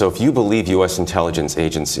denies it, so if you believe U.S. intelligence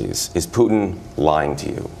agencies, is Putin lying to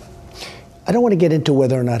you? I don't want to get into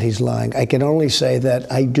whether or not he's lying. I can only say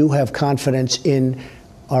that I do have confidence in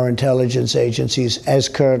our intelligence agencies as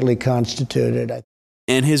currently constituted.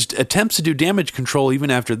 And his attempts to do damage control, even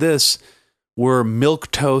after this, were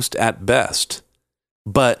milquetoast at best.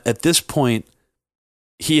 But at this point,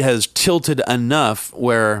 he has tilted enough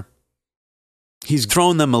where he's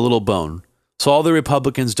thrown them a little bone. So all the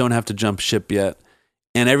Republicans don't have to jump ship yet,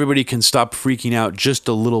 and everybody can stop freaking out just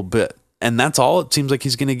a little bit. And that's all it seems like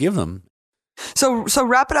he's going to give them. So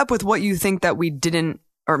wrap it up with what you think that we didn't,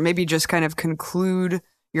 or maybe just kind of conclude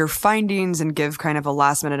your findings and give kind of a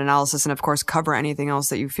last minute analysis, and of course cover anything else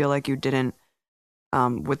that you feel like you didn't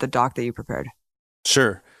with the doc that you prepared.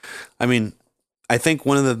 Sure. I mean, I think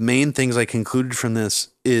one of the main things I concluded from this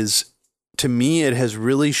is, to me, it has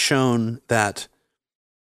really shown that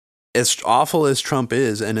as awful as Trump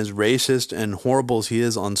is and as racist and horrible as he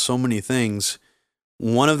is on so many things,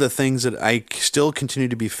 one of the things that I still continue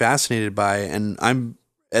to be fascinated by, and I'm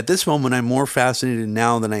at this moment, I'm more fascinated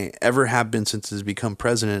now than I ever have been since he's become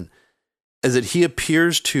president, is that he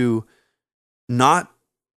appears to not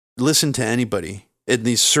listen to anybody in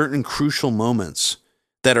these certain crucial moments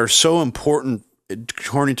that are so important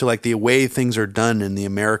according to like the way things are done in the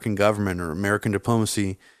American government or American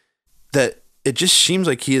diplomacy, that it just seems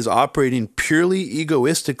like he is operating purely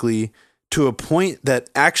egoistically to a point that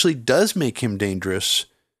actually does make him dangerous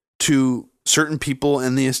to certain people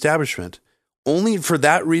in the establishment. Only for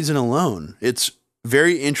that reason alone, it's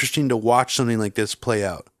very interesting to watch something like this play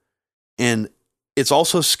out. And it's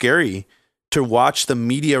also scary to watch the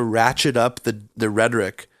media ratchet up the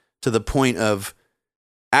rhetoric to the point of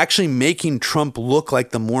actually making Trump look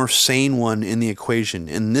like the more sane one in the equation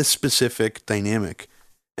in this specific dynamic.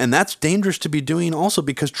 And that's dangerous to be doing also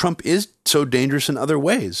because Trump is so dangerous in other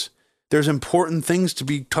ways. There's important things to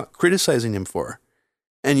be criticizing him for.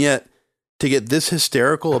 And yet, to get this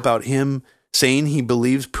hysterical about him saying he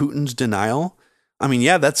believes Putin's denial, I mean,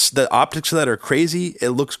 yeah, that's the optics of that are crazy. It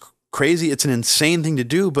looks crazy. It's an insane thing to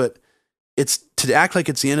do, but it's to act like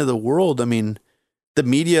it's the end of the world. I mean, the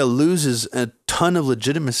media loses a ton of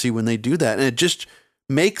legitimacy when they do that. And it just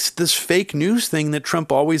makes this fake news thing that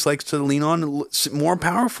Trump always likes to lean on more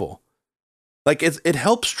powerful. Like it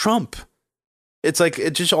helps Trump. It's like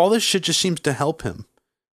it just all this shit just seems to help him.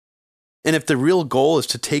 And if the real goal is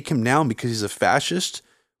to take him down because he's a fascist,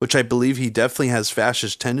 which I believe he definitely has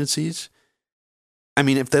fascist tendencies, I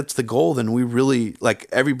mean, if that's the goal, then we really, like,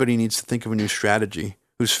 everybody needs to think of a new strategy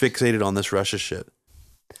who's fixated on this Russia shit.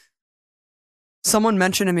 Someone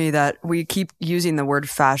mentioned to me that we keep using the word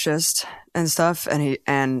fascist and stuff,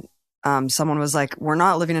 and someone was like, we're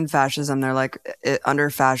not living in fascism. They're like, under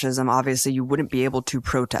fascism, obviously you wouldn't be able to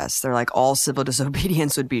protest. They're like, all civil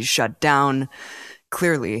disobedience would be shut down.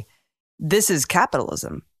 Clearly, this is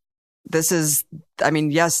capitalism. This is, I mean,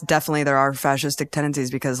 yes, definitely there are fascistic tendencies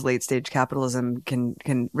because late stage capitalism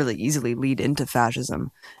can really easily lead into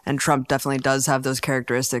fascism. And Trump definitely does have those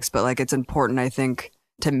characteristics, but like, it's important, I think,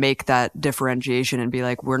 to make that differentiation and be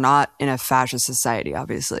like, we're not in a fascist society,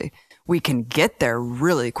 obviously. We can get there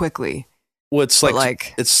really quickly. Well, it's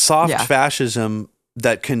like it's soft fascism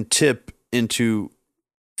that can tip into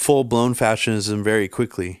full-blown fascism very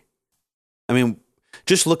quickly. I mean,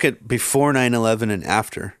 just look at before 9/11 and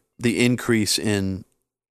after the increase in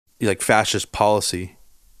like fascist policy.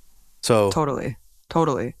 So totally.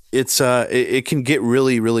 It's it can get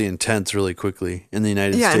really, really intense really quickly in the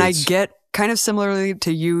United States. Yeah, and I get kind of similarly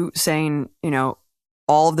to you saying, you know,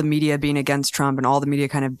 all of the media being against Trump and all the media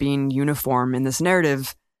kind of being uniform in this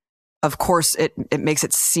narrative. Of course, it makes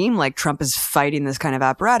it seem like Trump is fighting this kind of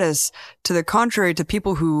apparatus. To the contrary, to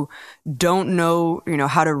people who don't know, you know,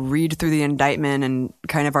 how to read through the indictment and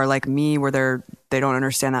kind of are like me, where they don't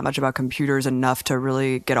understand that much about computers enough to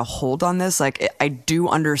really get a hold on this. Like, I do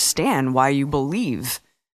understand why you believe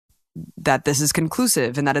that this is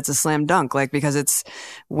conclusive and that it's a slam dunk. Like, because it's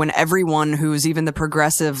when everyone who's even the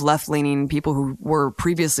progressive left-leaning people who were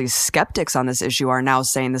previously skeptics on this issue are now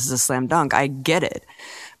saying this is a slam dunk. I get it.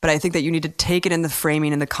 But I think that you need to take it in the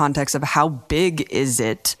framing in the context of how big is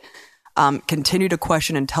it, continue to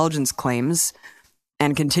question intelligence claims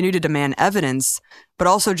and continue to demand evidence, but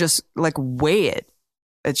also just like weigh it.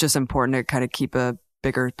 It's just important to kind of keep a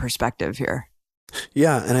bigger perspective here.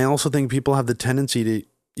 Yeah. And I also think people have the tendency to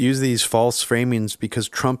use these false framings because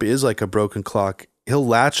Trump is like a broken clock. He'll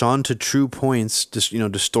latch on to true points, just, you know,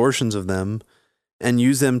 distortions of them, and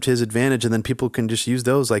use them to his advantage. And then people can just use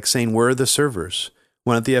those, like saying, where are the servers?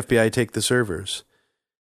 Why don't the FBI take the servers?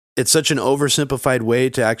 It's such an oversimplified way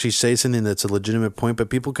to actually say something that's a legitimate point, but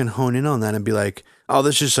people can hone in on that and be like, oh,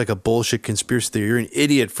 this is just like a bullshit conspiracy theory. You're an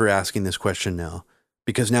idiot for asking this question now,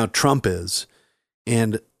 because now Trump is.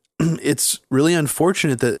 And it's really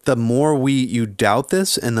unfortunate that the more you doubt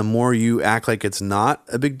this and the more you act like it's not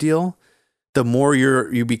a big deal, the more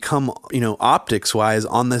you become, optics wise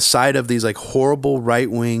on the side of these like horrible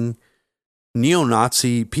right-wing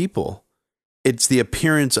neo-Nazi people. It's the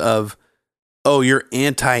appearance of, oh, you're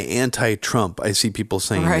anti-Trump. I see people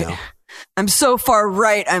saying now. I'm so far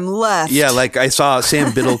right, I'm left. Yeah, like I saw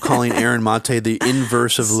Sam Biddle calling Aaron Mate the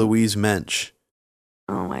inverse of Louise Mensch.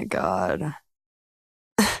 Oh my God.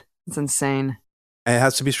 It's insane. It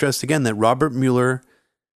has to be stressed again that Robert Mueller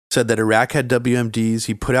said that Iraq had WMDs.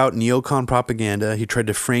 He put out neocon propaganda. He tried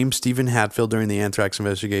to frame Stephen Hatfield during the anthrax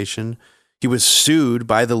investigation. He was sued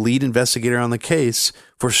by the lead investigator on the case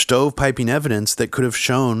for stovepiping evidence that could have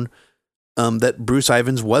shown that Bruce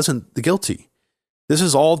Ivins wasn't the guilty. This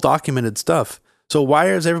is all documented stuff. So why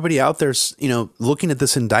is everybody out there, looking at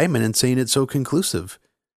this indictment and saying it's so conclusive?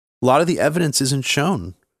 A lot of the evidence isn't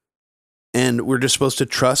shown. And we're just supposed to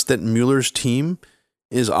trust that Mueller's team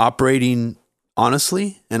is operating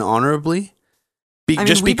honestly and honorably.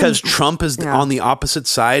 Because Trump is on the opposite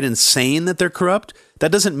side and saying that they're corrupt,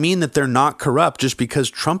 that doesn't mean that they're not corrupt just because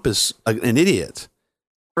Trump is an idiot.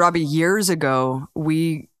 Robbie, years ago,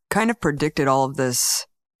 we kind of predicted all of this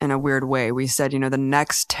in a weird way. We said, the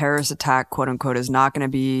next terrorist attack, quote unquote, is not going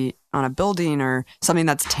to be on a building or something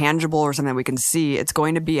that's tangible or something that we can see. It's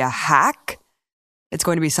going to be a hack. It's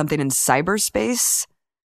going to be something in cyberspace,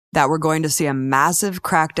 that we're going to see a massive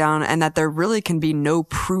crackdown, and that there really can be no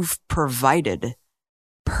proof provided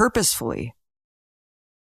purposefully.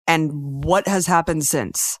 And what has happened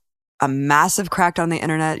since? A massive crackdown on the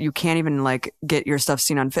internet. You can't even get your stuff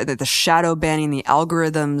seen on the shadow banning, the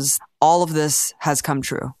algorithms, all of this has come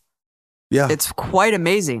true. Yeah. It's quite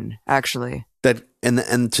amazing, actually. That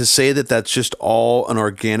and to say that that's just all an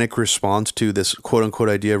organic response to this quote unquote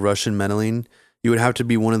idea of Russian meddling, you would have to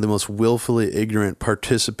be one of the most willfully ignorant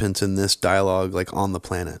participants in this dialogue on the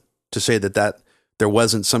planet to say that there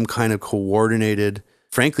wasn't some kind of coordinated,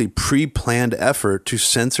 frankly, pre-planned effort to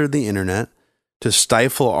censor the internet, to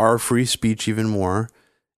stifle our free speech even more,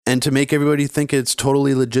 and to make everybody think it's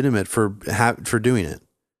totally legitimate for doing it.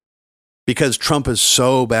 Because Trump is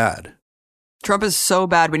so bad. Trump is so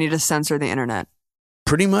bad, we need to censor the internet.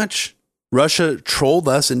 Pretty much. Russia trolled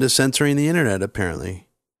us into censoring the internet, apparently.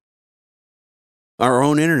 Our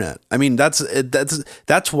own internet. I mean, that's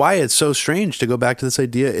why it's so strange to go back to this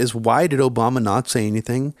idea is, why did Obama not say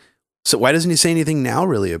anything? So why doesn't he say anything now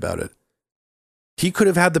really about it? He could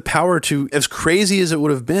have had the power to, as crazy as it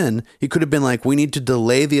would have been, he could have been like, we need to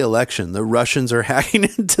delay the election. The Russians are hacking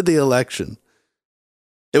into the election.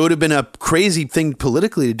 It would have been a crazy thing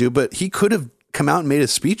politically to do, but he could have come out and made a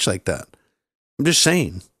speech like that. I'm just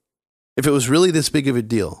saying, if it was really this big of a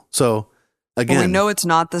deal. So again, we know it's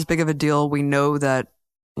not this big of a deal. We know that,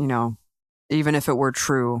 even if it were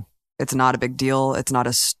true, it's not a big deal. It's not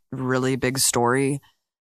a really big story.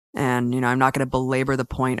 And, I'm not going to belabor the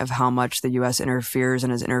point of how much the U.S. interferes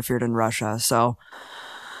and has interfered in Russia. So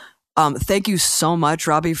thank you so much,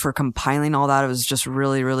 Robbie, for compiling all that. It was just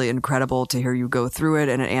really, really incredible to hear you go through it.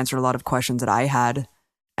 And it answered a lot of questions that I had.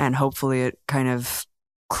 And hopefully it kind of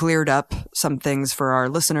cleared up some things for our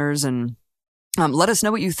listeners. And let us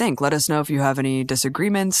know what you think. Let us know if you have any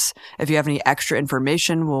disagreements. If you have any extra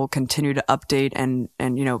information, we'll continue to update and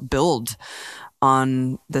build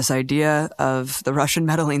on this idea of the Russian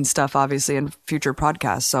meddling stuff, obviously, in future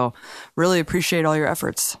podcasts. So really appreciate all your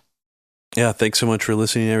efforts. Yeah, thanks so much for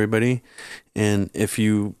listening, everybody. And if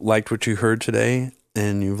you liked what you heard today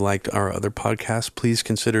and you've liked our other podcasts, please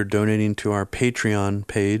consider donating to our Patreon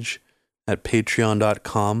page at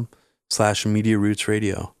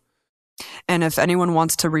patreon.com/MediaRootsRadio. And if anyone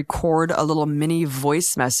wants to record a little mini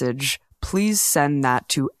voice message, please send that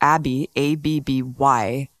to Abby,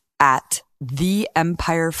 ABBY, at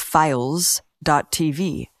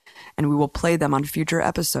theempirefiles.tv. And we will play them on future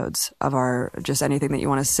episodes of our just anything that you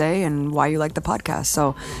want to say and why you like the podcast.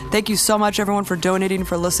 So thank you so much, everyone, for donating,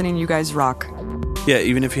 for listening. You guys rock. Yeah,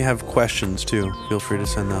 even if you have questions, too, feel free to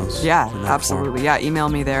send those. Yeah, absolutely. Form. Yeah, email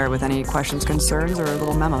me there with any questions, concerns, or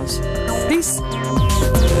little memos. Peace.